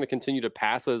think they're going to continue to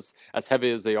pass as heavy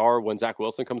as they are when Zach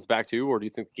Wilson comes back too, or do you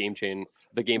think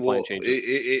the game plan changes?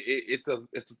 It's a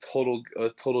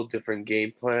total different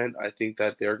game plan. I think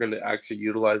that they're going to actually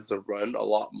utilize the run a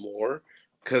lot more.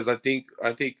 because I think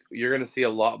you're going to see a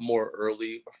lot more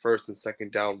early first and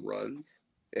second down runs,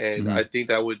 and I think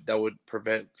that would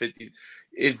prevent 50.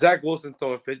 If Zach Wilson's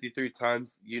throwing 53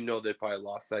 times, they probably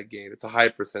lost that game. It's a high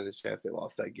percentage chance they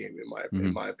lost that game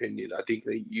in my opinion. I think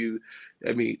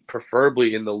that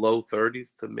preferably in the low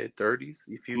 30s to mid 30s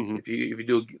if you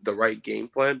do the right game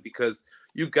plan, because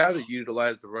you got to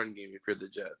utilize the run game if you're the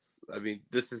Jets. I mean,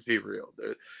 let's just be real.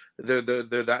 They're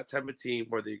that type of team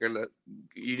where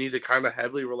you need to kind of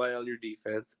heavily rely on your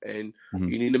defense, and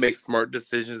you need to make smart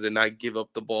decisions and not give up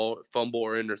the ball, fumble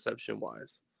or interception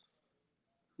wise.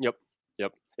 Yep.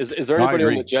 Is there anybody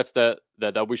on the Jets that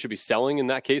we should be selling in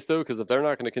that case, though? Because if they're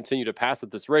not going to continue to pass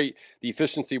at this rate, the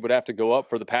efficiency would have to go up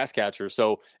for the pass catcher.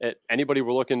 So anybody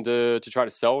we're looking to try to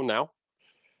sell now?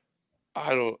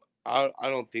 I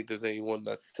don't think there's anyone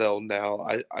that's sell now.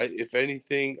 If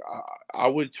anything, I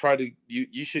would try to.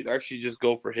 You should actually just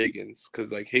go for Higgins,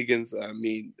 because like Higgins, I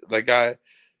mean, that guy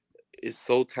is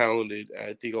so talented.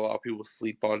 I think a lot of people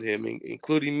sleep on him,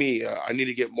 including me. I need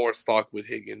to get more stock with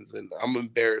Higgins, and I'm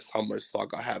embarrassed how much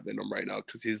stock I have in him right now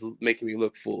because he's making me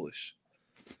look foolish.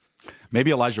 Maybe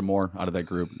Elijah Moore out of that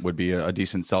group would be a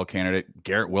decent sell candidate.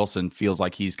 Garrett Wilson feels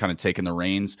like he's kind of taking the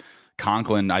reins.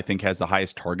 Conklin, I think, has the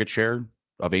highest target share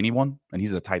of anyone, and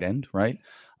he's a tight end, right?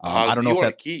 I don't know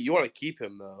if you want to keep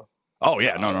him though. Oh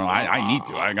yeah, no, I need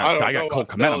to. I got Cole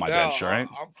Kmet on my bench, right?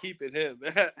 I'm keeping him.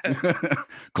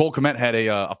 Cole Kmet had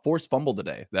a forced fumble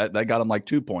today. That got him like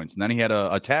 2 points, and then he had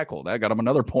a tackle that got him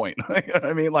another point.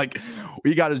 I mean, like,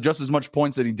 he got just as much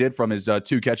points that he did from his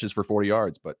 2 catches for 40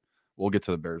 yards. But we'll get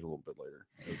to the Bears a little bit later.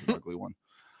 It was an ugly one.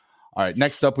 All right,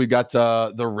 next up, we've got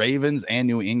the Ravens and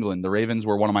New England. The Ravens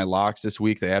were one of my locks this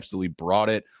week. They absolutely brought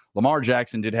it. Lamar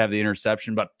Jackson did have the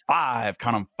interception, but 5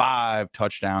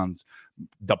 touchdowns.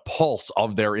 The pulse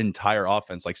of their entire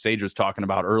offense, like Sage was talking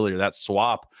about earlier, that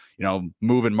swap,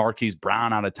 moving Marquise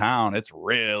Brown out of town, it's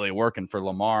really working for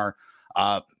Lamar.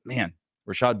 Man,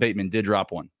 Rashad Bateman did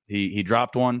drop one. He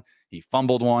dropped one. He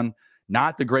fumbled one.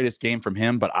 Not the greatest game from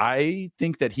him, but I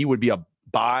think that he would be a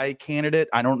buy candidate.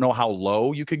 I don't know how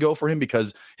low you could go for him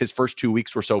because his first 2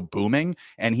 weeks were so booming,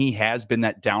 and he has been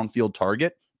that downfield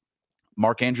target.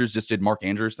 Mark Andrews just did Mark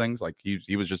Andrews things. Like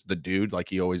he was just the dude, like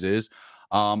he always is.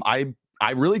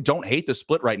 I really don't hate the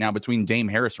split right now between Dame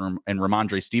Harris and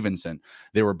Ramondre Stevenson.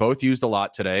 They were both used a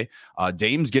lot today.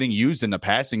 Dame's getting used in the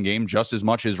passing game just as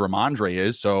much as Ramondre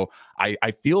is. So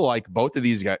I feel like both of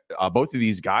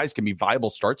these guys can be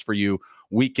viable starts for you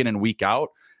week in and week out.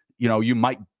 You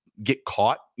might get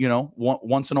caught,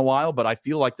 once in a while, but I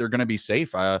feel like they're going to be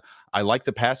safe. I like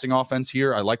the passing offense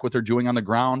here. I like what they're doing on the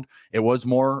ground. It was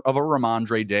more of a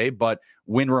Ramondre day, but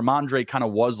when Ramondre kind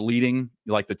of was leading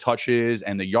like the touches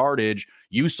and the yardage,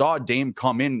 you saw Dame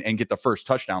come in and get the first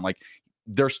touchdown. Like,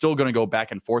 they're still going to go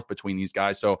back and forth between these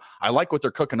guys. So I like what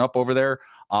they're cooking up over there.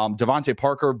 Devontae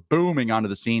Parker booming onto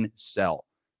the scene. Sell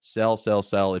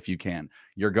if you can.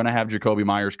 You're going to have Jacoby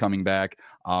Myers coming back.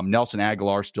 Nelson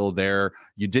Aguilar still there.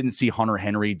 You didn't see Hunter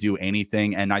Henry do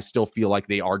anything, and I still feel like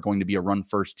they are going to be a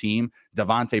run-first team.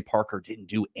 Devontae Parker didn't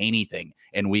do anything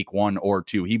in week 1 or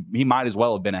 2. He might as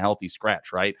well have been a healthy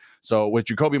scratch, right? So with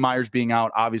Jacoby Myers being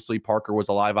out, obviously Parker was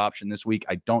a live option this week.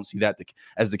 I don't see that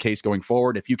as the case going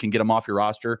forward. If you can get him off your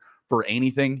roster for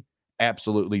anything,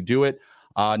 absolutely do it.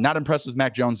 Not impressed with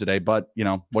Mac Jones today, but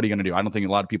what are you going to do? I don't think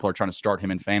a lot of people are trying to start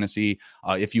him in fantasy.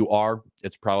 If you are,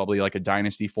 it's probably like a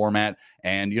dynasty format.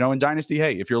 And, in dynasty,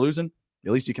 hey, if you're losing,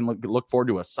 at least you can look forward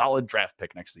to a solid draft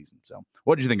pick next season. So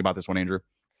what did you think about this one, Andrew?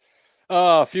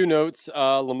 A few notes.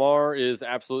 Lamar is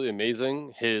absolutely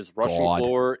amazing. His rushing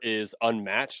floor is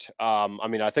unmatched.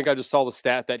 I think I just saw the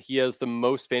stat that he has the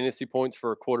most fantasy points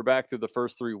for a quarterback through the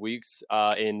first 3 weeks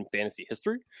in fantasy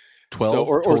history.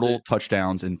 12 total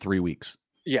touchdowns in 3 weeks.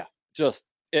 Yeah,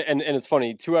 and it's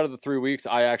funny. 2 out of the 3 weeks,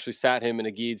 I actually sat him in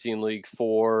a guillotine league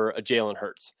for Jalen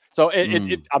Hurts. So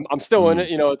I'm still in it.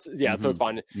 So it's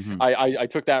fine. I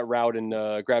took that route and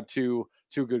grabbed two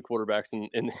good quarterbacks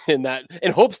in that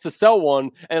in hopes to sell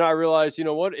one. And I realized,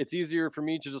 it's easier for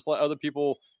me to just let other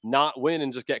people not win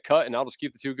and just get cut, and I'll just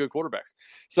keep the 2 good quarterbacks.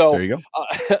 So there you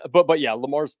go. But yeah,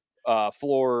 Lamar's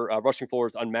rushing floor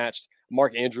is unmatched.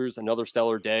 Mark Andrews, another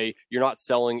stellar day. You're not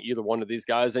selling either one of these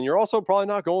guys, and you're also probably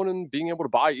not going and being able to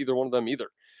buy either one of them either.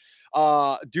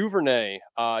 Duvernay,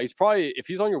 he's probably, if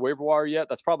he's on your waiver wire yet,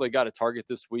 that's probably got a target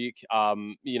this week. I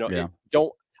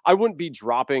wouldn't be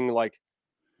dropping like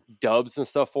Dubs and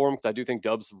stuff for him, because I do think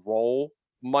Dubs' role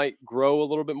might grow a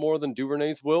little bit more than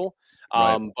Duvernay's will.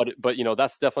 But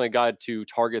that's definitely a guy to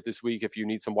target this week if you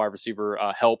need some wide receiver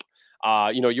help.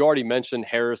 You already mentioned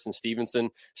Harris and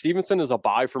Stevenson. Stevenson is a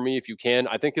buy for me if you can.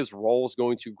 I think his role is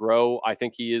going to grow. I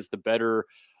think he is the better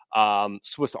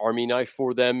Swiss Army knife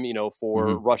for them,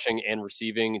 for rushing and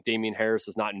receiving. Damian Harris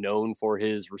is not known for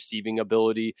his receiving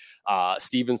ability.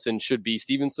 Stevenson should be.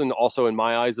 Stevenson also, in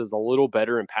my eyes, is a little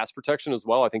better in pass protection as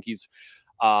well. I think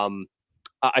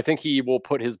I think he will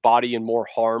put his body in more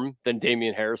harm than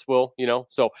Damian Harris will,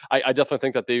 So I definitely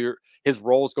think that his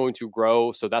role is going to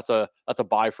grow. So that's a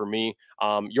buy for me.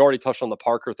 You already touched on the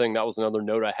Parker thing. That was another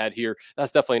note I had here.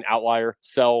 That's definitely an outlier.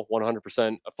 Sell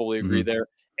 100%. I fully agree there.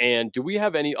 And do we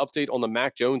have any update on the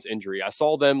Mac Jones injury? I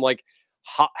saw them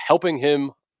helping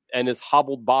him and his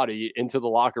hobbled body into the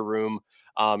locker room,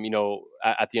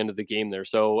 at the end of the game there.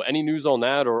 So any news on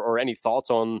that or any thoughts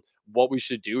on what we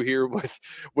should do here with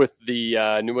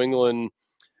the New England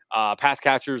pass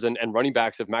catchers and running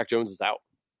backs if Mac Jones is out?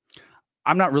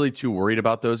 I'm not really too worried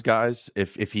about those guys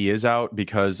if he is out,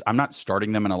 because I'm not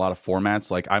starting them in a lot of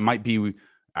formats. Like, I might be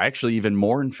actually even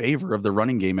more in favor of the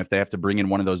running game if they have to bring in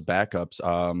one of those backups.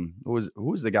 Who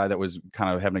was the guy that was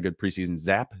kind of having a good preseason?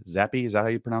 Zappy? Is that how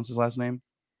you pronounce his last name?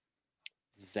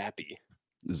 Zappy.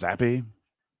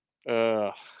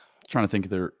 Trying to think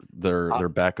of their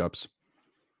backups.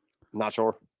 Not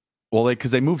sure. Well,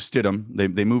 because they moved Stidham,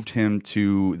 they moved him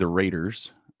to the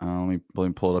Raiders. Let me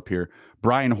pull it up here.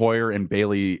 Brian Hoyer and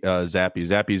Bailey Zappi.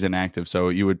 Zappi's inactive, so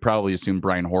you would probably assume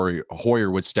Brian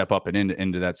Hoyer would step up and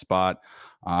into that spot.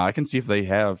 I can see if they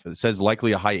have. It says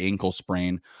likely a high ankle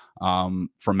sprain from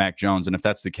Mac Jones, and if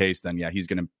that's the case, then yeah, he's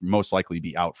going to most likely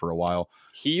be out for a while.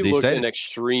 They looked in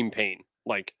extreme pain.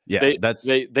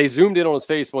 They zoomed in on his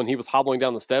face when he was hobbling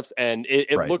down the steps, and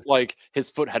it looked like his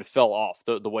foot had fell off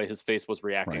the way his face was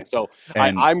reacting. Right. So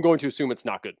I'm going to assume it's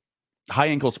not good. High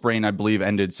ankle sprain, I believe,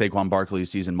 ended Saquon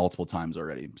Barkley's season multiple times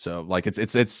already. So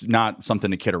it's not something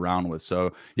to kid around with.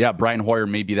 So yeah, Brian Hoyer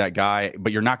may be that guy,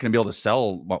 but you're not going to be able to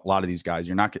sell a lot of these guys.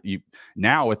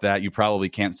 Now with that, you probably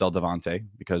can't sell Devontae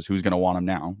because who's going to want him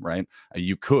now, right?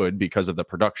 You could because of the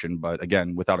production, but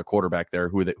again, without a quarterback there,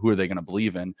 who are they going to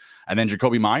believe in? And then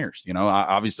Jacoby Myers,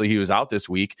 obviously he was out this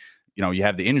week. You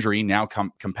have the injury now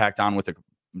compact on with a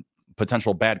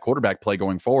potential bad quarterback play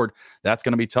going forward. That's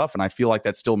going to be tough. And I feel like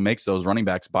that still makes those running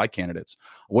backs buy candidates.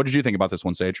 What did you think about this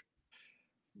one, Sage?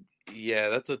 Yeah,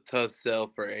 that's a tough sell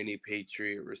for any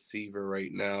Patriot receiver right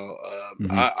now.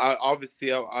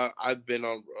 I've been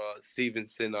on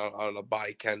Stevenson on a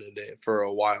buy candidate for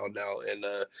a while now. And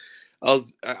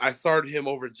I started him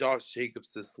over Josh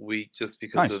Jacobs this week just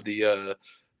because of the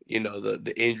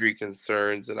injury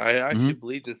concerns. And I actually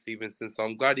believed in Stevenson, so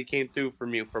I'm glad he came through for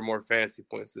me for more fantasy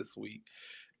points this week.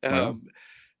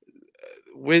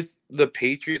 With the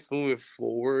Patriots moving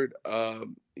forward, I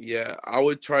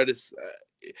would try to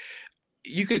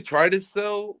you could try to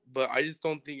sell, but I just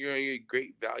don't think you're going to get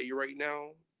great value right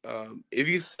now. If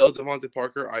you sell Devontae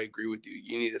Parker, I agree with you.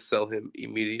 You need to sell him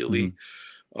immediately.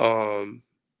 And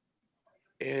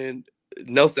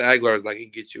Nelson Aguilar is not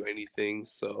going to get you anything.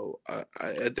 So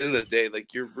at the end of the day,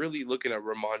 you're really looking at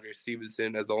Ramondre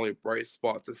Stevenson as the only bright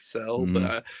spot to sell.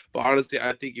 But honestly,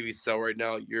 I think if you sell right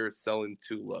now, you're selling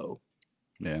too low.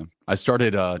 Yeah, I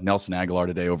started Nelson Aguilar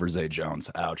today over Zay Jones.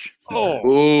 Ouch.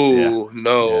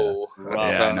 No.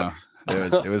 Yeah, I know.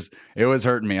 It was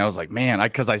hurting me. I was like, man,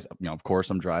 because of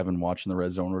course I'm driving, watching the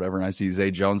red zone or whatever, and I see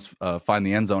Zay Jones find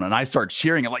the end zone, and I start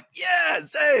cheering. I'm like, yeah,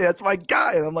 Zay, that's my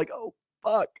guy. And I'm like, oh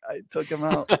fuck, I took him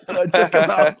out.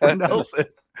 For Nelson.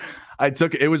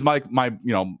 It was my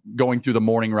going through the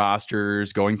morning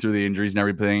rosters, going through the injuries and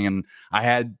everything, and I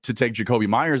had to take Jacoby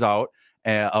Myers out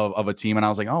of a team, and I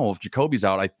was like, oh, if Jacoby's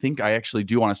out, I think I actually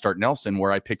do want to start Nelson,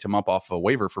 where I picked him up off a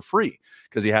waiver for free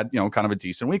because he had kind of a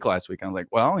decent week last week. I was like,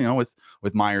 well,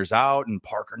 with Myers out and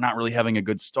Parker not really having a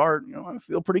good start, I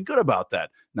feel pretty good about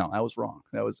that. No, I was wrong.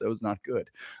 That was not good.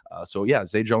 So yeah,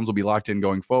 Zay Jones will be locked in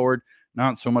going forward.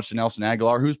 Not so much to Nelson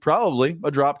Aguilar, who's probably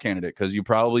a drop candidate because you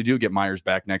probably do get Myers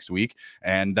back next week,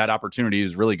 and that opportunity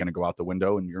is really going to go out the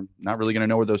window, and you're not really going to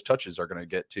know where those touches are going to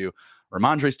get to.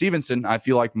 Ramondre Stevenson, I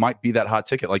feel like might be that hot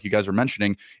ticket, like you guys were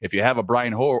mentioning. If you have a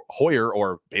Brian Hoyer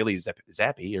or Bailey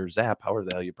Zappi or Zapp, however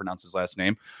the hell you pronounce his last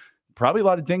name, probably a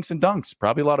lot of dinks and dunks,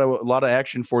 probably a lot of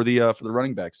action for the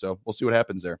running back. So we'll see what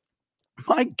happens there.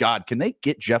 My God, can they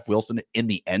get Jeff Wilson in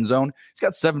the end zone? He's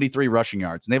got 73 rushing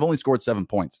yards, and they've only scored 7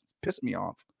 points. It's pissed me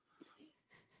off.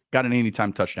 Got an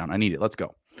anytime touchdown. I need it. Let's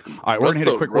go. All right, we're going to hit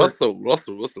a quick word. Russell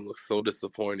Wilson looks so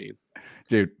disappointing.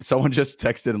 Dude, someone just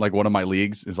texted in one of my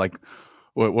leagues. Is like,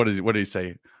 what did he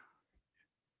say?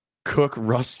 Cook,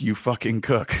 Russ, you fucking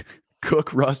cook.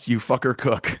 Cook, Russ, you fucker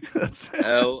cook. That's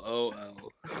LOL.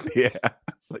 Yeah.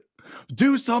 It's like,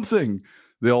 do something.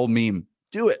 The old meme.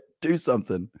 Do it. Do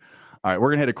something. All right, we're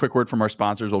going to hit a quick word from our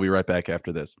sponsors. We'll be right back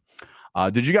after this.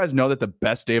 Did you guys know that the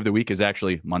best day of the week is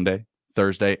actually Monday?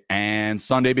 Thursday, and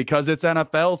Sunday because it's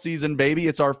NFL season, baby.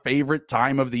 It's our favorite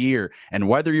time of the year. And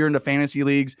whether you're into fantasy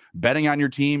leagues, betting on your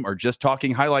team, or just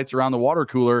talking highlights around the water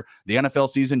cooler, the NFL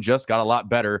season just got a lot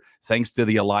better thanks to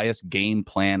the Elias Game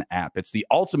Plan app. It's the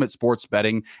ultimate sports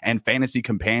betting and fantasy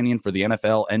companion for the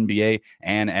NFL, NBA,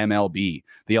 and MLB.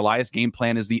 The Elias Game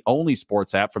Plan is the only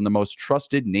sports app from the most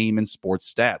trusted name in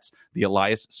sports stats, the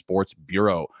Elias Sports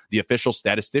Bureau, the official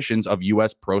statisticians of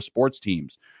U.S. pro sports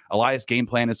teams. Elias Game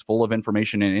Plan is full of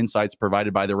information and insights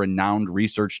provided by the renowned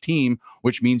research team,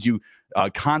 which means you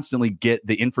constantly get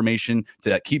the information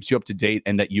that keeps you up to date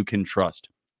and that you can trust.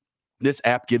 This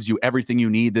app gives you everything you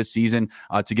need this season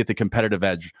to get the competitive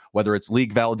edge, whether it's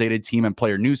league-validated team and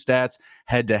player news stats,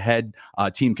 head-to-head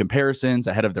team comparisons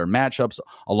ahead of their matchups,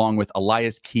 along with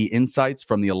Elias key insights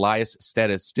from the Elias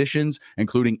statisticians,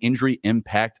 including injury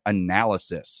impact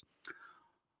analysis.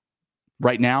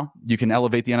 Right now, you can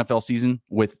elevate the NFL season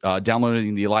with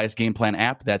downloading the Elias Game Plan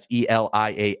app. That's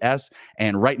ELIAS.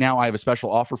 And right now, I have a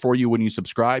special offer for you. When you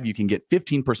subscribe, you can get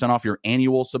 15% off your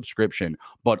annual subscription,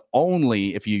 but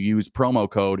only if you use promo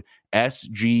code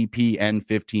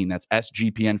SGPN15. That's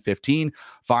SGPN15.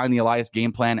 Find the Elias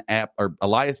Game Plan app or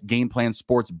Elias Game Plan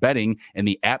Sports Betting in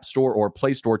the App Store or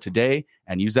Play Store today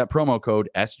and use that promo code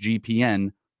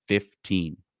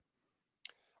SGPN15.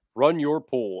 Run Your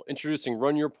Pool. Introducing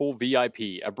Run Your Pool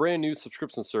VIP, a brand new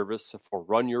subscription service for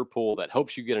Run Your Pool that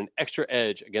helps you get an extra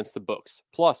edge against the books,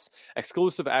 plus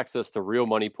exclusive access to real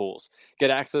money pools. Get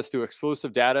access to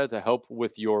exclusive data to help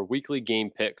with your weekly game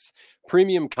picks,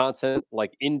 premium content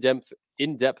like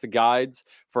in-depth guides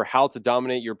for how to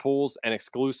dominate your pools, and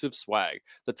exclusive swag.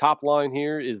 The top line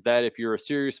here is that if you're a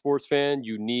serious sports fan,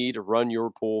 you need Run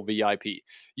Your Pool VIP.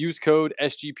 Use code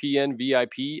SGPN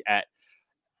VIP at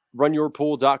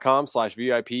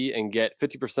runyourpool.com/VIP and get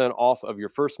 50% off of your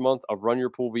first month of Run Your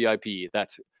Pool VIP.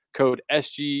 That's code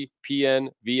SGPN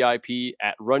VIP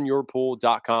at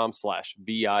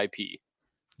runyourpool.com/VIP.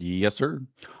 Yes, sir.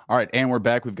 All right, and we're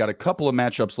back. We've got a couple of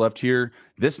matchups left here.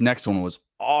 This next one was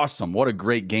awesome. What a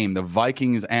great game. The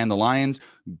Vikings and the Lions.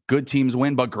 Good teams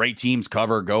win, but great teams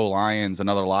cover. Go Lions.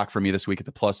 Another lock for me this week at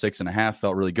the +6.5.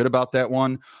 Felt really good about that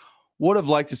one. Would have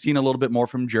liked to seen a little bit more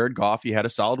from Jared Goff. He had a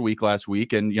solid week last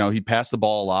week, and he passed the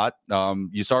ball a lot.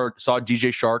 You saw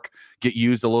DJ Shark get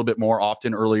used a little bit more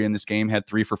often earlier in this game. Had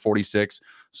 3 for 46.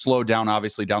 Slowed down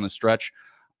obviously down the stretch.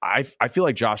 I feel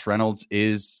like Josh Reynolds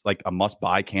is like a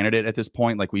must-buy candidate at this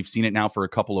point. Like we've seen it now for a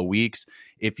couple of weeks.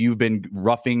 If you've been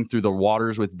roughing through the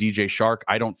waters with DJ Shark,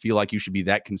 I don't feel like you should be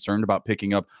that concerned about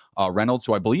picking up Reynolds,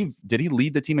 who I believe did he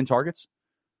lead the team in targets?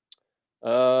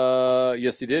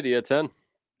 Yes, he did. He had 10.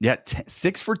 Yeah,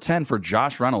 6 for 10 for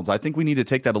Josh Reynolds. I think we need to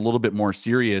take that a little bit more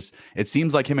serious. It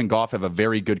seems like him and Goff have a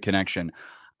very good connection.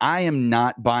 I am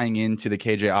not buying into the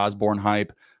KJ Osborne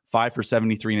hype. 5 for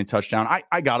 73 and a touchdown.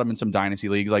 I got him in some dynasty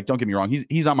leagues. Like, don't get me wrong,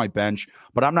 he's on my bench,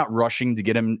 but I'm not rushing to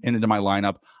get him into my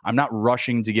lineup. I'm not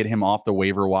rushing to get him off the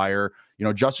waiver wire.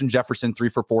 Justin Jefferson, 3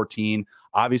 for 14.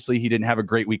 Obviously, he didn't have a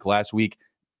great week last week.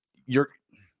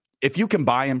 If you can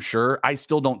buy him, sure. I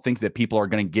still don't think that people are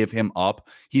going to give him up.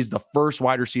 He's the first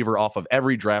wide receiver off of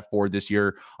every draft board this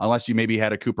year, unless you maybe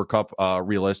had a Cooper Kupp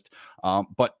realist.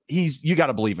 But you got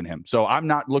to believe in him. So I'm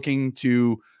not looking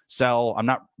to sell. I'm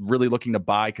not really looking to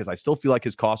buy because I still feel like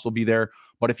his cost will be there.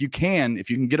 But if you can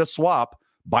get a swap,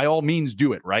 by all means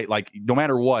do it, right? Like no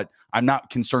matter what, I'm not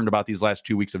concerned about these last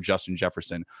 2 weeks of Justin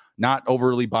Jefferson. Not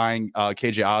overly buying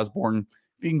KJ Osborne.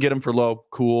 If you can get him for low,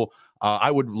 cool.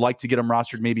 I would like to get him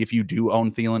rostered maybe if you do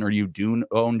own Thielen or you do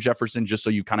own Jefferson, just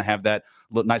so you kind of have that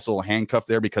nice little handcuff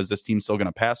there because this team's still going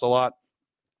to pass a lot.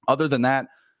 Other than that,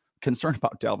 concerned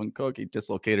about Dalvin Cook. He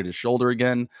dislocated his shoulder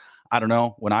again. I don't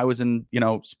know. When I was in,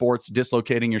 sports,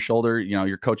 dislocating your shoulder,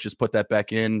 your coach just put that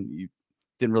back in. You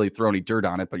didn't really throw any dirt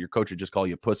on it, but your coach would just call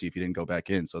you a pussy if you didn't go back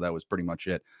in. So that was pretty much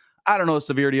it. I don't know the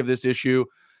severity of this issue.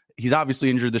 He's obviously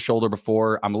injured the shoulder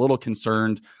before. I'm a little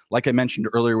concerned. Like I mentioned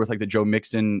earlier with like the Joe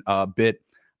Mixon bit,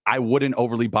 I wouldn't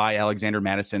overly buy Alexander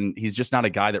Mattison. He's just not a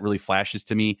guy that really flashes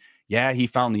to me. Yeah, he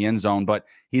found the end zone, but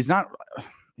he's not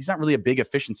really a big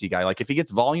efficiency guy. Like if he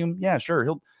gets volume, yeah, sure,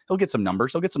 he'll get some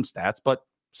numbers, he'll get some stats, but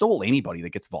so will anybody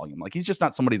that gets volume. Like he's just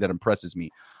not somebody that impresses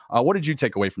me. What did you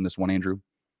take away from this one, Andrew?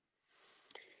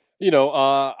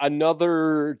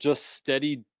 Another just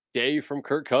steady day from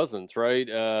Kirk Cousins, right?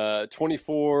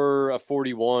 24,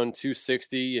 41,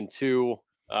 260, and 2.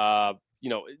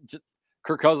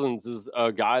 Kirk Cousins is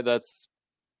a guy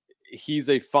he's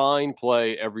a fine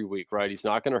play every week, right? He's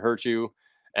not going to hurt you,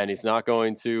 and he's not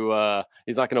going to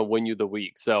win you the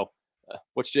week. So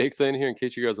what's Jake saying here? In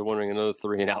case you guys are wondering, another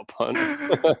 3-and-out punt.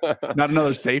 Not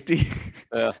another safety.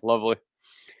 Yeah, lovely.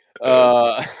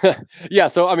 Yeah.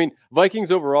 So I mean,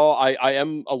 Vikings overall, I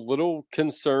am a little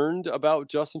concerned about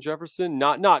Justin Jefferson.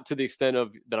 Not to the extent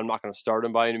of that I'm not going to start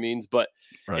him by any means, but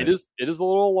Right. it is a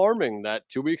little alarming that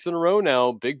 2 weeks in a row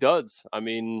now, big duds. I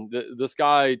mean, this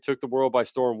guy took the world by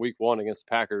storm week 1 against the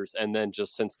Packers, and then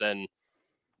just since then,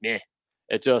 meh.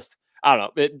 It just I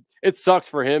don't know. It sucks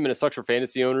for him and it sucks for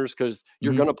fantasy owners because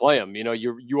you're going to play him. You know,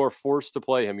 you are forced to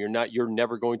play him. You're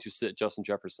never going to sit Justin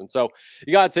Jefferson. So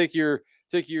you got to take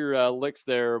your licks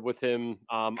there with him.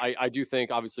 I do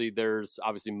think obviously there's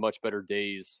obviously much better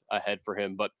days ahead for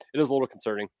him, but it is a little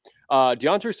concerning.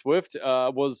 DeAndre Swift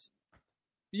was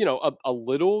a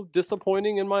little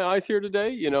disappointing in my eyes here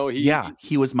today. You know,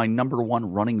 he was my number 1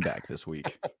 running back this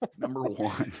week. Number 1.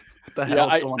 What the hell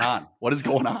is going on? What is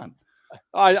going on?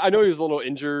 I know he was a little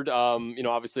injured.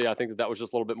 Obviously, I think that was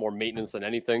just a little bit more maintenance than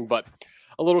anything, but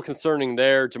a little concerning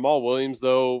there. Jamal Williams,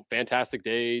 though, fantastic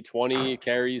day, 20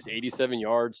 carries, 87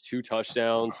 yards, 2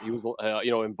 touchdowns. He was,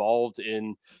 involved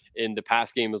in the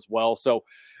pass game as well. So,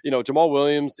 Jamal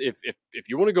Williams, if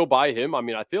you want to go buy him, I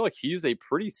mean, I feel like he's a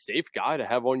pretty safe guy to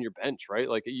have on your bench, right?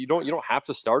 Like you don't have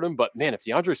to start him, but man, if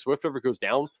DeAndre Swift ever goes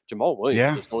down, Jamal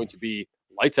Williams is going to be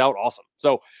lights out awesome.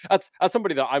 So that's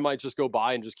somebody that I might just go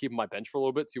buy and just keep on my bench for a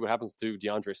little bit, see what happens to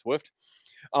DeAndre Swift.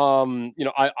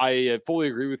 I fully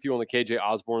agree with you on the KJ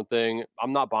Osborne thing.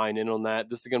 I'm not buying in on that.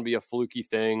 This is going to be a fluky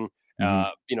thing.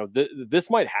 This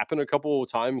might happen a couple of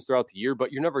times throughout the year,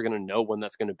 but you're never going to know when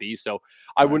that's going to be. So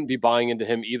I wouldn't be buying into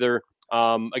him either.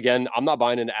 Again, I'm not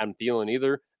buying into Adam Thielen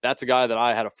either. That's a guy that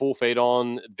I had a full fade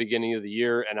on at the beginning of the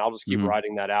year, and I'll just keep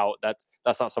riding that out. That's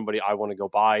not somebody I want to go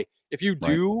buy. If you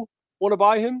do want to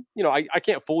buy him, I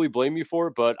can't fully blame you for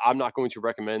it, but I'm not going to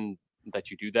recommend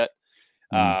that you do that.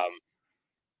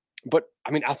 But I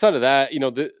mean, outside of that,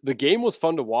 the game was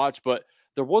fun to watch, but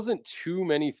there wasn't too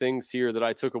many things here that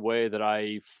I took away that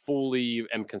I fully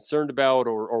am concerned about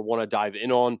or want to dive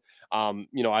in on.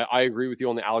 I agree with you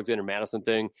on the Alexander Madison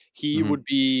thing. He would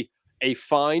be a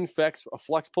fine flex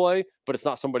play, but it's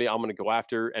not somebody I'm going to go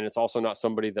after. And it's also not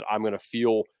somebody that I'm going to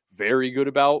feel very good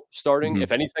about starting.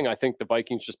 If anything, I think the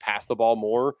Vikings just pass the ball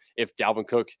more. If Dalvin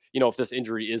Cook, if this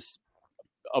injury is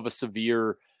of a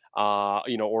severe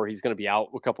or he's going to be out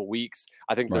a couple weeks,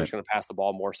 I think they're just going to pass the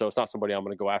ball more. So it's not somebody I'm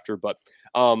going to go after. But,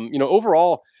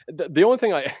 overall, the only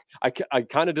thing I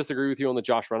kind of disagree with you on the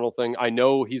Josh Reynolds thing. I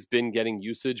know he's been getting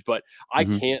usage, but I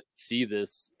can't see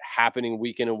this happening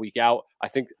week in and week out. I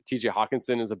think TJ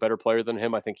Hawkinson is a better player than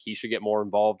him. I think he should get more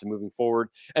involved moving forward.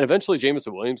 And eventually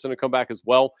Jameson Williams is going to come back as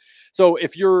well. So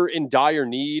if you're in dire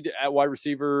need at wide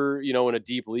receiver, in a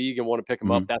deep league and want to pick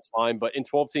him up, that's fine. But in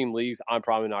 12-team leagues, I'm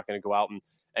probably not going to go out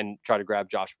and try to grab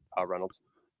Josh Reynolds.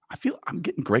 I feel I'm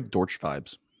getting Greg Dortch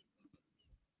vibes.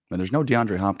 And there's no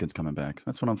DeAndre Hopkins coming back.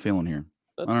 That's what I'm feeling here.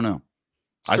 I don't know.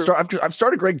 I've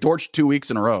started Greg Dortch 2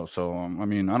 weeks in a row. So, I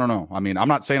mean, I don't know. I mean, I'm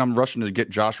not saying I'm rushing to get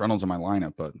Josh Reynolds in my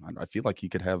lineup, but I feel like he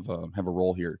could have a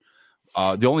role here.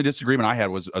 The only disagreement I had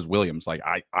was Williams. Like,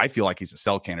 I feel like he's a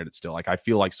sell candidate still. Like, I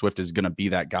feel like Swift is going to be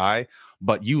that guy.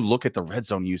 But you look at the red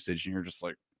zone usage and you're just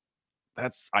like,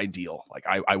 that's ideal. Like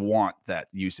I want that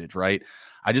usage, right?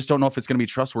 I just don't know if it's going to be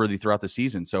trustworthy throughout the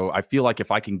season. So I feel like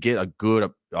if I can get a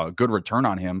good return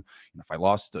on him, if I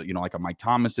lost, like a Mike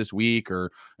Thomas this week,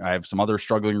 or I have some other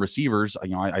struggling receivers,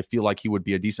 I feel like he would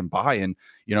be a decent buy. And,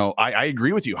 I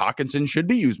agree with you. Hawkinson should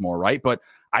be used more, right? But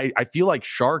I feel like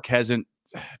Shark hasn't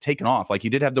taken off. Like he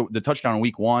did have the touchdown in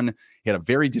week 1. He had a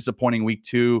very disappointing week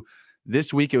 2.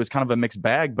 This week, it was kind of a mixed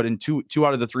bag, but in two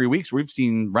out of the 3 weeks, we've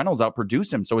seen Reynolds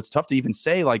outproduce him. So it's tough to even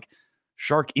say, like,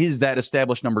 Shark is that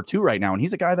established number 2 right now, and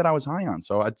he's a guy that I was high on.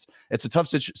 So it's a tough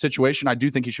situation. I do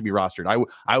think he should be rostered.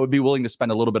 I would be willing to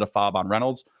spend a little bit of fob on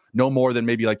Reynolds, no more than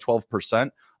maybe like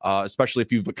 12%, especially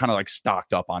if you've kind of like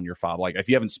stocked up on your fob. Like if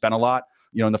you haven't spent a lot,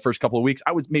 in the first couple of weeks,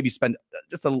 I would maybe spend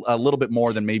just a little bit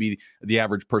more than maybe the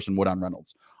average person would on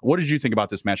Reynolds. What did you think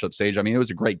about this matchup, Sage? I mean, it was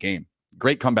a great game.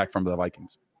 Great comeback from the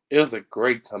Vikings. It was a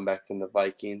great comeback from the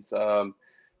Vikings.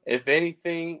 If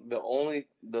anything, the only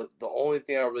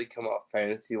thing I really come out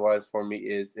fantasy wise for me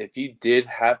is if you did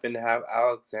happen to have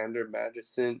Alexander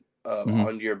Madison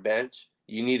on your bench,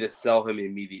 you need to sell him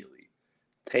immediately.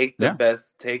 Take the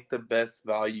best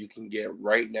value you can get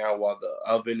right now while the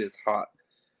oven is hot.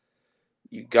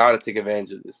 You got to take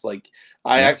advantage of this. Like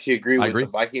I actually agree with the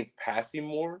Vikings passing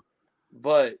more,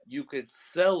 but you could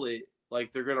sell it.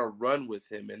 Like they're gonna run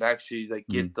with him and actually like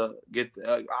get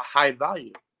a high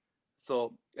value.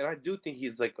 So, and I do think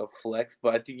he's like a flex,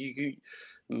 but I think you could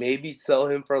maybe sell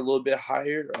him for a little bit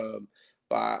higher.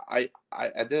 But I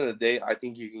at the end of the day, I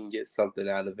think you can get something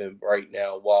out of him right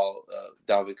now while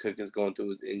Dalvin Cook is going through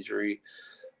his injury.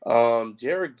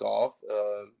 Jared Goff,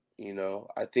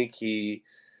 I think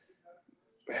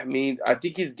I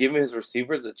think he's giving his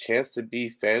receivers a chance to be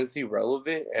fantasy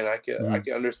relevant, and I can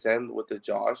understand with the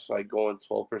Josh like going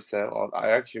 12% on. I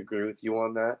actually agree with you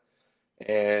on that,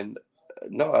 and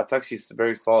no, that's actually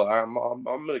very solid. I'm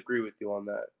gonna agree with you on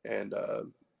that, and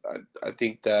I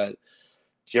think that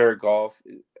Jared Goff.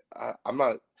 I'm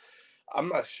not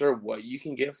sure what you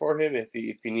can get for him if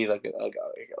you need like a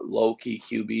low key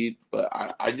QB, but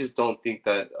I just don't think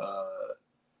that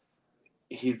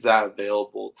he's that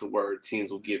available to where teams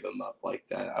will give him up like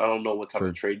that. I don't know what type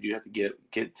of trade you have to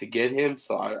get him.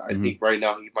 So I think right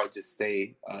now he might just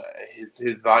stay.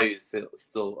 His value is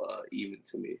still even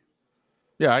to me.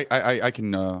 Yeah, I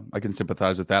can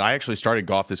sympathize with that. I actually started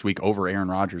Goff this week over Aaron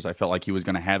Rodgers. I felt like he was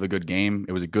going to have a good game.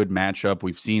 It was a good matchup.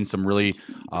 We've seen some really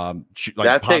positive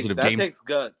games. That takes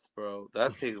guts, bro.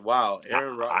 That takes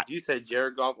Aaron Rodgers. You said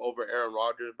Jared Goff over Aaron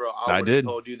Rodgers, bro. I would have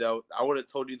told you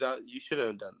that you should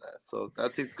have done that. So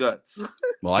that takes guts.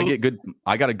 Well, I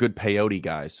got a good peyote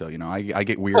guy, so I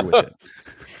get weird with it.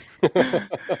 I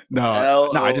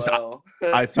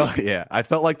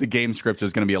felt like the game script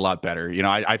was going to be a lot better.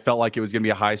 I felt like it was going to be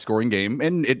a high scoring game,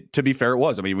 and to be fair, it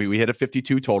was. I mean, we hit a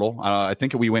 52 total. I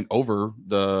think we went over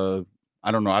the. I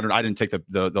don't know. I didn't take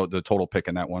the total pick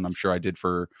in that one. I'm sure I did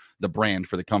for the brand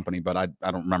for the company, but I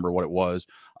don't remember what it was.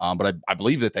 But I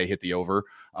believe that they hit the over.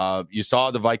 You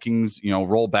saw the Vikings,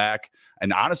 roll back,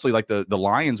 and honestly, like the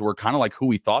Lions were kind of like who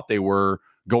we thought they were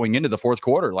going into the fourth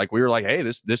quarter. Like we were like, hey,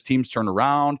 this team's turned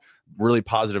around, really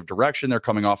positive direction. They're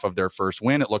coming off of their first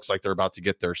win. It looks like they're about to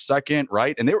get their second,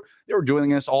 right? And they were doing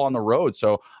this all on the road.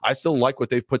 So I still like what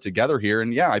they've put together here.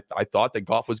 And yeah, I thought that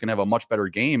Goff was going to have a much better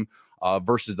game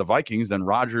versus the Vikings than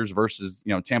Rodgers versus,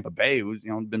 Tampa Bay, who's,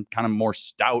 been kind of more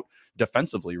stout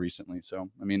defensively recently. So,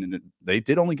 I mean, they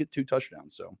did only get 2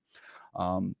 touchdowns. So,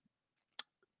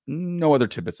 no other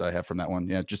tidbits I have from that one.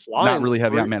 Yeah, just Lions, not really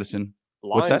heavy on Madison.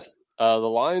 What's that? The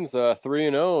Lions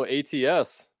 3-0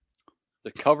 ATS. The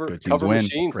cover win.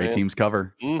 Machines. Great man. Teams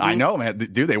cover. Mm-hmm. I know, man.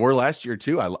 Dude, they were last year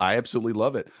too. I absolutely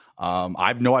love it.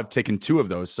 I've taken 2 of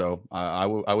those, so I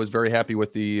was very happy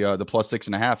with the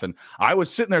 +6.5. And I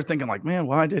was sitting there thinking, like, man,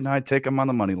 why didn't I take them on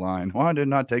the money line? Why did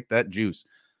not take that juice?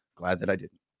 Glad that I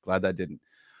didn't. You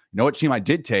know what team I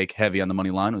did take heavy on the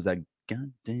money line was that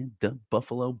goddamn the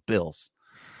Buffalo Bills.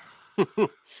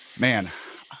 Man.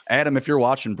 Adam, if you're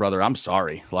watching, brother, I'm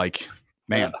sorry. Like,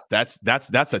 man, that's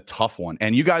a tough one.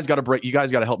 And you guys got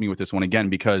to help me with this one again,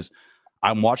 because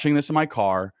I'm watching this in my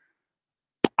car.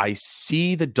 I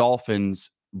see the Dolphins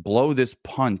blow this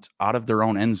punt out of their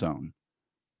own end zone.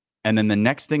 And then the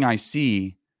next thing I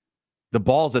see, the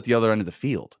ball's at the other end of the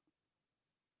field.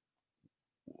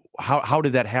 How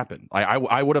did that happen?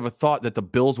 I would have thought that the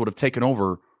Bills would have taken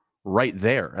over right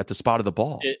there at the spot of the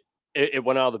ball. It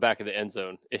went out of the back of the end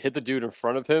zone. It hit the dude in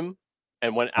front of him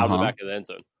and went out of the back of the end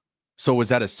zone. So was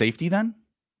that a safety then?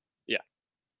 Yeah.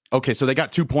 Okay, so they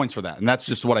got 2 points for that, and that's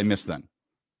just what I missed then.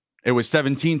 It was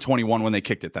 17-21 when they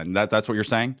kicked it then. That's what you're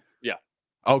saying? Yeah.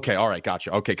 Okay, all right,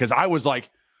 gotcha. Okay, because I was like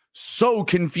so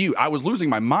confused. I was losing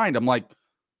my mind. I'm like,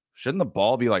 shouldn't the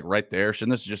ball be like right there?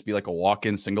 Shouldn't this just be like a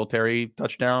walk-in Singletary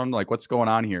touchdown? Like, what's going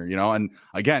on here? And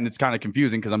again, it's kind of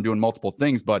confusing because I'm doing multiple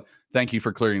things, but thank you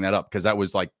for clearing that up, because that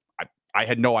was like, I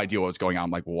had no idea what was going on.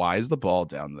 I'm like, why is the ball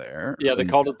down there? Yeah, they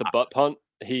called it the butt punt.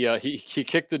 He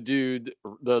kicked the dude,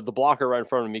 the blocker right in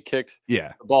front of him. He kicked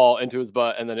the ball into his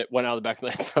butt, and then it went out of the back of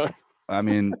the end zone. I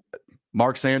mean,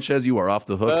 Mark Sanchez, you are off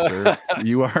the hook, sir.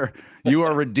 You are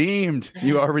redeemed.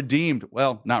 You are redeemed.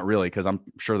 Well, not really, because I'm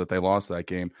sure that they lost that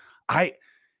game.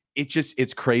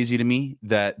 It's crazy to me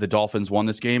that the Dolphins won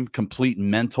this game. Complete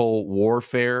mental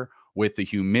warfare with the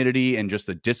humidity and just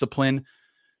the discipline.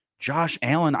 Josh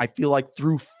Allen, I feel like,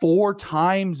 threw 4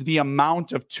 times the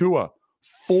amount of Tua,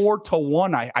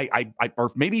 4-1.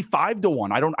 Or maybe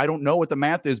 5-1. I don't know what the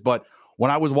math is, but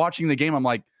when I was watching the game, I'm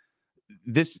like,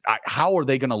 how are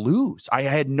they going to lose? I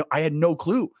had no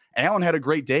clue. Allen had a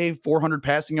great day, 400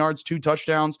 passing yards, 2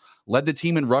 touchdowns, led the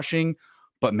team in rushing.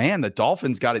 But man, the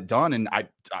Dolphins got it done. And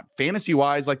fantasy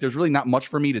wise, like, there's really not much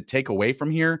for me to take away from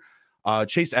here.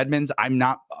 Chase Edmonds,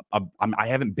 I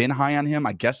haven't been high on him.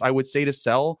 I guess I would say to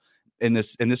sell in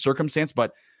this circumstance,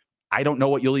 but I don't know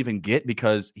what you'll even get,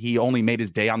 because he only made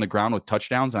his day on the ground with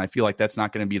touchdowns, and I feel like that's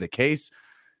not going to be the case.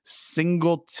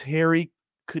 Singletary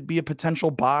could be a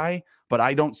potential buy, but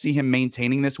I don't see him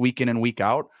maintaining this week in and week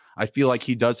out. I feel like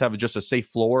he does have just a safe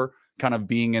floor, kind of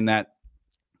being in that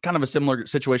kind of a similar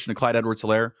situation to Clyde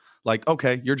Edwards-Helaire. Like,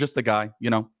 okay, you're just the guy,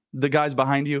 the guys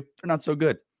behind you, they're not so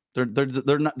good. They're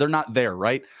not there,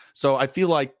 right? So I feel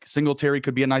like Singletary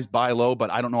could be a nice buy low, but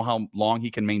I don't know how long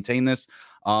he can maintain this.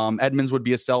 Edmonds would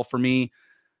be a sell for me.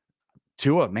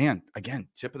 Tua, man, again,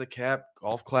 tip of the cap,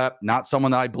 golf clap, not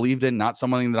someone that I believed in, not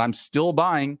someone that I'm still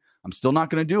buying. I'm still not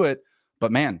going to do it.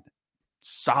 But man,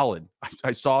 solid.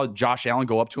 I saw Josh Allen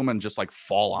go up to him and just like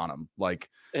fall on him. Like,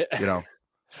 you know.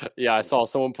 Yeah, I saw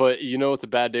someone put, it's a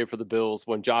bad day for the Bills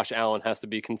when Josh Allen has to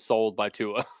be consoled by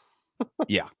Tua.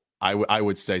 Yeah, I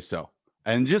would say so.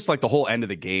 And just like the whole end of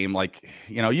the game, like,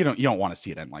 you don't want to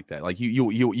see it end like that. Like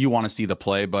you want to see the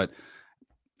play, but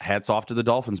hats off to the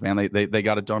Dolphins, man. They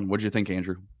got it done. What'd you think,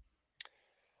 Andrew?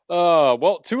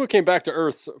 Well, Tua came back to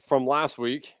earth from last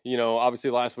week. Obviously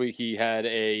last week he had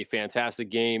a fantastic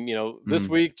game. This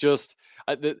week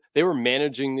they were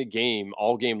managing the game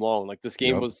all game long. Like this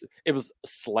game was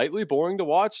slightly boring to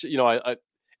watch.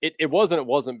 It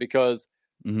wasn't because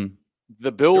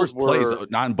the Bills were plays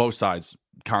on both sides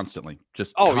constantly,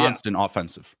 just constant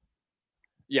offensive.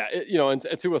 Yeah, and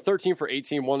Tua 13 for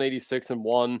 18, 186 and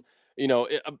 1.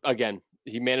 Again,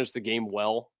 he managed the game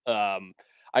well.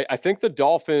 I think the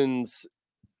Dolphins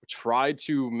tried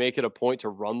to make it a point to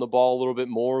run the ball a little bit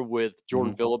more with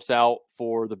Jordan Phillips out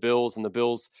for the Bills, and the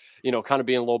Bills, kind of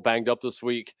being a little banged up this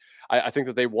week. I think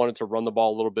that they wanted to run the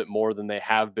ball a little bit more than they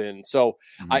have been. So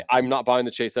I'm not buying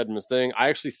the Chase Edmonds thing. I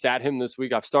actually sat him this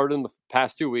week. I've started him the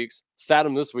past 2 weeks, sat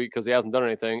him this week because he hasn't done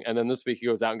anything. And then this week he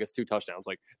goes out and gets 2 touchdowns.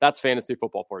 Like, that's fantasy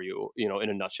football for you, in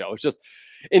a nutshell. It's just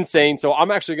insane. So I'm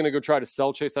actually going to go try to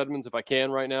sell Chase Edmonds if I can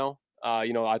right now.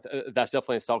 That's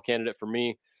definitely a sell candidate for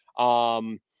me.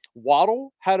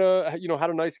 Waddle had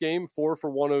a nice game, 4 for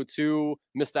 102,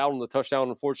 missed out on the touchdown,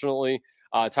 unfortunately.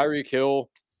 Tyreek Hill,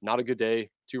 not a good day,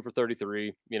 2 for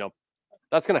 33.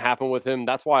 That's going to happen with him.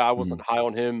 That's why I wasn't high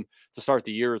on him to start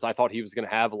the year. I thought he was going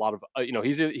to have a lot of,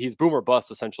 he's boom or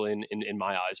bust essentially in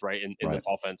my eyes, right? In this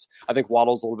offense, I think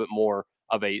Waddle's a little bit more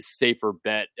of a safer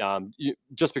bet,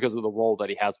 just because of the role that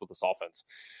he has with this offense.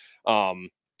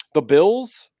 The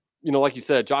Bills, like you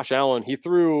said, Josh Allen, he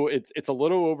threw it's a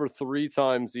little over 3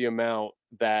 times the amount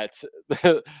that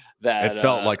it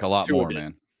felt like a lot Tua more, did.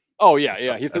 man. Oh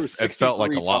yeah. He threw 63 it felt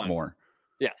like a times. lot more.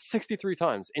 Yeah, 63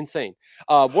 times. Insane.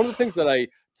 One of the things that I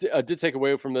did take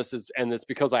away from this is, and it's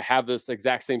because I have this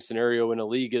exact same scenario in a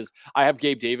league, is I have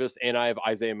Gabe Davis and I have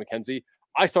Isaiah McKenzie.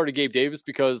 I started Gabe Davis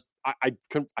because I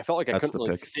felt like I couldn't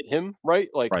really sit him, right?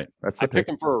 Like, I picked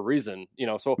him for a reason,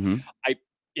 so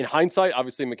in hindsight,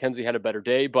 obviously McKenzie had a better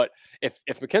day, but if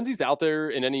McKenzie's out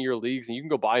there in any of your leagues and you can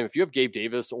go buy him, if you have Gabe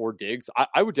Davis or Diggs,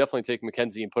 I would definitely take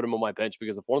McKenzie and put him on my bench,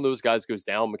 because if one of those guys goes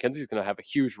down, McKenzie's going to have a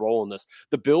huge role in this.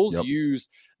 The Bills use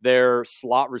their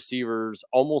slot receivers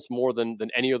almost more than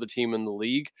any other team in the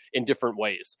league in different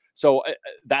ways. So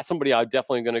that's somebody I'm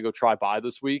definitely going to go try buy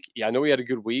this week. Yeah, I know he had a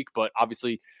good week, but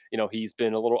obviously, he's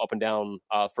been a little up and down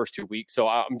first 2 weeks. So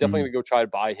I'm definitely going to go try to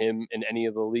buy him in any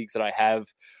of the leagues that I have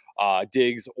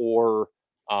Diggs or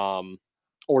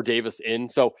Davis in.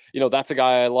 So, that's a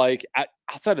guy I like.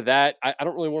 Outside of that, I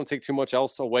don't really want to take too much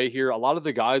else away here. A lot of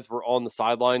the guys were on the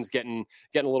sidelines getting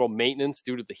a little maintenance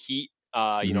due to the heat,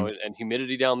 and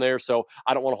humidity down there. So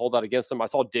I don't want to hold that against them. I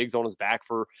saw Diggs on his back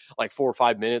for like 4 or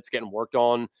 5 minutes getting worked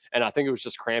on, and I think it was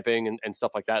just cramping and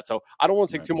stuff like that. So I don't want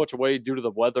to take too much away due to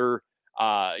the weather.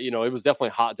 It was definitely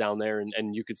hot down there,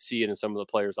 and you could see it in some of the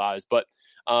players' eyes. But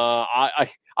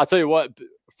I'll tell you what,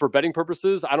 for betting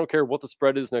purposes, I don't care what the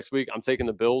spread is next week. I'm taking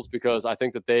the Bills because I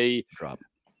think that they drop.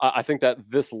 I think that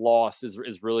this loss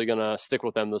is really going to stick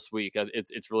with them this week.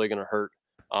 It's really going to hurt.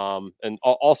 And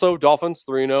also Dolphins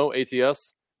 3-0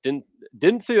 ATS.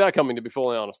 Didn't see that coming, to be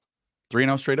fully honest.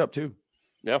 3-0 straight up too.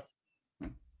 Yeah.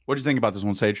 What do you think about this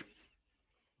one, Sage?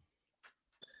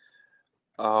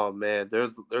 Oh man,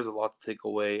 there's a lot to take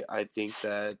away. I think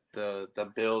that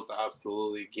the Bills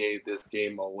absolutely gave this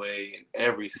game away in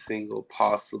every single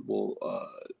possible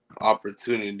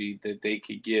opportunity that they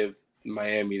could give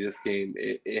Miami this game.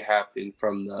 It happened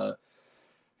from the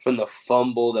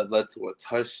fumble that led to a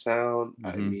touchdown.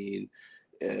 I mean,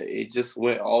 it just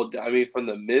went all. I mean, from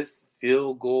the missed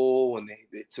field goal when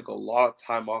they took a lot of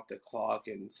time off the clock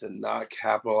and to not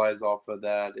capitalize off of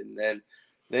that, and then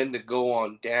to go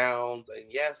on downs, and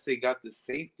yes, they got the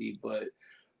safety, but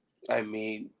I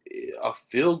mean, a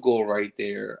field goal right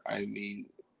there. I mean,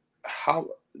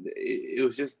 it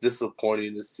was just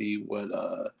disappointing to see what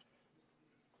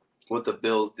the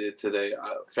Bills did today.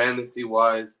 Fantasy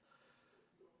wise,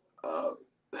 I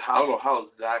don't know how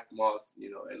Zach Moss,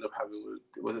 ended up having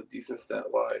with a decent stat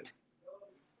line.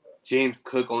 James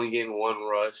Cook only getting 1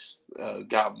 rush,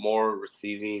 got more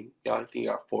receiving. I think he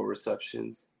got 4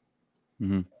 receptions.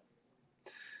 Mm-hmm.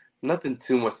 Nothing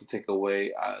too much to take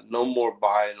away. No more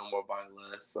buy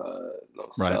less. No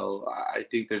sell. I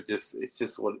think it's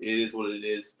just what it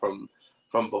is from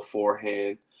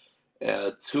beforehand.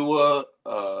 Tua,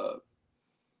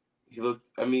 He looked.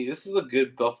 I mean, this is a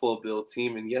good Buffalo Bill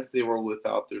team, and yes, they were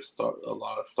without a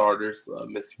lot of starters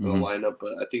missing from the lineup.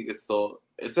 But I think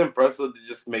it's impressive to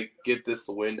just get this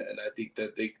win, and I think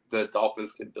that the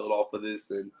Dolphins can build off of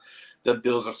this. And the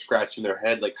Bills are scratching their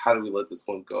head, like, how do we let this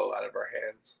one go out of our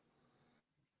hands?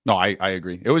 No, I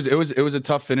agree. It was a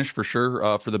tough finish for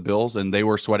sure for the Bills, and they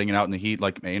were sweating it out in the heat,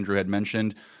 like Andrew had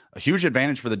mentioned. A huge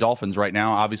advantage for the Dolphins right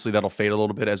now. Obviously, that'll fade a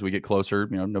little bit as we get closer.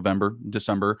 November,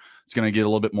 December, it's going to get a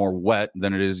little bit more wet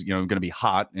than it is. Going to be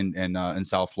hot in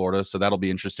South Florida, so that'll be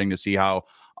interesting to see how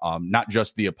not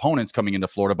just the opponents coming into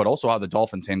Florida, but also how the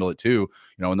Dolphins handle it too.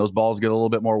 When those balls get a little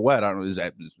bit more wet, I don't know,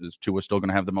 is Tua still going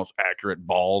to have the most accurate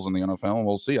balls in the NFL?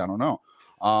 We'll see. I don't know.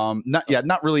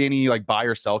 Not really any like buy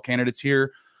or sell candidates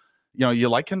here. You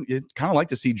kind of like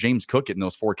to see James Cook getting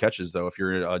those 4 catches, though. If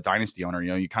you're a dynasty owner,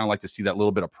 you kind of like to see that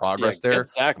little bit of progress there. Get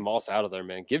Zach Moss out of there,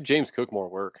 man. Give James Cook more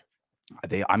work.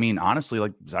 Honestly,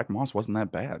 like Zach Moss wasn't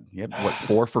that bad. He had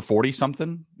 4 for 40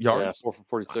 something yards. Yeah, 4 for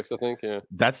 46, I think. Yeah,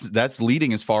 that's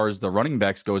leading as far as the running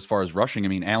backs go. As far as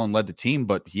rushing, Allen led the team,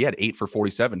 but he had 8 for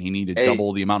 47. He needed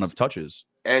double the amount of touches.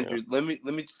 Andrew, let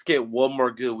me just get one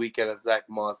more good weekend of Zach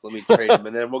Moss. Let me trade him,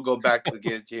 and then we'll go back to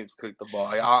get James Cook the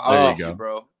ball. I'll go,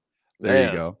 bro.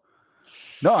 There you go.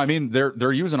 No,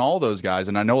 they're using all those guys,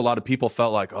 and I know a lot of people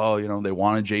felt like, they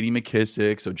wanted J.D.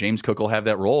 McKissick, so James Cook will have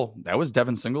that role. That was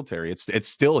Devin Singletary. It's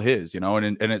still his,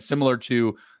 and it's similar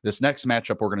to this next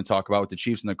matchup we're going to talk about with the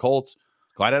Chiefs and the Colts.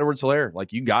 Clyde Edwards-Helaire,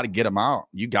 like, you got to get him out.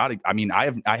 You got to.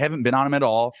 I haven't been on him at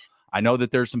all. I know that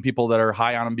there's some people that are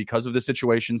high on him because of the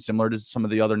situation, similar to some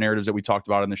of the other narratives that we talked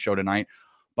about on the show tonight.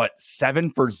 But 7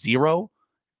 for 0.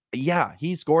 Yeah,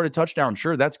 he scored a touchdown.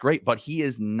 Sure, that's great, but he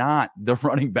is not the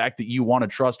running back that you want to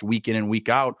trust week in and week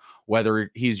out, whether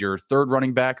he's your third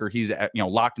running back or he's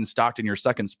locked and stocked in your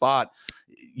second spot.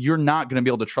 You're not going to be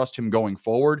able to trust him going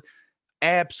forward.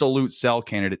 Absolute sell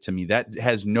candidate to me. That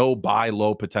has no buy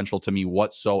low potential to me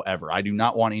whatsoever. I do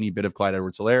not want any bit of Clyde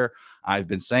Edwards-Helaire. I've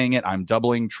been saying it. I'm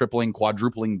doubling, tripling,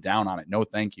 quadrupling down on it. No,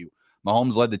 thank you.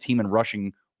 Mahomes led the team in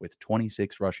rushing with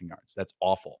 26 rushing yards. That's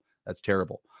awful. That's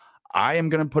terrible. I am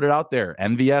going to put it out there.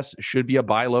 MVS should be a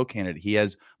buy low candidate. He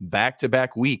has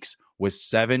back-to-back weeks with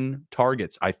 7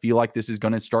 targets. I feel like this is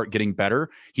going to start getting better.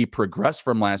 He progressed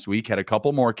from last week, had a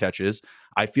couple more catches.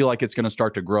 I feel like it's going to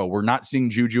start to grow. We're not seeing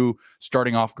Juju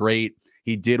starting off great.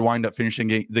 He did wind up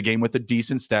finishing the game with a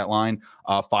decent stat line,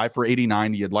 5 for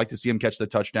 89. You'd like to see him catch the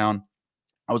touchdown.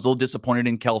 I was a little disappointed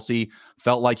in Kelsey.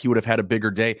 Felt like he would have had a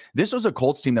bigger day. This was a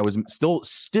Colts team that was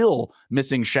still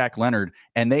missing Shaq Leonard,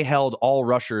 and they held all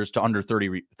rushers to under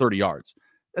 30 yards.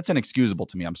 That's inexcusable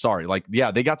to me. I'm sorry. Like,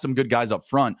 yeah, they got some good guys up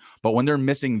front, but when they're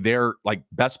missing their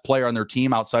best player on their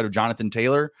team outside of Jonathan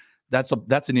Taylor, that's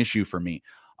an issue for me.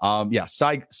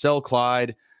 Sell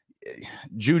Clyde.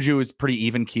 Juju is pretty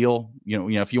even keel.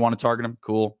 If you want to target him,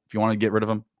 cool. If you want to get rid of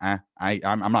him,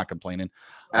 I'm not complaining.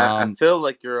 I feel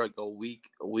like you're like a week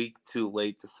too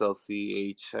late to sell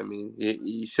CH.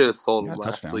 You should have sold him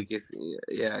last week.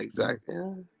 Exactly.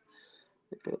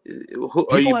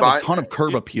 People have a ton of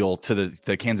curb appeal to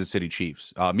the Kansas City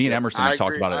Chiefs. Me and Emerson have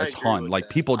talked about it a ton. Like,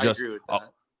 people just,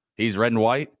 he's red and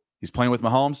white. He's playing with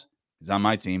Mahomes. He's on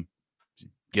my team.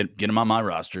 Get him on my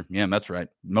roster. Yeah, that's right.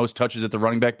 Most touches at the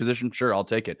running back position. Sure, I'll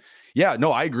take it. Yeah,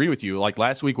 no, I agree with you. Like,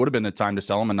 last week would have been the time to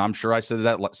sell him, and I'm sure I said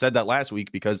that last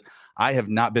week because I have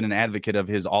not been an advocate of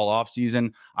his all off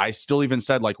season. I still even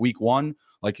said week 1.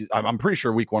 Like, I'm pretty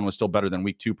sure week 1 was still better than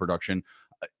week 2 production.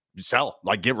 Sell,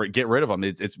 get rid of him.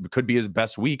 It could be his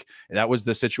best week. That was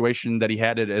the situation that he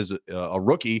had it as a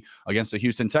rookie against the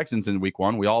Houston Texans in week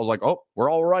 1. We all was like, oh, we're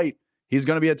all right. He's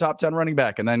going to be a top 10 running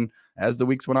back. And then as the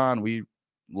weeks went on, we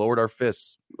lowered our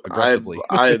fists aggressively.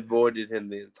 I avoided him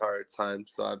the entire time,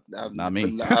 so I've not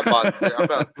me. I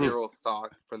bought 0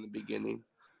 stock from the beginning.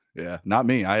 Yeah, not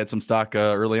me. I had some stock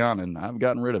early on, and I've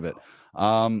gotten rid of it.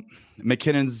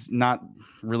 McKinnon's not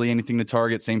really anything to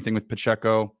target. Same thing with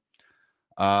Pacheco.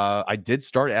 I did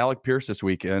start Alec Pierce this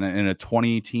week in a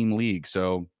 20-team league,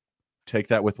 so take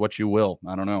that with what you will.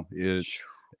 I don't know.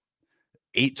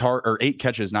 8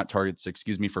 catches, not targets,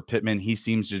 for Pittman. He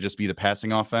seems to just be the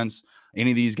passing offense.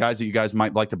 Any of these guys that you guys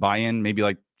might like to buy in, maybe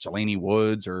like Jelani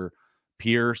Woods or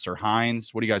Pierce or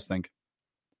Hines? What do you guys think?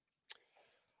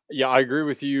 Yeah, I agree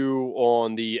with you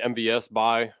on the MVS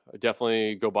buy.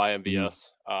 Definitely go buy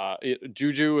MVS.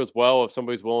 Juju as well. If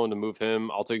somebody's willing to move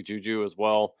him, I'll take Juju as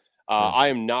well. Sure. I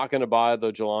am not going to buy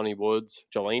the Jelani Woods.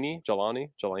 Jelani,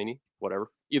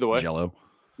 whatever. Either way. Jello.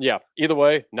 Yeah, either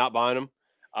way, not buying him.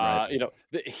 Right.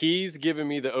 He's giving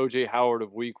me the OJ Howard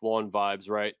of week 1 vibes,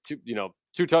 right?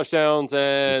 2 touchdowns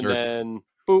and then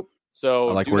boop. So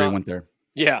I like where he went there.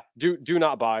 Yeah, do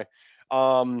not buy.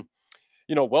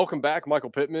 welcome back, Michael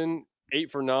Pittman. 8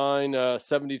 for 9,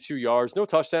 72 yards, no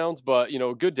touchdowns, but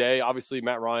good day. Obviously,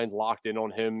 Matt Ryan locked in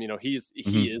on him. He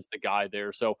is the guy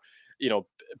there. So,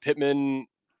 Pittman.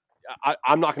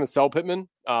 I'm not going to sell Pittman.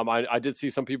 I did see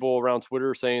some people around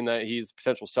Twitter saying that he's a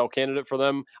potential sell candidate for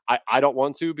them. I don't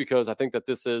want to, because I think that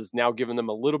this has now given them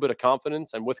a little bit of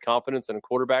confidence, and with confidence in a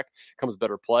quarterback comes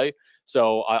better play.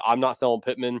 So I'm not selling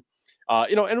Pittman. And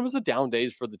it was a down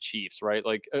days for the Chiefs, right?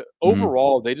 Like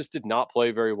overall, they just did not play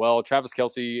very well. Travis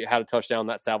Kelce had a touchdown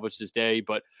that salvaged his day,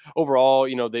 but overall,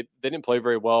 they didn't play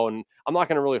very well. And I'm not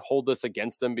going to really hold this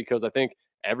against them, because I think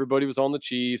everybody was on the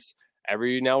Chiefs.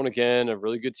 Every now and again, a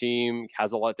really good team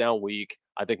has a letdown week.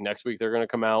 I think next week they're going to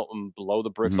come out and blow the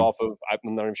bricks off of.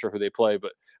 I'm not even sure who they play,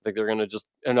 but I think they're going to just.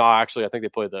 No, actually, I think they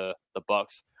play the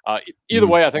Bucks. Either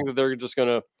way, I think that they're just going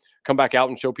to come back out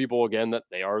and show people again that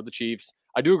they are the Chiefs.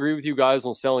 I do agree with you guys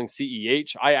on selling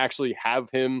CEH. I actually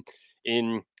have him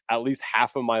in at least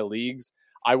half of my leagues.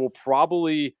 I will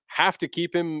probably have to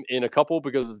keep him in a couple,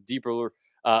 because it's a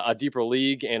deeper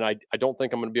league, and I don't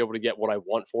think I'm going to be able to get what I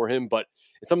want for him. But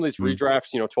in some of these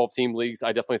redrafts, 12-team leagues,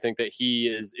 I definitely think that he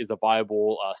is a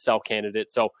viable sell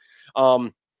candidate. So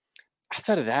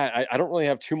outside of that, I don't really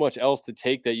have too much else to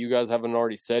take that you guys haven't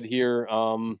already said here.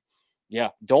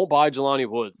 Don't buy Jelani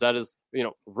Woods. That is,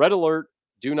 red alert.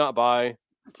 Do not buy.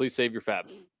 Please save your fab.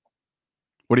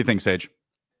 What do you think, Sage?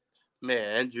 Man,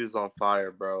 Andrew's on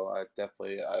fire, bro. I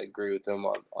agree with him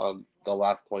on the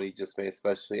last point he just made,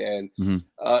 especially. And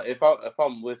if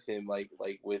I'm with him,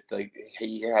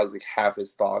 he has like half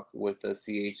his stock with the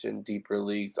CH in deeper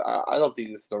leagues. I don't think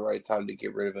this is the right time to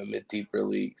get rid of him in deeper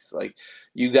leagues. Like,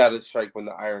 you got to strike when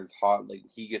the iron's hot. Like,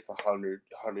 he gets a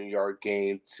 100-yard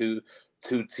game, two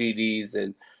TDs,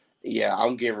 and yeah,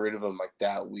 I'm getting rid of him like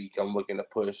that week. I'm looking to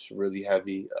push really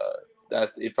heavy.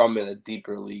 That's if I'm in a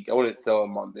deeper league. I wouldn't sell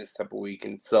him on this type of week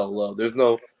and sell low. There's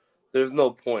no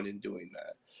point in doing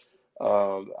that.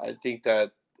 I think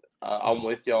that I'm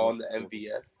with y'all on the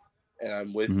MVS, and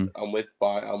I'm with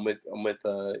buying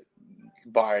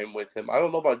with him. I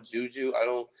don't know about Juju.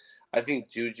 I think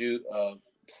Juju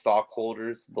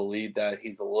stockholders believe that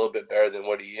he's a little bit better than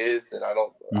what he is, and I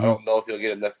don't know if he'll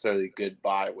get a necessarily good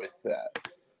buy with that.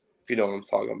 If you know what I'm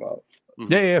talking about.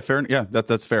 Yeah, fair. Yeah,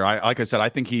 that's fair. Like I said, I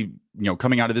think he,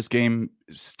 coming out of this game,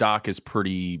 stock is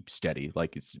pretty steady.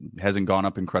 Like, it hasn't gone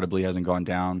up incredibly, hasn't gone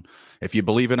down. If you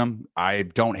believe in him, I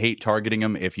don't hate targeting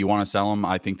him. If you want to sell him,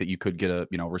 I think that you could get a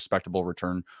respectable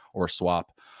return or a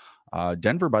swap.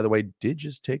 Denver, by the way, did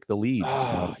just take the lead.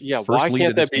 Why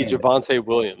can't that be Javonte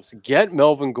Williams? Get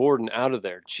Melvin Gordon out of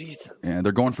there. Jesus. Yeah,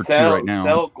 they're going for 2 right now.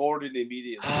 Sell Gordon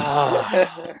immediately.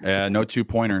 Yeah, no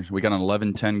 2-pointer. We got an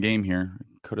 11-10 game here.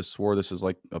 Could have swore this is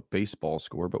like a baseball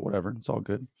score, but whatever. It's all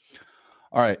good.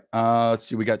 All right. Let's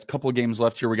see. We got a couple of games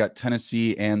left here. We got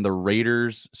Tennessee and the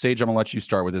Raiders. Sage, I'm going to let you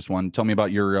start with this one. Tell me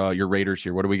about your Raiders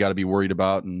here. What do we got to be worried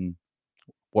about, and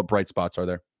what bright spots are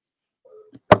there?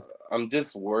 I'm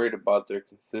just worried about their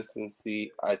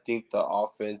consistency. I think the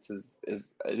offense is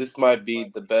this might be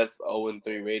the best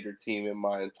 0-3 Raider team in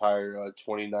my entire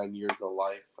 29 years of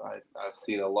life. I've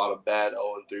seen a lot of bad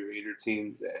 0-3 Raider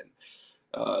teams, and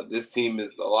this team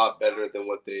is a lot better than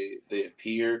what they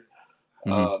appear.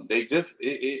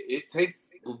 It takes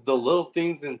the little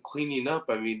things in cleaning up.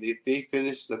 I mean, they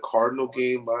finished the Cardinal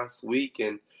game last week,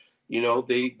 and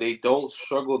they don't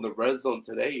struggle in the red zone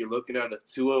today. You're looking at a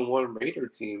 2-1 Raider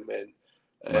team, and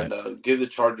give the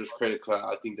Chargers credit, because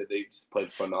I think that they just played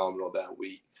phenomenal that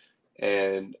week.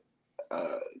 And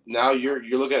now you're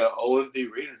looking at an 0-3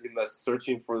 Raider team that's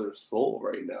searching for their soul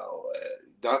right now.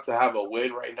 Not to have a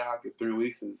win right now after 3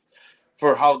 weeks is,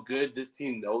 for how good this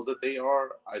team knows that they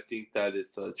are, I think that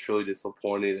it's truly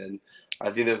disappointing. And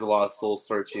I think there's a lot of soul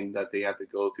searching that they have to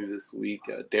go through this week.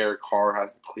 Derek Carr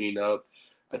has to clean up.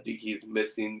 I think he's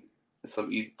missing some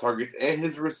easy targets, and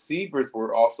his receivers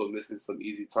were also missing some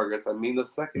easy targets. I mean, the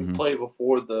second play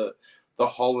before the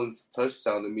Hollins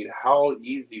touchdown, I mean, how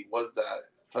easy was that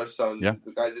touchdown? Yeah.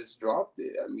 The guy just dropped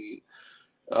it. I mean,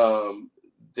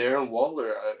 Darren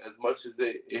Waller, as much as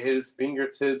it hit his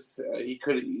fingertips, he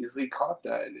could have easily caught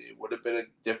that, and it would have been a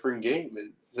different game.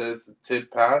 It says a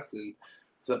tip pass, and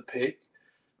it's a pick.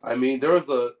 I mean,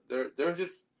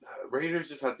 Raiders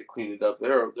just have to clean it up.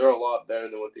 They're a lot better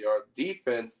than what they are.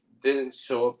 Defense didn't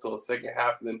show up till the second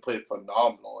half and then played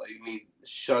phenomenal. I mean,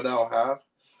 shutout half.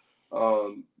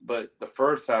 But the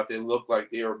first half, they looked like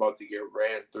they were about to get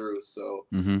ran through. So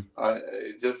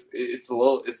it's just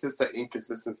an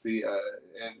inconsistency.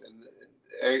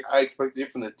 And I expected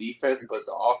it from the defense, but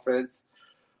the offense,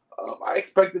 I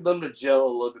expected them to gel a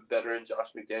little bit better in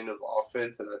Josh McDaniels'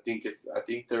 offense, and I think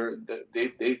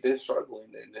they've been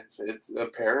struggling, and it's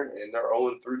apparent, and they're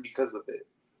 0-3 because of it.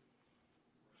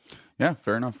 Yeah,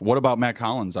 fair enough. What about Matt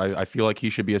Collins? I feel like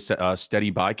he should be a steady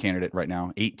buy candidate right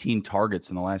now. 18 targets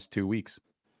in the last 2 weeks.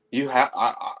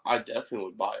 I definitely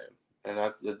would buy him, and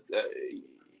it's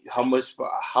how much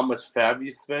fab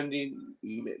you spending?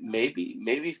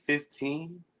 Maybe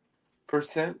 15%,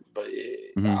 but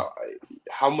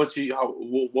how much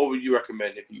what would you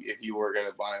recommend if you were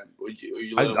gonna buy him? Would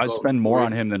you I'd spend more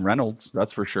on him than Reynolds,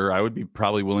 that's for sure. I would be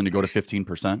probably willing to go to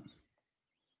 15%.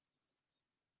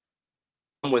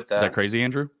 With that. Is that crazy,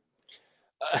 Andrew?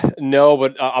 No,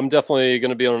 but I'm definitely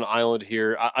going to be on an island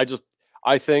here.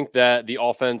 I think that the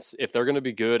offense, if they're going to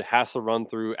be good, has to run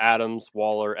through Adams,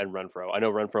 Waller, and Renfro. I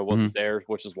know Renfro wasn't there,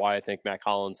 which is why I think Matt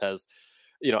Collins has,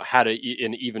 had an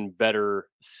even better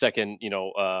second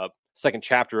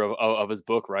chapter of his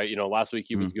book, right? Last week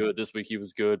he was good, this week he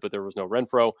was good, but there was no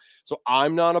Renfro. So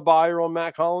I'm not a buyer on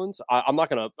Matt Collins. I'm not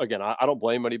going to, again, I don't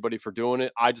blame anybody for doing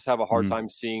it. I just have a hard time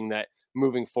seeing that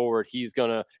moving forward. Is he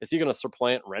going to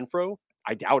supplant Renfro?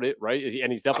 I doubt it, right?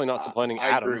 And he's definitely not supplanting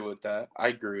Adams. I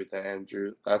agree with that,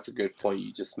 Andrew. That's a good point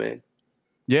you just made.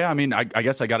 Yeah, I mean, I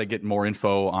guess I got to get more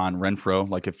info on Renfro,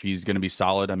 like if he's going to be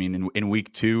solid. I mean, in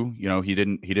week 2, he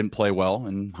didn't play well,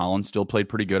 and Hollins still played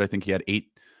pretty good. I think he had 8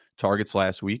 targets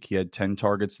last week. He had 10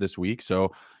 targets this week.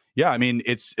 So, yeah, I mean,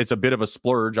 it's a bit of a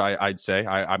splurge. I'd say.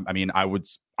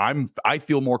 I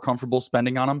feel more comfortable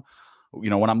spending on him.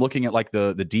 When I'm looking at like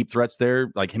the deep threats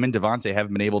there, like him and Devontae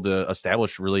haven't been able to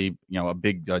establish really, a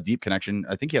big deep connection.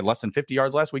 I think he had less than 50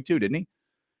 yards last week too, didn't he?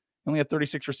 He only had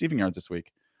 36 receiving yards this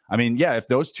week. I mean, yeah, if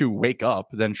those two wake up,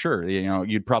 then sure,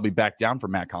 you'd probably back down for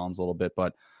Matt Collins a little bit.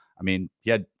 But I mean,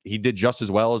 he did just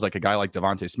as well as like a guy like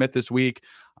Devontae Smith this week,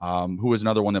 who was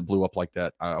another one that blew up like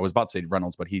that. I was about to say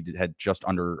Reynolds, but he had just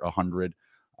under 100.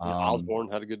 Osborne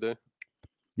had a good day.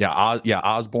 Yeah,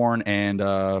 Osborne and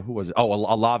who was it? Oh,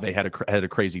 Olave had a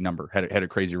crazy number, had a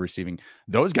crazy receiving.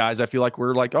 Those guys, I feel like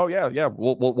we're like, oh yeah,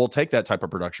 we'll take that type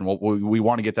of production. We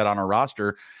want to get that on our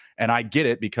roster, and I get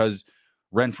it because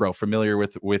Renfro familiar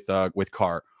with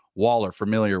Carr, Waller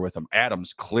familiar with him,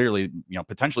 Adams clearly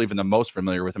potentially even the most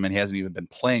familiar with him, and he hasn't even been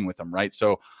playing with him, right?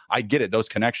 So I get it; those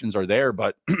connections are there,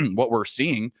 but what we're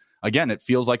seeing again, it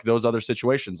feels like those other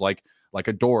situations, like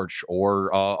a Dortch or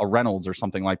a Reynolds or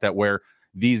something like that, where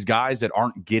these guys that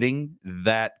aren't getting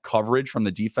that coverage from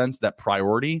the defense, that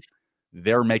priority,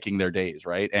 they're making their days,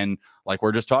 right? And like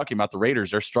we're just talking about the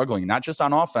Raiders, they're struggling, not just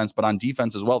on offense, but on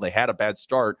defense as well. They had a bad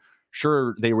start.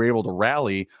 Sure, they were able to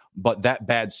rally, but that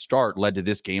bad start led to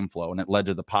this game flow, and it led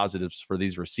to the positives for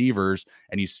these receivers,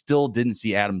 and you still didn't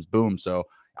see Adams boom. So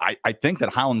I think that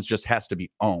Hollins just has to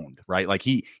be owned, right? Like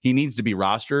he needs to be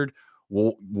rostered.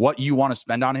 Well, what you want to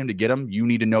spend on him to get him, you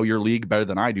need to know your league better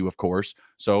than I do, of course.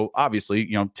 So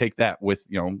obviously, take that with,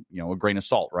 a grain of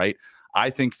salt, right? I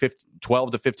think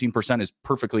 12 to 15% is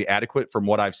perfectly adequate from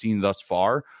what I've seen thus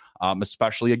far,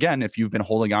 especially, again, if you've been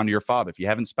holding on to your FOB. If you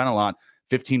haven't spent a lot,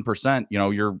 15%,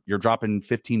 you're dropping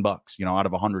 $15, out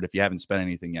of 100 if you haven't spent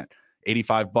anything yet.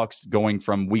 $85 going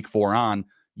from week 4 on,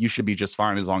 you should be just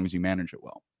fine as long as you manage it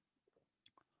well.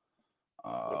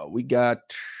 We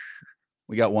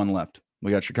got one left.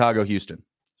 We got Chicago, Houston.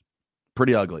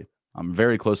 Pretty ugly. I'm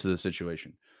very close to the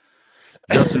situation.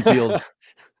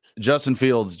 Justin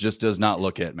Fields just does not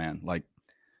look it, man. Like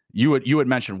you had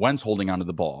mentioned, Wentz holding onto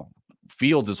the ball.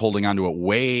 Fields is holding onto it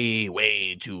way,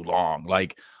 way too long.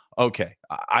 Like, okay,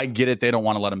 I get it. They don't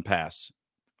want to let him pass.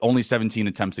 Only 17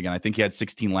 attempts again. I think he had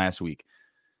 16 last week.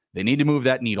 They need to move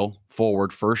that needle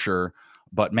forward for sure.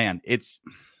 But man,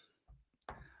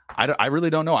 I really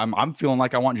don't know. I'm feeling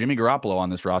like I want Jimmy Garoppolo on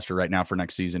this roster right now for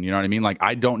next season. You know what I mean? Like,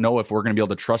 I don't know if we're going to be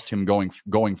able to trust him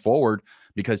going forward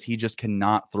because he just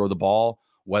cannot throw the ball,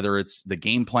 whether it's the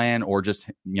game plan or just,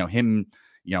 him,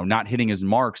 not hitting his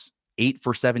marks. 8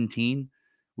 for 17.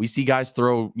 We see guys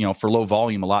throw, for low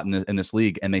volume a lot in this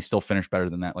league, and they still finish better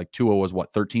than that. Like Tua was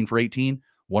 13 for 18,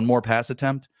 one more pass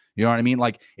attempt. You know what I mean?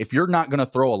 Like, if you're not going to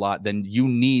throw a lot, then you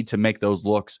need to make those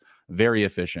looks very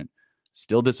efficient.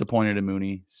 Still disappointed in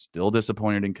Mooney. Still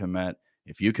disappointed in Kmet.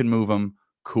 If you can move them,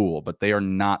 cool. But they are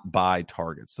not buy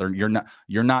targets.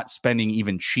 You're not spending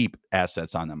even cheap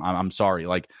assets on them. I'm sorry.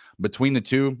 Like between the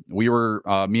two, we were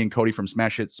me and Cody from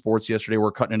Smash Hit Sports yesterday.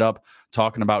 We're cutting it up,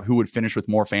 talking about who would finish with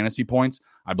more fantasy points.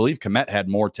 I believe Kmet had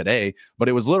more today, but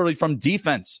it was literally from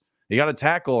defense. He got a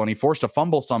tackle and he forced a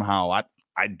fumble somehow.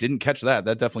 I didn't catch that.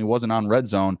 That definitely wasn't on red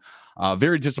zone.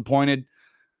 Very disappointed.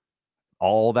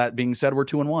 All that being said, we're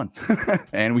 2-1,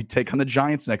 and we take on the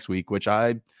Giants next week, which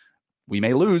we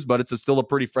may lose, but it's still a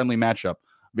pretty friendly matchup.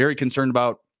 Very concerned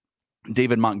about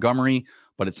David Montgomery,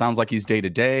 but it sounds like he's day to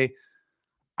day.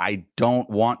 I don't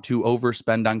want to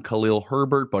overspend on Khalil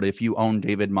Herbert, but if you own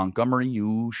David Montgomery,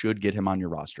 you should get him on your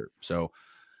roster. So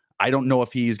I don't know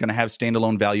if he's going to have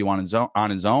standalone value on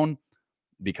his own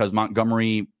because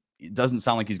Montgomery, it doesn't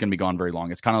sound like he's going to be gone very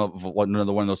long. It's kind of one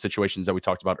of those situations that we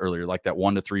talked about earlier, like that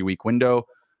 1 to 3 week window.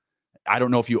 I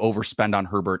don't know if you overspend on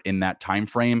Herbert in that time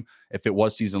frame. If it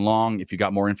was season long, if you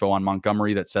got more info on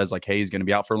Montgomery that says like, hey, he's going to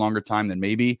be out for a longer time, then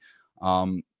maybe.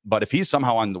 But if he's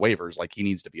somehow on the waivers, like he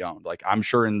needs to be owned. Like I'm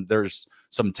sure there's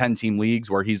some 10-team leagues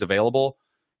where he's available.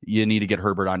 You need to get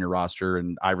Herbert on your roster,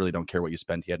 and I really don't care what you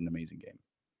spend. He had an amazing game.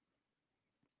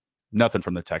 Nothing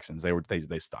from the Texans.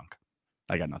 They stunk.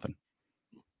 I got nothing.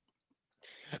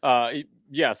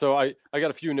 Yeah, so I got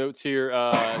a few notes here.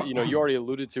 You already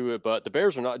alluded to it, but the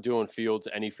Bears are not doing Fields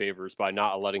any favors by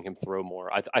not letting him throw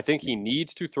more. I think he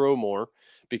needs to throw more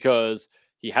because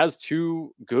he has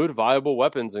 2 good, viable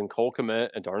weapons in Cole Kmet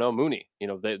and Darnell Mooney.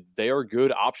 They are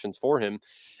good options for him.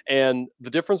 And the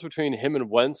difference between him and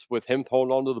Wentz with him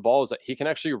holding on to the ball is that he can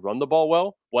actually run the ball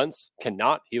well. Wentz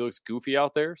cannot. He looks goofy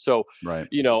out there. So, right.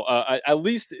 At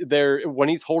least there when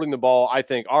he's holding the ball, I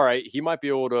think, all right, he might be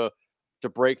able to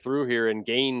break through here and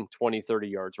gain 20, 30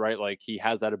 yards, right? Like he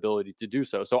has that ability to do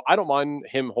so. So I don't mind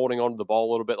him holding on to the ball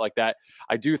a little bit like that.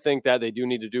 I do think that they do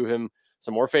need to do him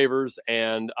some more favors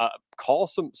and call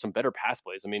some better pass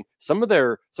plays. I mean, some of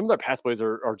their pass plays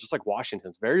are just like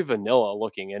Washington's, very vanilla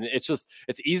looking, and it's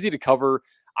easy to cover.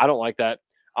 I don't like that.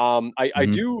 I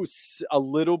do a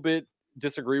little bit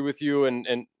disagree with you,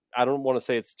 and I don't want to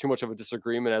say it's too much of a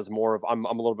disagreement as more of I'm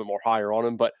a little bit more higher on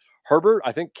him, but Herbert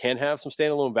I think can have some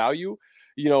standalone value.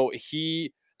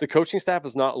 The coaching staff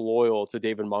is not loyal to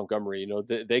David Montgomery.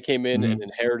 They came in and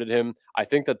inherited him. I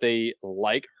think that they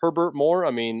like Herbert more.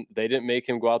 I mean, they didn't make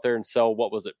him go out there and sell,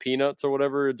 what was it, peanuts or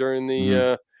whatever during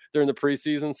the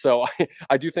preseason. So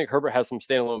I do think Herbert has some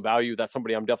standalone value. That's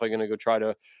somebody I'm definitely going to go try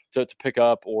to pick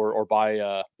up or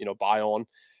buy, buy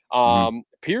on.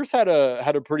 Pierce had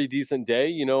a pretty decent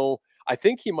day. I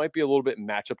think he might be a little bit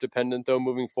matchup dependent though,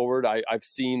 moving forward. I've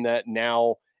seen that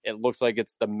now. It looks like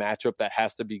it's the matchup that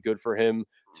has to be good for him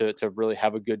to really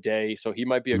have a good day. So he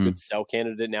might be a good sell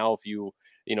candidate now if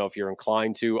you're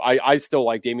inclined to. I still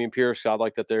like Dameon Pierce. I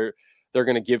like that they're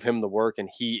going to give him the work, and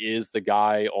he is the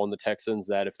guy on the Texans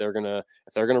that if they're gonna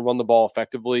run the ball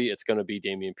effectively, it's going to be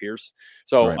Dameon Pierce.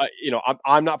 So right.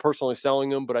 I'm not personally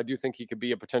selling him, but I do think he could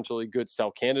be a potentially good sell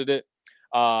candidate.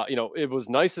 It was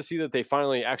nice to see that they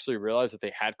finally actually realized that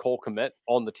they had Cole Kmet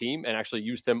on the team and actually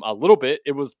used him a little bit.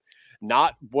 It was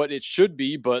not what it should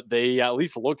be, but they at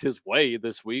least looked his way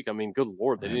this week. I mean, good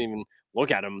Lord, they didn't even look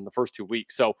at him in the first 2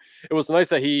 weeks. So it was nice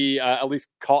that he at least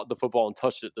caught the football and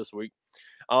touched it this week.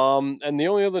 And the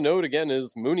only other note again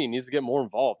is Mooney needs to get more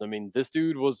involved. I mean, this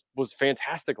dude was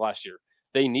fantastic last year.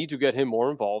 They need to get him more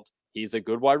involved. He's a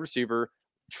good wide receiver.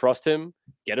 Trust him,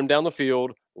 get him down the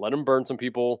field, let him burn some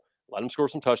people, let him score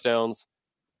some touchdowns.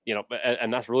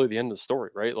 And that's really the end of the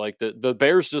story, right? Like the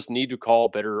Bears just need to call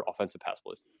better offensive pass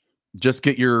plays. Just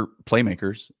get your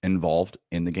playmakers involved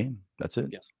in the game. That's it.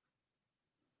 Yes.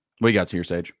 What you got here,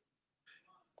 Sage?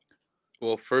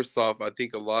 Well, first off, I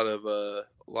think a lot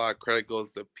of credit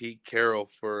goes to Pete Carroll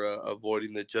for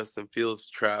avoiding the Justin Fields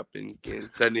trap and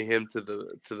sending him to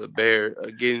the Bear,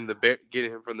 getting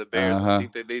him from the Bears. I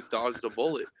think that they dodged a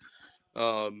bullet.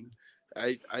 I'm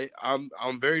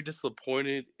very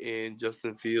disappointed in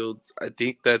Justin Fields. I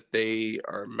think that they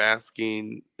are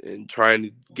masking and trying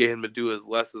to get him to do as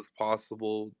less as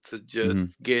possible to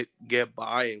just get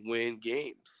by and win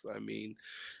games. I mean,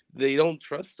 they don't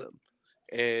trust him.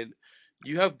 And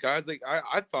you have guys like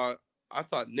I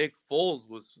thought Nick Foles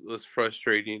was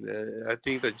frustrating. I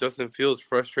think that Justin Fields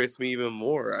frustrates me even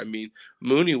more. I mean,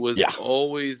 Mooney was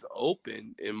always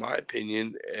open, in my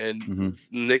opinion, and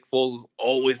Nick Foles was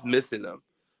always missing them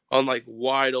on like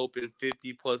wide open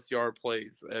 50+ yard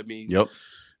plays. I mean,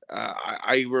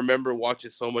 I remember watching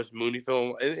so much Mooney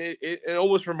film, and it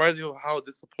almost reminds me of how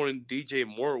disappointing DJ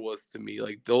Moore was to me.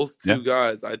 Like those two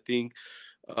guys, I think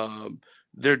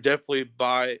they're definitely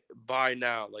buy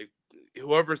now. Like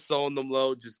whoever's selling them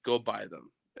low, just go buy them.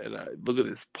 And look at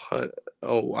this punt.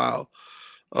 Oh wow!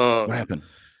 What happened?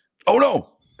 Oh no!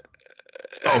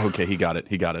 Oh, okay, he got it.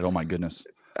 Oh my goodness!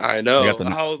 I know.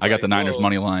 I got the Niners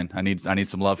money line. I need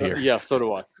some love here. Yeah, so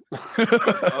do I.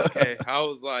 Okay,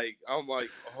 I'm like,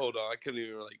 hold on, I couldn't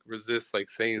even like resist like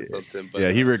saying something. But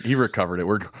yeah, he recovered it.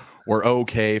 We're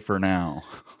okay for now.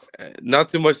 Not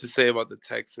too much to say about the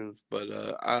Texans, but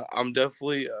I'm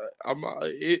definitely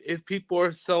if people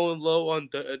are selling low on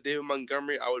David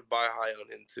Montgomery, I would buy high on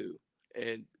him too.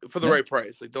 and for the right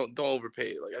price. Like don't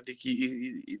overpay. Like I think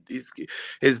he's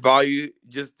his value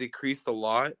just decreased a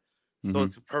lot, so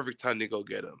it's a perfect time to go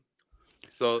get him.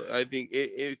 So I think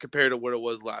it compared to what it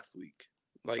was last week.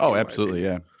 Like, absolutely,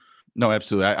 yeah. No,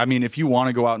 absolutely. I mean, if you want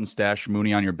to go out and stash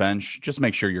Mooney on your bench, just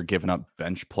make sure you're giving up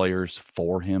bench players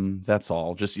for him. That's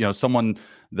all. Just, someone's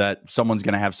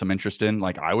going to have some interest in.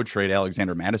 Like, I would trade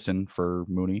Alexander Mattison for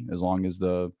Mooney as long as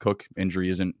the Cook injury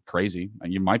isn't crazy.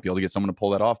 And you might be able to get someone to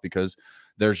pull that off because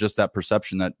there's just that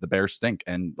perception that the Bears stink.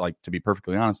 And, like, to be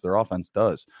perfectly honest, their offense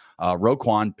does.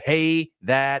 Roquan, pay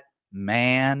that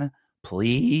man.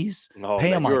 Please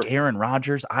pay him like Aaron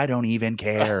Rodgers. I don't even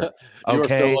care. You are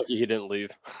so lucky he didn't leave.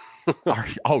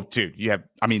 Oh, dude,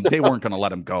 they weren't going to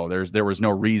let him go. There was no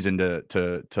reason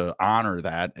to honor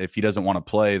that. If he doesn't want to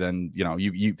play, then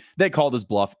they called his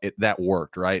bluff. That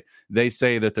worked, right? They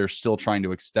say that they're still trying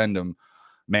to extend him.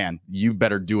 Man, you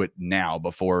better do it now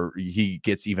before he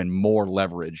gets even more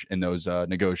leverage in those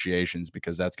negotiations,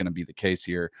 because that's going to be the case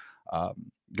here.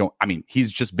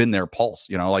 He's just been their pulse.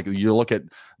 Like you look at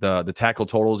the tackle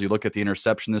totals, you look at the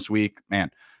interception this week. Man,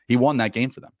 he won that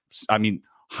game for them. I mean,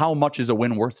 how much is a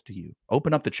win worth to you?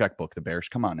 Open up the checkbook, the Bears.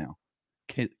 Come on now.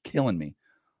 Killing me.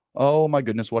 Oh, my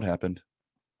goodness. What happened?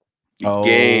 Oh,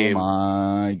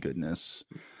 my goodness.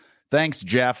 Thanks,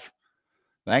 Jeff.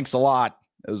 Thanks a lot.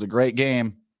 It was a great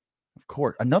game. Of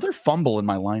course. Another fumble in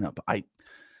my lineup.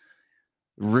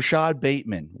 Rashad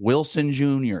Bateman, Wilson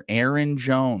Jr., Aaron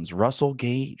Jones, Russell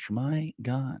Gage. My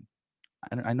God.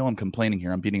 I know I'm complaining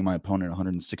here. I'm beating my opponent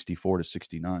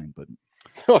 164-69, but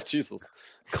oh, Jesus.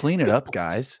 Clean it up,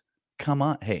 guys. Come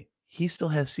on. Hey, he still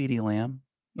has CeeDee Lamb.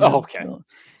 Okay.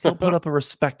 He'll put up a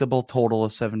respectable total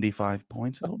of 75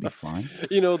 points. It'll be fine.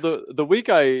 The week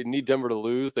I need Denver to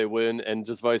lose, they win, and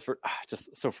just vice versa.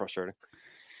 Just so frustrating.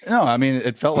 No,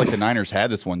 it felt like the Niners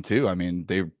had this one too.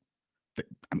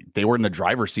 They were in the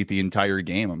driver's seat the entire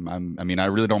game. I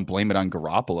really don't blame it on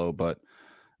Garoppolo, but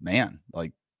man,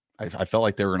 like, I felt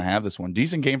like they were going to have this one.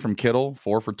 Decent game from Kittle,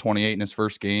 4 for 28 in his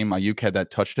first game. Ayuk had that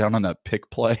touchdown on that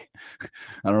pick play. I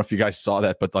don't know if you guys saw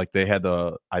that, but like they had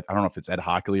I don't know if it's Ed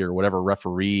Hockley or whatever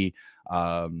referee,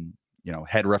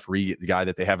 head referee guy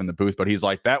that they have in the booth, but he's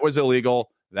like, that was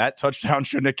illegal. That touchdown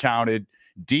shouldn't have counted.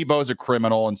 Debo's a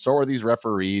criminal, and so are these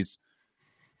referees.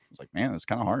 It's like, man, it's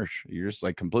kind of harsh. You're just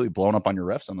like completely blown up on your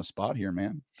refs on the spot here,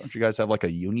 man. Don't you guys have like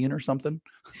a union or something?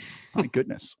 My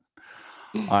goodness.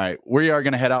 All right, we are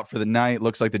going to head out for the night.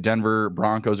 Looks like the Denver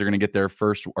Broncos are going to get their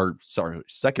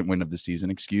second win of the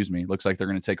season. Excuse me. Looks like they're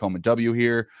going to take home a W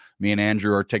here. Me and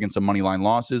Andrew are taking some money line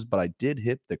losses, but I did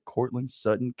hit the Cortland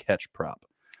Sutton catch prop.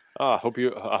 I hope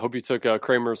you took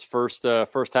Kramer's first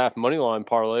half money line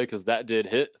parlay, because that did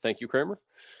hit. Thank you, Kramer.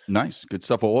 Nice, good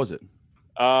stuff. What was it?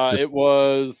 It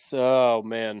was So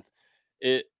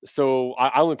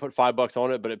I only put $5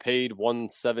 on it, but it paid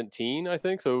 117, I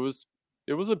think. So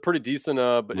it was a pretty decent,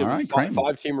 but it was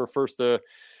five-teamer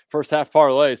first half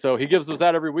parlay. So he gives us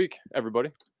that every week,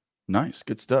 everybody. Nice,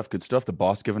 good stuff. Good stuff. The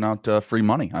boss giving out free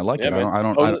money. I like it. Man. I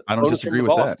don't disagree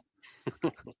with that.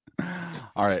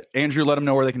 All right, Andrew, let them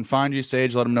know where they can find you.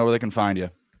 Sage, let them know where they can find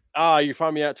you. You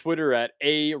find me at Twitter at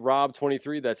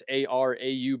ARAUB23. That's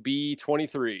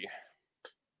ARAUB23.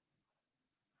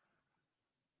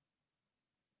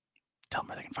 Tell them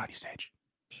where they can find you, Sage.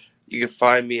 You can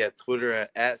find me at Twitter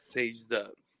at SageDub.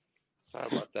 Sorry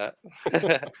about that.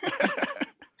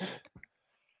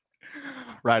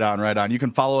 Right on. You can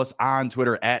follow us on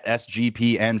Twitter at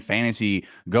SGPN Fantasy.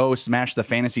 Go smash the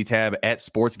fantasy tab at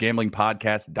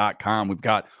sportsgamblingpodcast.com. We've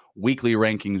got weekly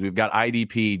rankings. We've got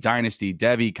IDP, Dynasty,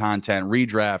 Devy content,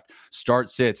 redraft, start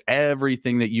sits,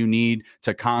 everything that you need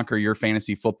to conquer your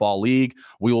fantasy football league.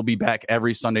 We will be back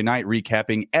every Sunday night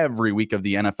recapping every week of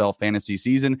the NFL fantasy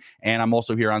season. And I'm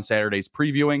also here on Saturdays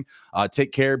previewing.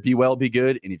 Take care, be well, be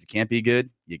good. And if you can't be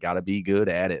good, you got to be good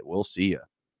at it. We'll see you.